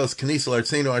l'hakelos k'nisal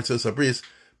artzenu artzos abris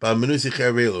ba'menusi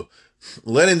chervelu.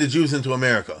 Letting the Jews into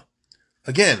America.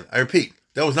 Again, I repeat,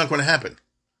 that was not going to happen.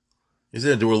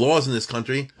 There were laws in this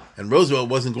country, and Roosevelt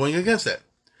wasn't going against that.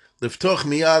 Liftoch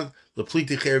miyad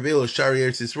lepliti chervelu shari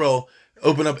eretz Yisrael,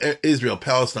 open up Israel,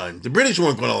 Palestine. The British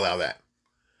weren't going to allow that.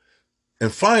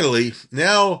 And finally,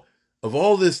 now, of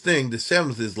all this thing, the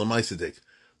 7th is Lamaisadik.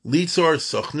 Litzor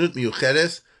sochnut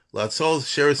miyuchedes latzol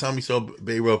sheres hamisol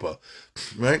be'Europa.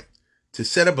 Right? To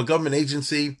set up a government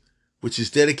agency which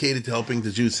is dedicated to helping the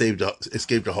Jews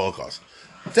escape the Holocaust.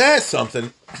 That's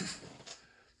something.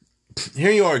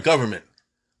 Here you are, government.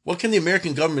 What can the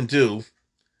American government do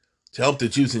to help the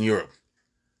Jews in Europe?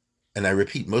 And I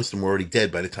repeat, most of them were already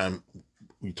dead by the time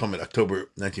we're talking about October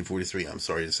 1943, I'm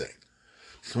sorry to say.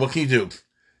 So what can you do?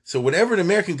 So whatever the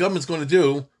American government's going to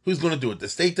do, who's going to do it? The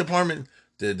State Department?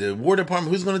 The War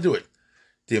Department? Who's going to do it?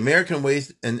 The American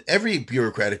ways, and every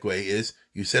bureaucratic way, is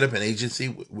you set up an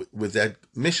agency with that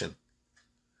mission.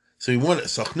 So we want to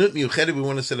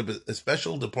set up a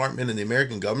special department in the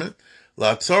American government. So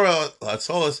that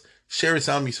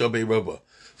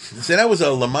was a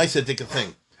Lamaisa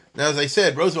thing. Now, as I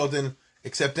said, Roosevelt didn't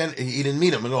accept that. He didn't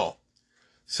meet him at all.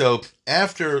 So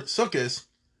after Sukkot,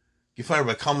 you find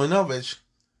Rabbi Kalmanovich,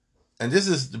 and this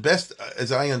is the best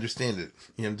as I understand it.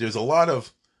 There's a lot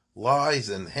of lies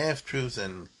and half-truths,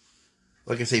 and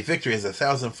like I say, victory has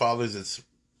 1,000 fathers. It's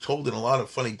told in a lot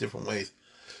of funny different ways.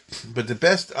 But the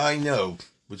best I know,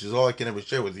 which is all I can ever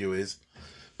share with you, is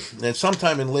that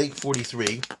sometime in late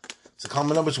 43, so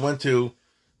Kalmanovich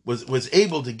was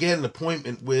able to get an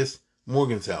appointment with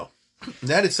Morgenthau.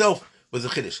 That itself was a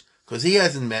chiddush, because he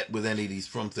hasn't met with any of these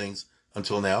from things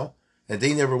until now, and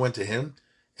they never went to him.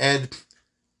 And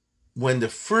when the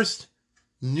first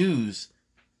news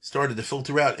started to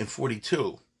filter out in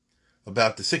 42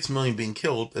 about the 6 million being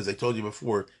killed, as I told you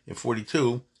before, in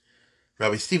 42,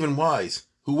 Rabbi Stephen Wise,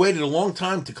 who waited a long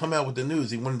time to come out with the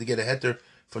news, he wanted to get a heter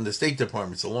from the State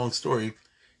Department, it's a long story,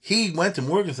 he went to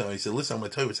Morgenthau and he said, listen, I'm going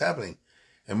to tell you what's happening.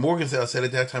 And Morgenthau said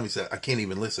at that time, he said, I can't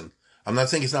even listen. I'm not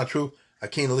saying it's not true. I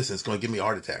can't listen. It's going to give me a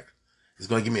heart attack. It's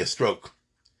going to give me a stroke.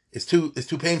 It's too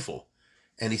painful.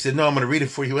 And he said, no, I'm going to read it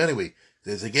for you anyway.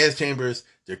 There's the gas chambers.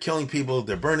 They're killing people.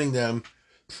 They're burning them.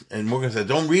 And Morgan said,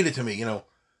 don't read it to me.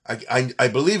 I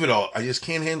believe it all. I just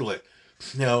can't handle it.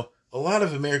 Now, a lot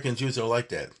of American Jews are like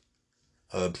that.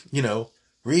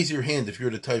 Raise your hand if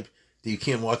you're the type that you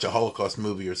can't watch a Holocaust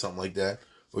movie or something like that,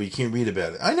 or you can't read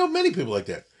about it. I know many people like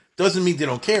that. Doesn't mean they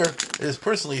don't care.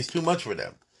 It's too much for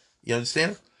them. You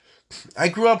understand? I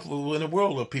grew up in a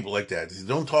world of people like that. They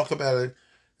don't talk about it,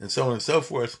 and so on and so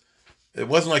forth. It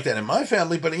wasn't like that in my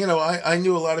family, but I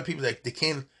knew a lot of people that they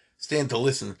can't stand to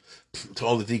listen to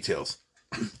all the details.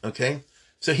 Okay?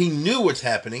 So he knew what's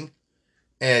happening,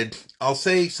 and I'll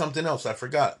say something else. I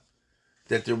forgot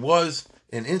that there was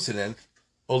an incident,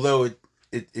 although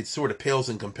it sort of pales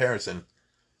in comparison.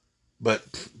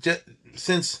 But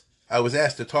since I was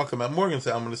asked to talk about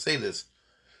Morgenthau, I'm going to say this.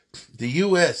 The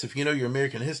U.S., if you know your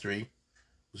American history,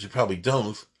 which you probably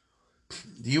don't,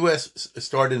 the U.S.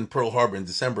 started in Pearl Harbor in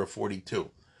December of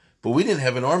 42. But we didn't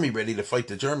have an army ready to fight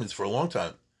the Germans for a long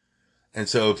time. And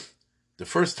so the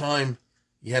first time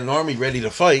you had an army ready to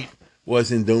fight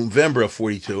was in November of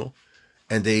 42,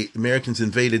 and the Americans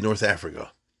invaded North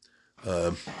Africa.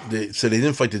 So they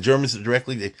didn't fight the Germans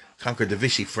directly. They conquered the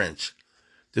Vichy French.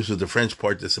 This was the French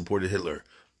part that supported Hitler.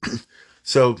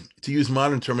 So, to use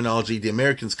modern terminology, the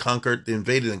Americans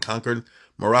invaded and conquered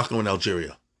Morocco and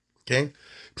Algeria. Okay?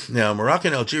 Now, Morocco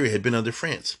and Algeria had been under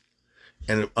France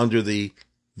and under the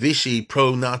Vichy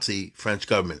pro-Nazi French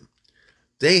government.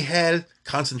 They had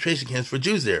concentration camps for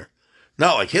Jews there.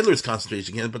 Not like Hitler's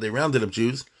concentration camps, but they rounded up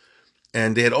Jews,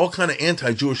 and they had all kind of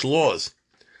anti-Jewish laws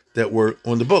that were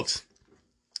on the books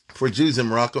for Jews in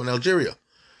Morocco and Algeria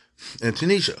and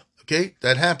Tunisia. Okay?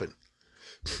 That happened.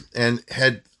 And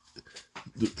had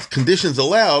the conditions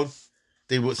allowed,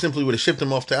 they would have shipped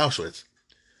them off to Auschwitz.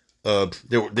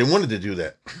 They wanted to do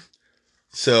that.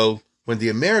 So when the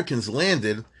Americans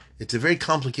landed, it's a very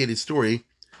complicated story,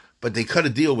 but they cut a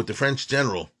deal with the French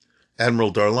general,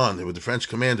 Admiral Darlan. They were the French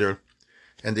commander,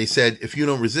 and they said, if you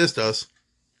don't resist us,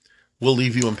 we'll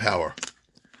leave you in power.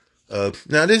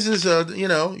 Now, this is,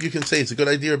 you can say it's a good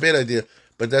idea or a bad idea,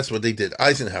 but that's what they did.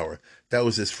 Eisenhower, that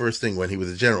was his first thing when he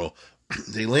was a general.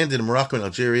 They landed in Morocco and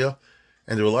Algeria,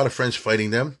 and there were a lot of French fighting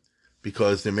them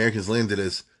because the Americans landed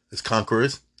as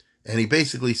conquerors. And he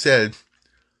basically said,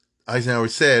 Eisenhower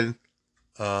said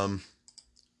to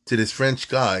this French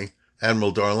guy,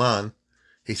 Admiral Darlan,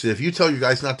 he said, if you tell your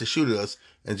guys not to shoot at us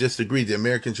and just agree the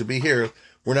Americans should be here,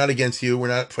 we're not against you, we're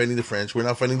not fighting the French, we're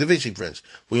not fighting the Vichy French,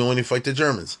 we only fight the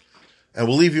Germans, and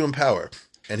we'll leave you in power.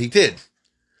 And he did.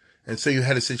 And so you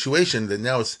had a situation that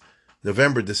now it's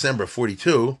November, December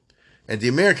 42, and the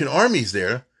American army's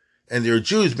there, and there are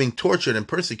Jews being tortured and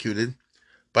persecuted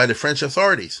by the French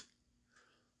authorities.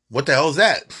 What the hell is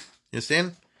that? You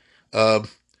understand?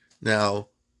 Now,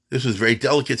 this was a very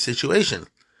delicate situation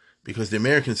because the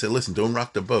Americans said, listen, don't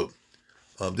rock the boat.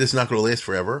 This is not going to last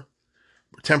forever.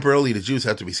 Temporarily, the Jews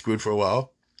have to be screwed for a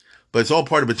while. But it's all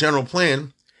part of a general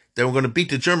plan that we're going to beat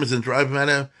the Germans and drive them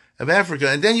out of Africa.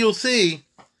 And then you'll see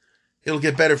it'll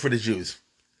get better for the Jews.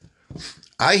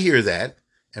 I hear that,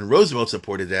 and Roosevelt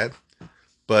supported that.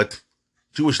 But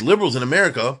Jewish liberals in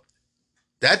America,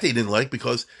 that they didn't like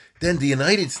because then the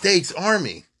United States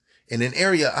Army in an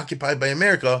area occupied by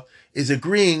America is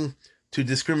agreeing to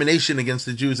discrimination against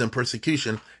the Jews and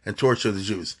persecution and torture of the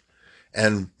Jews.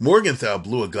 And Morgenthau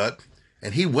blew a gut,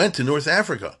 and he went to North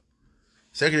Africa,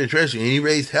 Secretary of Treasury, and he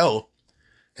raised hell,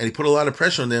 and he put a lot of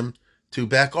pressure on them to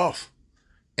back off.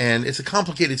 And it's a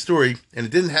complicated story, and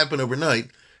it didn't happen overnight.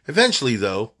 Eventually,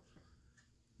 though,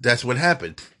 that's what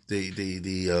happened.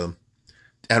 The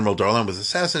Admiral Darlan was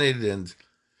assassinated, and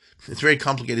it's a very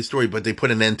complicated story, but they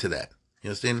put an end to that.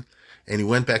 You understand? And he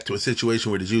went back to a situation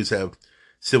where the Jews have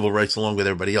civil rights along with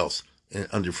everybody else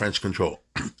under French control.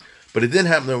 But it didn't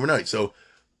happen overnight. So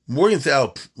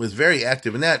Morgenthau was very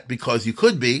active in that because you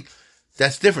could be.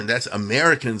 That's different. That's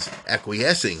Americans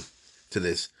acquiescing to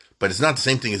this. But it's not the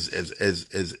same thing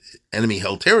as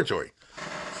enemy-held territory.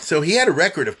 So he had a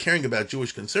record of caring about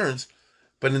Jewish concerns,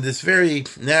 but in this very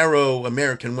narrow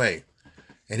American way.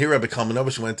 And here Rabbi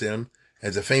Kalmanovich went to him,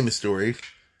 has a famous story,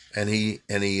 and he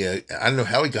I don't know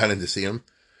how he got in to see him,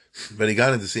 but he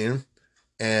got in to see him.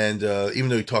 And even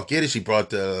though he talked Yiddish, he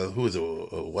brought, who was it, a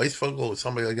Weisfogel or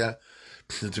somebody like that,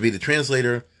 to be the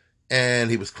translator. And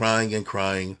he was crying and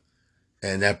crying.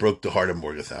 And that broke the heart of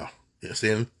Morgenthau. You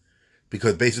understand?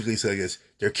 Because basically, so I guess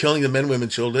they're killing the men, women,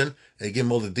 children. And he gave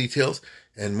him all the details.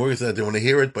 And Morgenthau didn't want to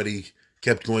hear it, but he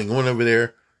kept going on over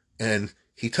there. And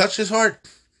he touched his heart.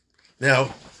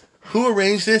 Now, who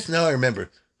arranged this? Now I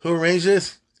remember. Who arranged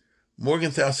this?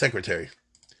 Morgenthau's secretary.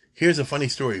 Here's a funny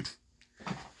story.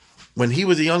 When he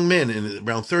was a young man, and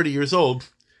around 30 years old,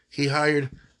 he hired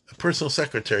a personal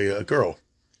secretary, a girl.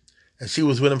 And she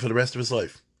was with him for the rest of his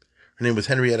life. Her name was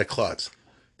Henrietta Klotz.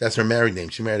 That's her married name.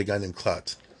 She married a guy named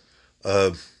Klotz.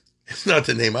 It's not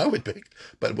the name I would pick,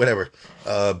 but whatever.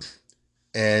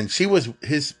 And she was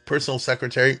his personal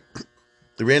secretary.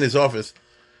 They ran his office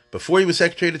before he was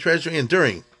Secretary of the Treasury and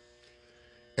during.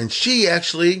 And she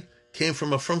actually came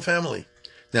from a frum family.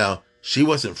 Now, she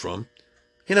wasn't frum.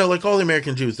 You know, like all the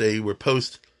American Jews, they were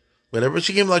post whatever.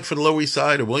 She came like from the Lower East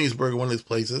Side or Williamsburg, one of those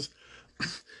places.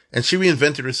 And she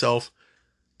reinvented herself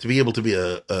to be able to be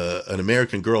an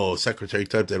American girl, a secretary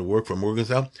type that would work for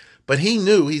Morgenthau. But he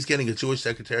knew he's getting a Jewish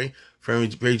secretary from a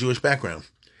very Jewish background.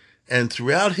 And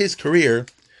throughout his career,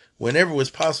 whenever it was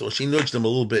possible, she nudged him a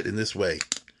little bit in this way.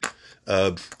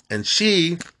 And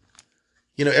she,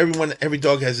 you know, every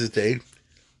dog has his day.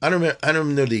 I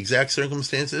don't know the exact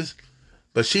circumstances,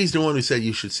 but she's the one who said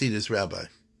you should see this rabbi.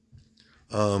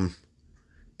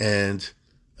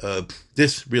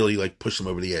 This really like pushed him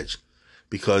over the edge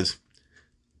because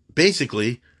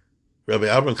basically Rabbi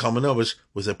Abraham Kalmanovich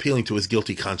was appealing to his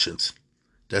guilty conscience.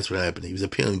 That's what happened. He was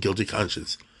appealing guilty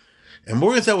conscience. And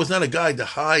Morgenthau was not a guy to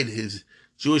hide his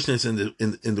Jewishness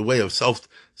in the way of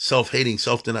self-hating,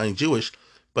 self-denying Jewish,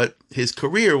 but his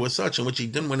career was such in which he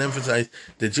didn't want to emphasize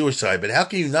the Jewish side. But how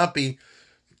can you not be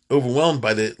overwhelmed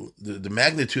by the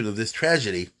magnitude of this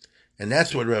tragedy? And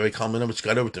that's what Rabbi Kalmanovich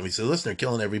got over to him. He said, listen, they're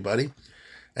killing everybody,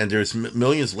 and there's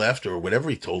millions left, or whatever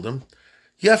he told them.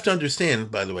 You have to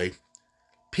understand, by the way,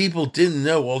 people didn't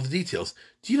know all the details.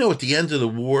 Do you know at the end of the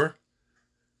war,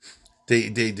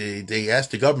 they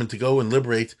asked the government to go and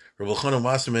liberate Rabbi Chanan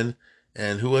Wasserman,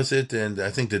 and who was it? And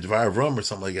I think the Dvar of Rum or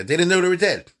something like that. They didn't know they were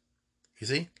dead. You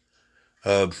see?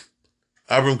 Avram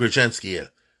Grodzinski, yeah.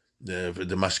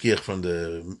 the mashgiach from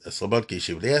the Slobodka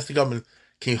Yeshiva. They asked the government,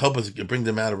 can you help us bring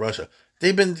them out of Russia?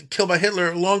 They've been killed by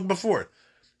Hitler long before.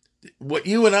 What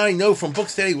you and I know from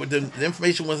books today, the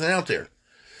information wasn't out there.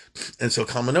 And so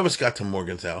Kalmanovich got to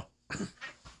Morgenthau,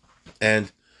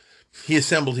 and he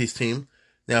assembled his team.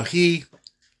 Now, he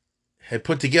had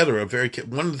put together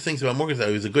one of the things about Morgenthau,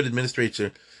 he was a good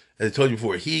administrator, as I told you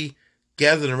before. He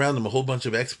gathered around him a whole bunch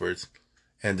of experts,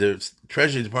 and the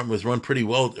Treasury Department was run pretty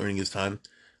well during his time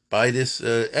by this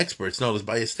experts, not as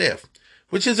by his staff,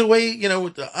 which is a way,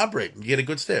 to operate. You get a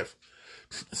good staff.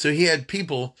 So he had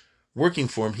people working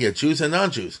for him. He had Jews and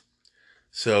non-Jews.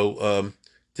 So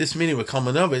this meeting with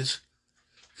Kalmanovich,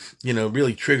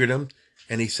 really triggered him.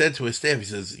 And he said to his staff, he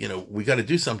says, we got to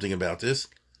do something about this.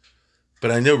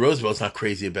 But I know Roosevelt's not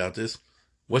crazy about this.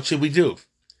 What should we do?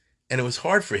 And it was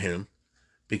hard for him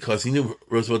because he knew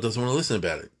Roosevelt doesn't want to listen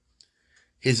about it.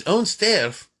 His own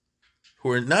staff,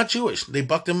 who are not Jewish, they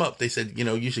bucked him up. They said,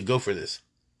 you should go for this.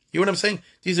 You know what I'm saying?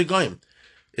 These are goyim.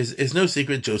 It's no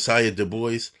secret. Josiah Du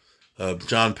Bois,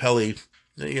 John Pelly,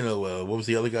 what was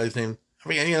the other guy's name? I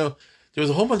mean, there was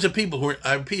a whole bunch of people who,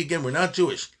 I repeat again, were not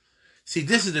Jewish. See,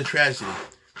 this is the tragedy.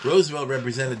 Roosevelt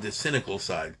represented the cynical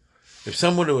side. If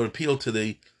someone would appeal to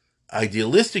the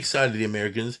idealistic side of the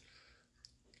Americans,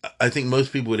 I think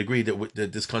most people would agree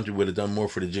that this country would have done more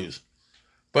for the Jews.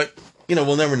 But,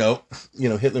 we'll never know.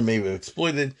 Hitler may have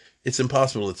exploited. It's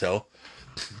impossible to tell.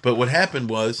 But what happened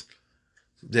was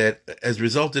that as a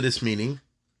result of this meeting,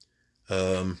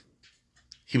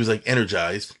 he was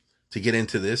energized to get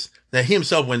into this. Now, he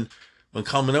himself, when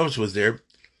Kalmanovich was there,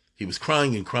 he was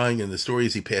crying, and the story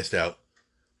is he passed out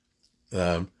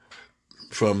from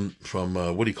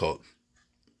what do you call it?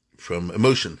 From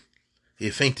emotion. He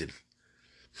fainted.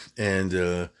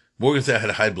 And Morgenthau had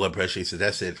a high blood pressure. He said,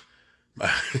 that's it.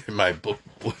 My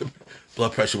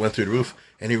blood pressure went through the roof.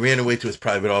 And he ran away to his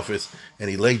private office, and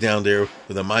he laid down there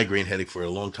with a migraine headache for a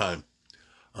long time.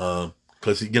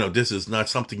 Because, this is not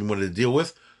something he wanted to deal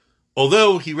with.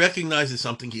 Although he recognizes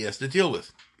something he has to deal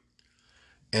with.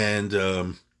 And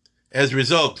as a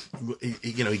result,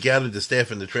 he gathered the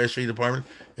staff in the Treasury Department,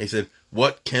 and he said,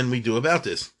 what can we do about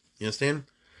this? You understand?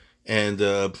 And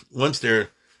once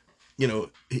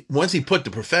he put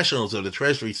the professionals of the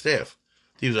Treasury staff,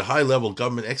 these are high-level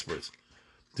government experts,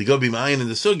 to go be mine in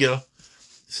the sugya.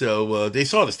 So they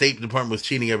saw the State Department was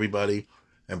cheating everybody,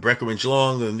 and Breckinridge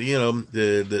Long, and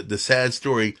the sad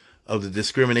story of the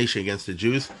discrimination against the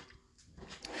Jews,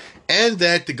 and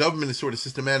that the government is sort of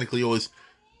systematically always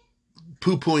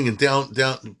poo-pooing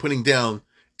and putting down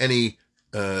any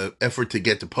effort to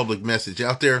get the public message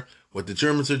out there, what the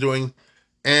Germans are doing,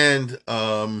 and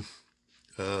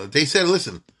they said,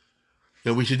 listen,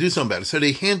 we should do something about it. So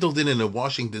they handled it in a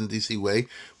Washington, D.C. way,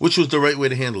 which was the right way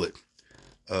to handle it.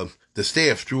 The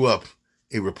staff drew up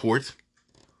a report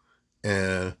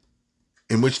in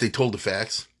which they told the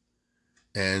facts,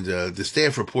 and the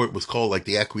staff report was called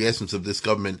the acquiescence of this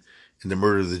government in the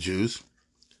murder of the Jews.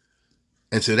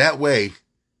 And so that way,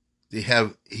 they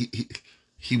have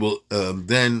he will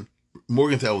then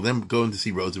Morgenthau will then go in to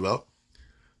see Roosevelt,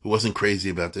 who wasn't crazy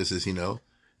about this, as you know,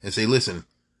 and say, listen,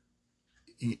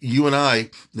 you and I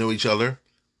know each other.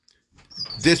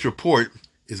 This report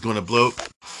is going to blow.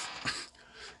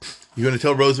 You're going to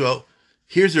tell Roosevelt,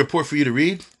 here's the report for you to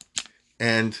read.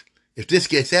 And if this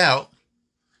gets out,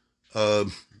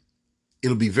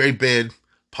 it'll be very bad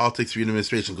politics for your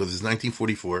administration, because it's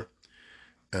 1944.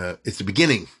 It's the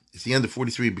beginning. It's the end of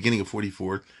 43, beginning of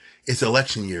 44. It's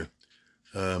election year.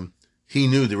 He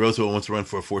knew that Roosevelt wants to run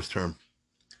for a fourth term,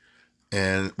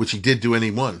 and which he did do, and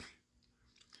he won.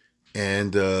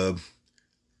 And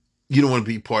you don't want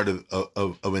to be part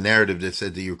of a narrative that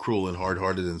said that you're cruel and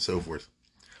hard-hearted and so forth.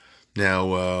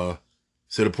 Now,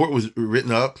 so the report was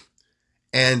written up,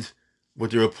 and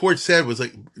what the report said was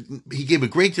he gave a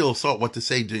great deal of thought what to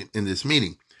say in this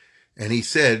meeting. And he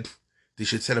said they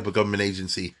should set up a government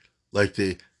agency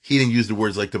he didn't use the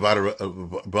words like the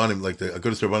Rabbanim, like the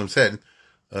Agudas Rabbanim said,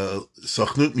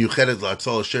 Sochnut Miuchedet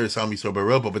La'atzal Asher Yisrael Yisrael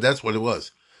B'Europa, but that's what it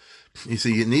was. You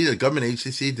see, you need a government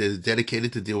agency that is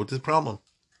dedicated to deal with this problem.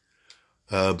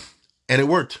 And it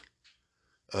worked.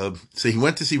 So he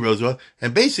went to see Roosevelt,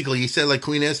 and basically he said, like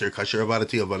Queen Esther, Kasher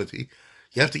Avadati Avadati,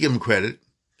 you have to give him credit.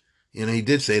 He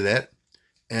did say that.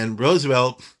 And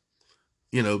Roosevelt,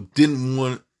 didn't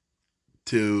want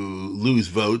to lose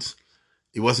votes.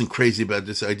 He wasn't crazy about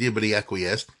this idea, but he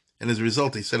acquiesced. And as a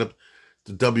result, they set up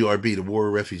the WRB, the War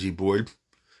Refugee Board,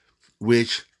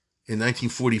 which in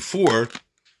 1944,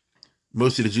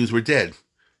 most of the Jews were dead.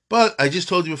 But I just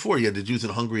told you before, you had the Jews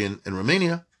in Hungary and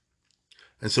Romania.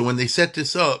 And so when they set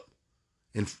this up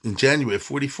in January of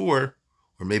 44,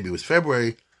 or maybe it was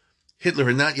February, Hitler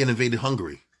had not yet invaded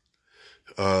Hungary,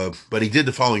 but he did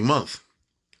the following month.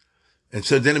 And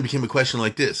so then it became a question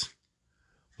like this.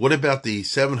 What about the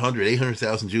 700,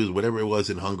 800,000 Jews, whatever it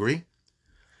was in Hungary?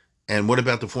 And what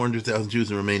about the 400,000 Jews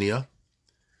in Romania?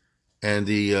 And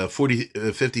the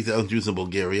 50,000 Jews in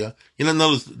Bulgaria? You know,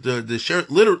 notice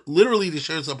literally the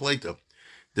Sheretz HaPleita.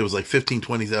 There was like 15,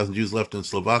 20,000 Jews left in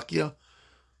Slovakia.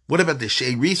 What about the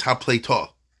Sheretz HaPleita?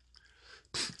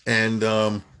 And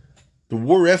the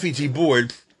War Refugee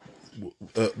Board,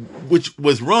 which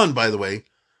was run, by the way,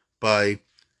 by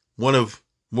one of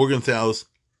Morgenthal's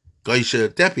Geisha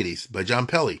deputies, by John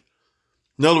Pelly.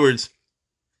 In other words,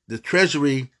 the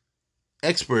Treasury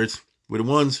experts were the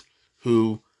ones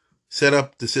who set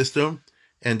up the system,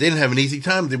 and they didn't have an easy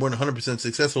time. They weren't 100%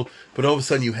 successful, but all of a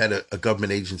sudden you had a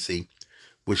government agency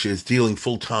which is dealing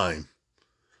full-time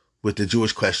with the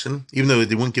Jewish question, even though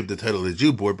they wouldn't give the title of the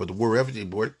Jew Board, but the War Refugee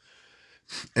Board.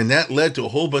 And that led to a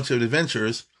whole bunch of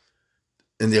adventures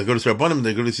in the Agudas Rabbanim,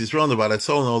 the Agudas Yisrael, the Vadat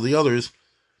Sol, and all the others,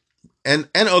 and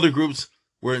other groups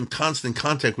were in constant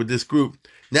contact with this group.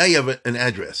 Now you have an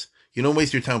address. You don't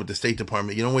waste your time with the State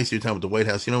Department. You don't waste your time with the White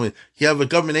House. You have a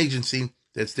government agency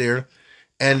that's there.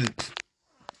 And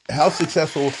how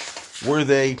successful were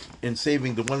they in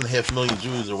saving the 1.5 million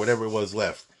Jews or whatever it was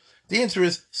left? The answer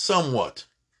is somewhat.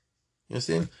 You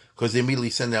understand? Because they immediately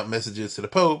send out messages to the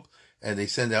Pope, and they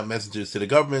send out messages to the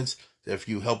governments that if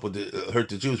you help with hurt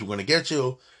the Jews, we're going to get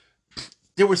you.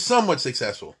 They were somewhat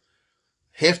successful.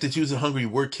 Half the Jews in Hungary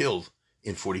were killed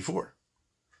in 1944.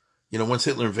 You know, once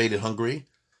Hitler invaded Hungary,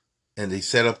 and they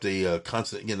set up the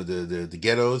the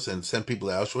ghettos and sent people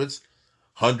to Auschwitz,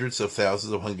 hundreds of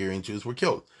thousands of Hungarian Jews were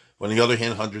killed. On the other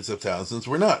hand, hundreds of thousands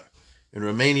were not. In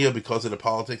Romania, because of the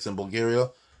politics, in Bulgaria,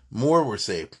 more were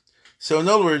saved. So in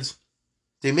other words,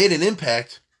 they made an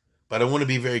impact, but I want to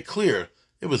be very clear.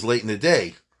 It was late in the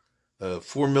day.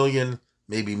 4 million,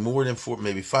 maybe more than 4,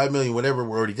 maybe 5 million, whatever,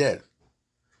 were already dead.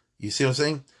 You see what I'm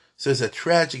saying? So it's a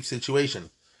tragic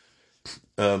situation.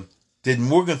 Did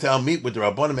Morgenthau meet with the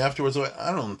Rabbanim afterwards?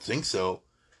 I don't think so.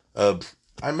 I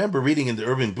remember reading in the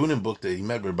Irving Bunin book that he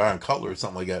met with Baron Cutler or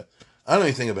something like that. I don't know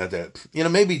anything about that. You know,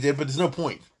 maybe he did, but there's no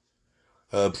point.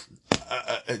 No,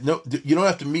 you don't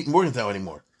have to meet Morgenthau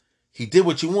anymore. He did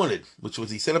what you wanted, which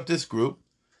was he set up this group,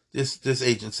 this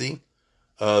agency.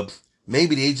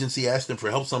 Maybe the agency asked him for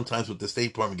help sometimes with the State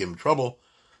Department, give him trouble.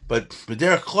 But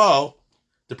Derek Klau,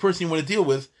 the person you want to deal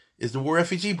with, is the War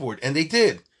Refugee Board. And they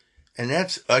did. And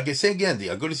that's, like I say again, the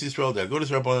Agudas Yisrael, the Agudas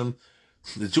Rabbanim,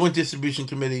 the Joint Distribution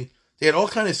Committee. They had all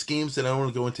kinds of schemes that I don't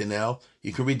want to go into now.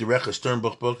 You can read the Recha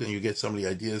Sternbuch book and you get some of the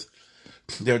ideas.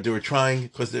 They were trying,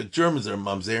 because the Germans are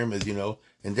mamzerim, as you know,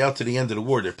 and down to the end of the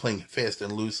war, they're playing fast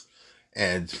and loose.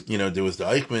 And, you know, there was the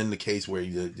Eichmann, the case where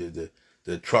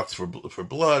the trucks for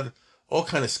blood, all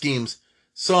kind of schemes.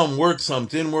 Some worked, some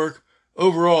didn't work.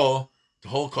 Overall, the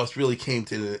Holocaust really came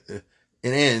to an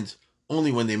end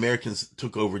only when the Americans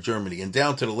took over Germany. And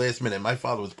down to the last minute, my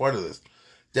father was part of this,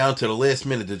 down to the last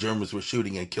minute, the Germans were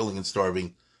shooting and killing and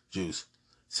starving Jews.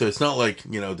 So it's not like,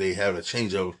 you know, they have a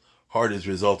change of heart as a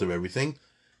result of everything.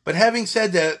 But having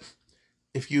said that,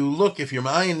 if you're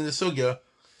Mayan in the Sugya,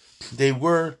 they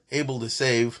were able to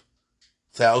save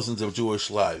thousands of Jewish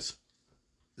lives.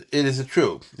 It is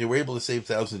true. They were able to save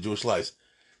thousands of Jewish lives.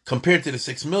 Compared to the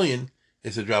 6 million,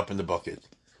 it's a drop in the bucket.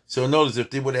 So notice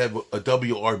if they would have a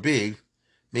WRB,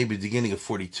 maybe the beginning of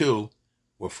 42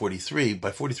 or 43,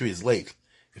 by 43 is late.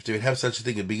 If they would have such a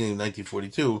thing at the beginning of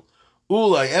 1942,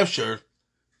 Ulai Efsher,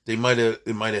 it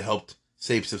might have helped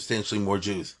save substantially more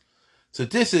Jews. So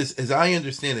this is, as I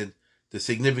understand it, the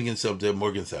significance of the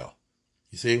Morgenthau.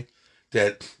 You see,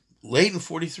 that late in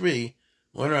 43,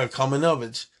 Leonard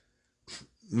Kalmanovich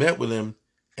met with him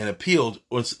and appealed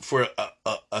for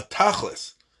a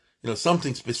tachlis, you know,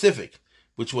 something specific,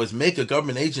 which was make a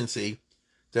government agency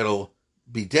that'll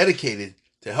be dedicated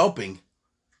to helping,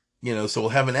 you know, so we'll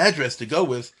have an address to go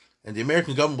with, and the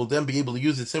American government will then be able to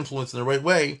use its influence in the right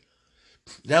way.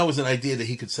 That was an idea that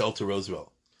he could sell to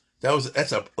Roosevelt.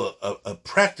 That's a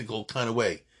practical kind of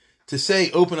way. To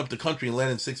say, open up the country and let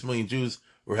in 6 million Jews,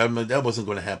 or have them, that wasn't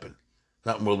going to happen.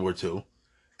 Not in World War II.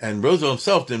 And Roosevelt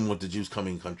himself didn't want the Jews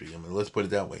coming in the country. I mean, let's put it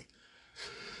that way.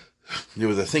 There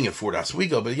was a thing at Fort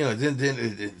Oswego, but, you know,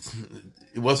 it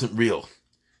wasn't real.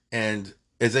 And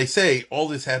as I say, all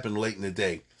this happened late in the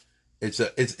day. It's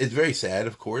very sad,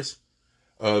 of course.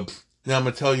 Now I'm going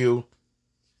to tell you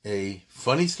a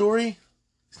funny story.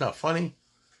 It's not funny.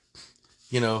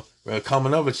 You know,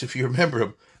 Kalmanovich, if you remember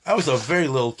him, I was a very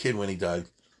little kid when he died.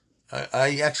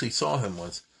 I actually saw him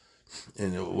once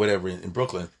in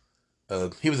Brooklyn.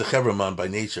 He was a Chevron man by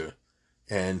nature.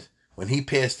 And when he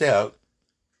passed out,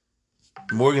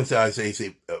 Morgenthau,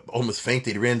 he almost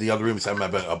fainted. He ran to the other room. He's having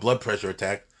a blood pressure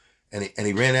attack, and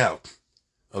he ran out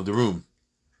of the room.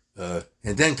 And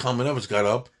then Kalmanovich got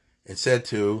up and said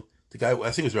to the guy,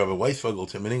 I think it was Rabbi Weisfogel,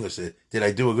 to him in English, said, "Did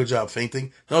I do a good job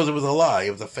fainting?" No, it was a lie.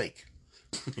 It was a fake.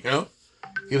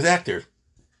 He was an actor,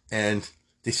 and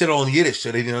they said all in Yiddish,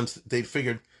 so they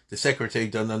figured the secretary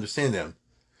doesn't understand them,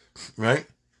 right?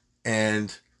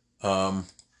 And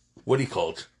what do you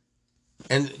call it?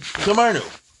 And Kamarnu,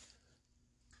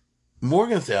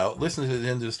 Morgenthau, listen to the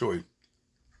end of the story,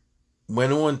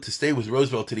 went on to stay with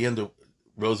Roosevelt to the end of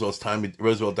Roosevelt's time.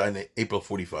 Roosevelt died in April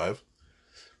 1945.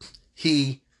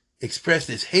 He expressed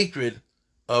his hatred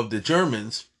of the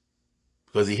Germans,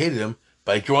 because he hated them,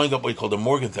 by drawing up what he called the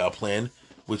Morgenthau Plan,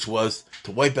 which was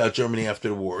to wipe out Germany after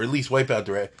the war, or at least wipe out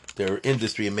their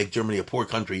industry and make Germany a poor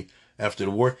country after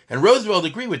the war. And Roosevelt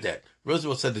agreed with that.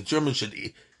 Roosevelt said the Germans should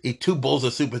eat 2 bowls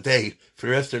of soup a day for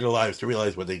the rest of their lives to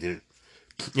realize what they did.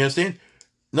 You understand?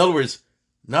 In other words,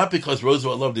 not because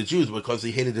Roosevelt loved the Jews, but because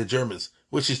he hated the Germans,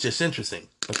 which is just interesting,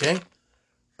 okay?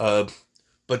 But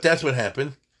that's what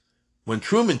happened. When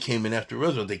Truman came in after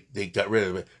Roosevelt, they got rid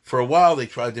of it. For a while, they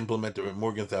tried to implement the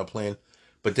Morgenthau Plan,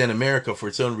 but then America, for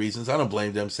its own reasons, I don't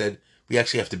blame them, said, we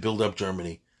actually have to build up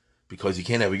Germany, because you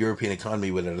can't have a European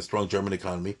economy without a strong German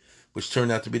economy, which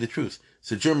turned out to be the truth.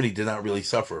 So Germany did not really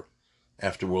suffer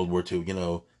after World War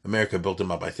II. America built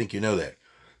them up. I think you know that.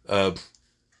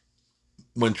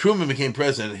 When Truman became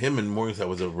president, him and Morgenthau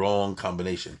was a wrong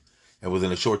combination. And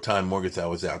within a short time, Morgenthau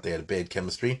was out. They had a bad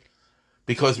chemistry.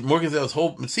 Because Morgenthau's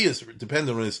whole Messias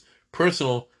depended on his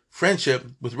personal friendship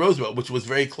with Roosevelt, which was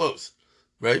very close,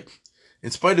 right?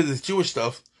 In spite of this Jewish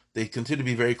stuff, they continued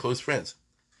to be very close friends.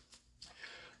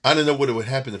 I don't know what would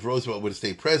happen if Roosevelt would have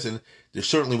stayed president. There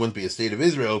certainly wouldn't be a state of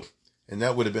Israel, and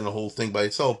that would have been a whole thing by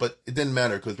itself, but it didn't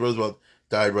matter because Roosevelt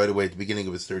died right away at the beginning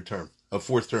of his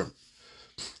fourth term.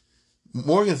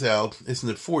 Morgenthau is in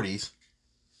the 40s,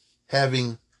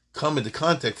 having come into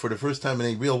contact for the first time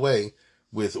in a real way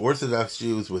with Orthodox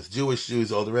Jews, with Jewish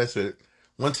Jews, all the rest of it,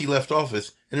 once he left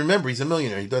office. And remember, he's a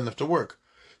millionaire. He doesn't have to work.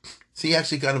 So he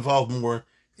actually got involved more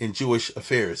in Jewish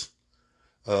affairs,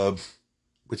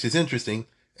 which is interesting.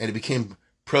 And he became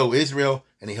pro-Israel,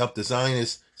 and he helped the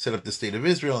Zionists set up the State of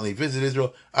Israel, and he visited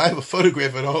Israel. I have a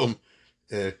photograph at home.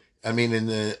 I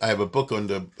have a book on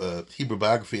the Hebrew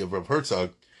biography of Rav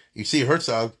Herzog. You see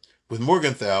Herzog with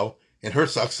Morgenthau in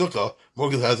Herzog Sukkah.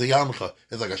 Morgenthau's a yarmulke.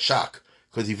 It's like a shock,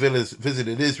 because he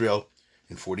visited Israel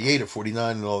in 48 or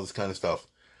 49 and all this kind of stuff.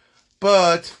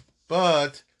 But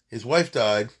his wife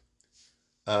died.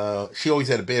 She always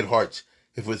had a bad heart.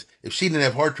 If she didn't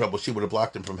have heart trouble, she would have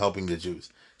blocked him from helping the Jews.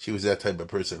 She was that type of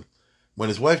person. When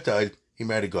his wife died, he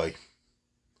married a guy,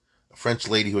 a French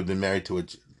lady who had been married to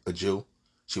a Jew.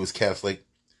 She was Catholic,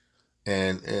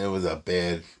 and it was a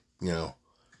bad,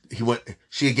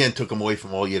 she again took him away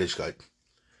from all Yiddishkeit.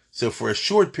 So for a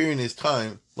short period in his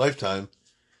lifetime,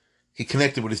 he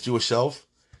connected with his Jewish self.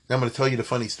 Now I'm going to tell you the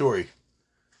funny story.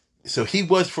 So he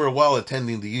was for a while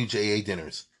attending the UJA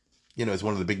dinners, as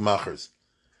one of the big machers.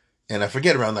 And I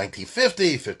forget, around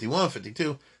 1950, 51,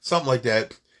 52, something like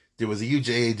that, there was a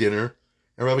UJA dinner,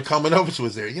 and Rabbi Kalmanovich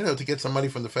was there, to get some money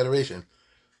from the Federation.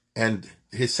 And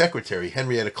his secretary,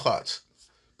 Henrietta Klotz,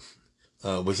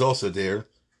 was also there,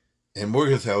 and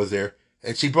Morgenthau was there,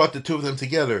 and she brought the two of them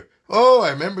together. Oh,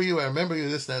 I remember you,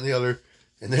 this, that, and the other.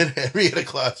 And then Henrietta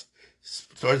Klotz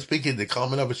started speaking to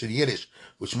Kalmanovich in Yiddish,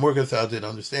 which Morgenthau didn't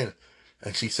understand.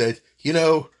 And she said, you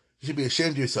should be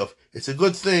ashamed of yourself. It's a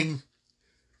good thing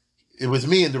it was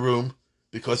me in the room,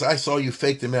 because I saw you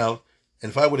faked him out, and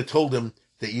if I would have told him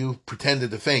that you pretended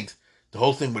to faint, the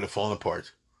whole thing would have fallen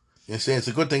apart. You understand? It's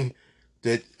a good thing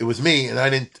that it was me, and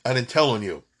I didn't tell on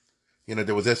you.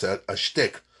 There was this, a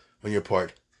shtick on your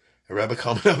part. And Rabbi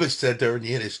Kalmanovich said to her in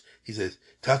Yiddish, he said,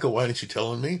 Taka, why didn't you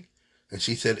tell on me? And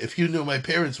she said, if you knew my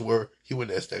parents were, you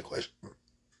wouldn't ask that question.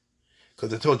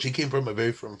 Because I told she came from a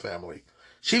very frum family.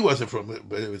 She wasn't from it,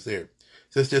 but it was there.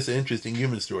 So it's just an interesting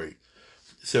human story.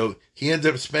 So he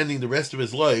ended up spending the rest of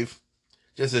his life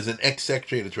just as an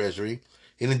ex-secretary of the Treasury.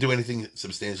 He didn't do anything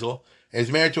substantial. And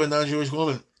he's married to a non-Jewish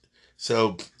woman.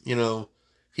 So,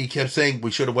 he kept saying,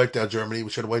 we should have wiped out Germany. We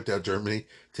should have wiped out Germany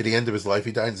to the end of his life.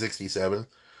 He died in 1967.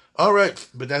 All right.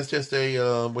 But that's just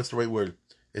what's the right word?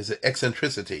 It's an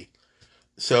eccentricity.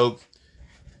 So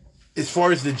as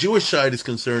far as the Jewish side is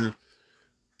concerned,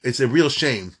 it's a real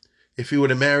shame. If he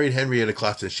would have married Henrietta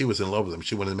Klotz, and she was in love with him,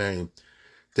 she wouldn't have married him,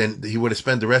 then he would have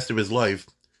spent the rest of his life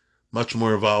much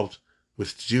more involved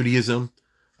with Judaism.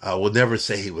 I will never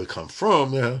say he would come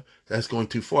from, that's going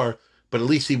too far, but at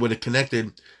least he would have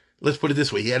connected. Let's put it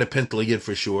this way, he had a Pentla Yid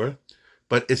for sure,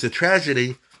 but it's a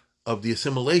tragedy of the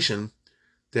assimilation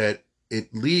that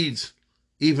it leads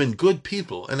even good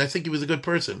people, and I think he was a good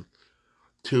person,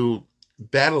 to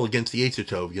battle against the Yetzer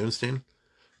Tov, you understand?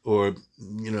 Or, I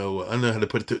don't know how to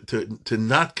put it, to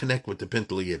not connect with the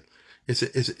Pinteliyid.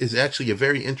 It's actually a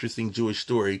very interesting Jewish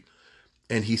story,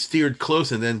 and he steered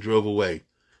close and then drove away.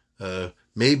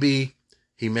 Maybe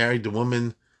he married the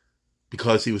woman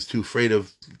because he was too afraid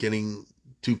of getting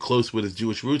too close with his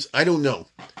Jewish roots. I don't know.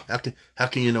 How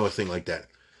can you know a thing like that?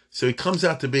 So he comes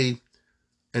out to be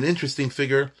an interesting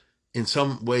figure, in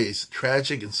some ways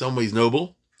tragic, in some ways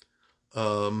noble.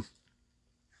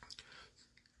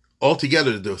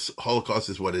 Altogether, the Holocaust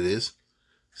is what it is.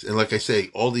 And like I say,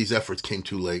 all these efforts came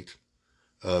too late.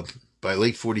 By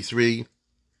late 43,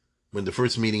 when the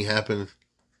first meeting happened,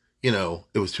 it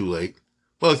was too late.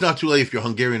 Well, it's not too late if you're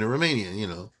Hungarian or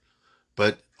Romanian,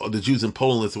 but the Jews in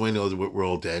Poland, Lithuania, were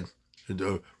all dead.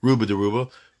 Ruba de Ruba.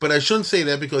 But I shouldn't say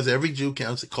that, because every Jew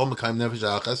counts. Kol Mekayim Nefesh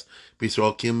Achas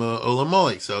B'Yisrael Kim Olam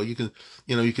Moed. So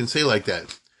you can say like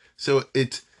that. So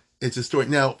it's a story.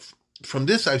 Now, from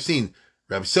this I've seen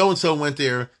Rabbi so-and-so went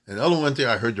there, and the other one went there.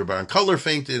 I heard the Baron Cutler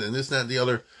fainted, and this, that, and the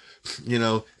other,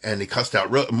 and they cussed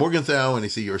out Morgenthau, and they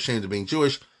say you're ashamed of being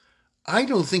Jewish. I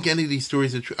don't think any of these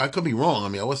stories are true. I could be wrong. I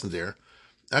mean, I wasn't there.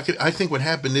 I think what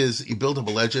happened is he built up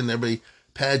a legend, everybody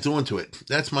pads onto it.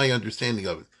 That's my understanding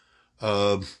of it.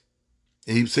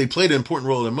 He played an important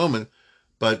role in the moment,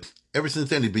 but ever since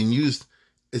then he's been used,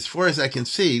 as far as I can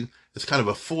see, as kind of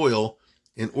a foil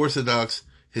in Orthodox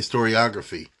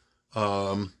historiography.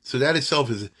 So that itself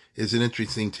is an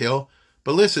interesting tale.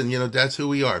 But listen, that's who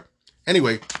we are.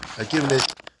 Anyway, I've given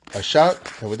it a shot,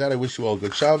 and with that I wish you all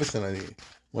good Shabbos, and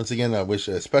once again I wish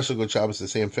a special good Shabbos to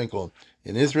Sam Finkel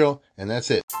in Israel, and that's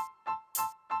it.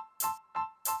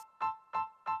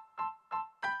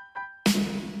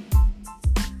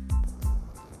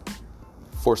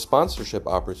 For sponsorship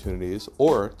opportunities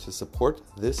or to support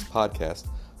this podcast,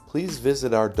 please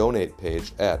visit our donate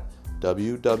page at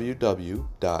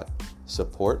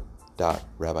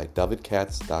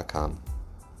www.support.rabbidavidkatz.com.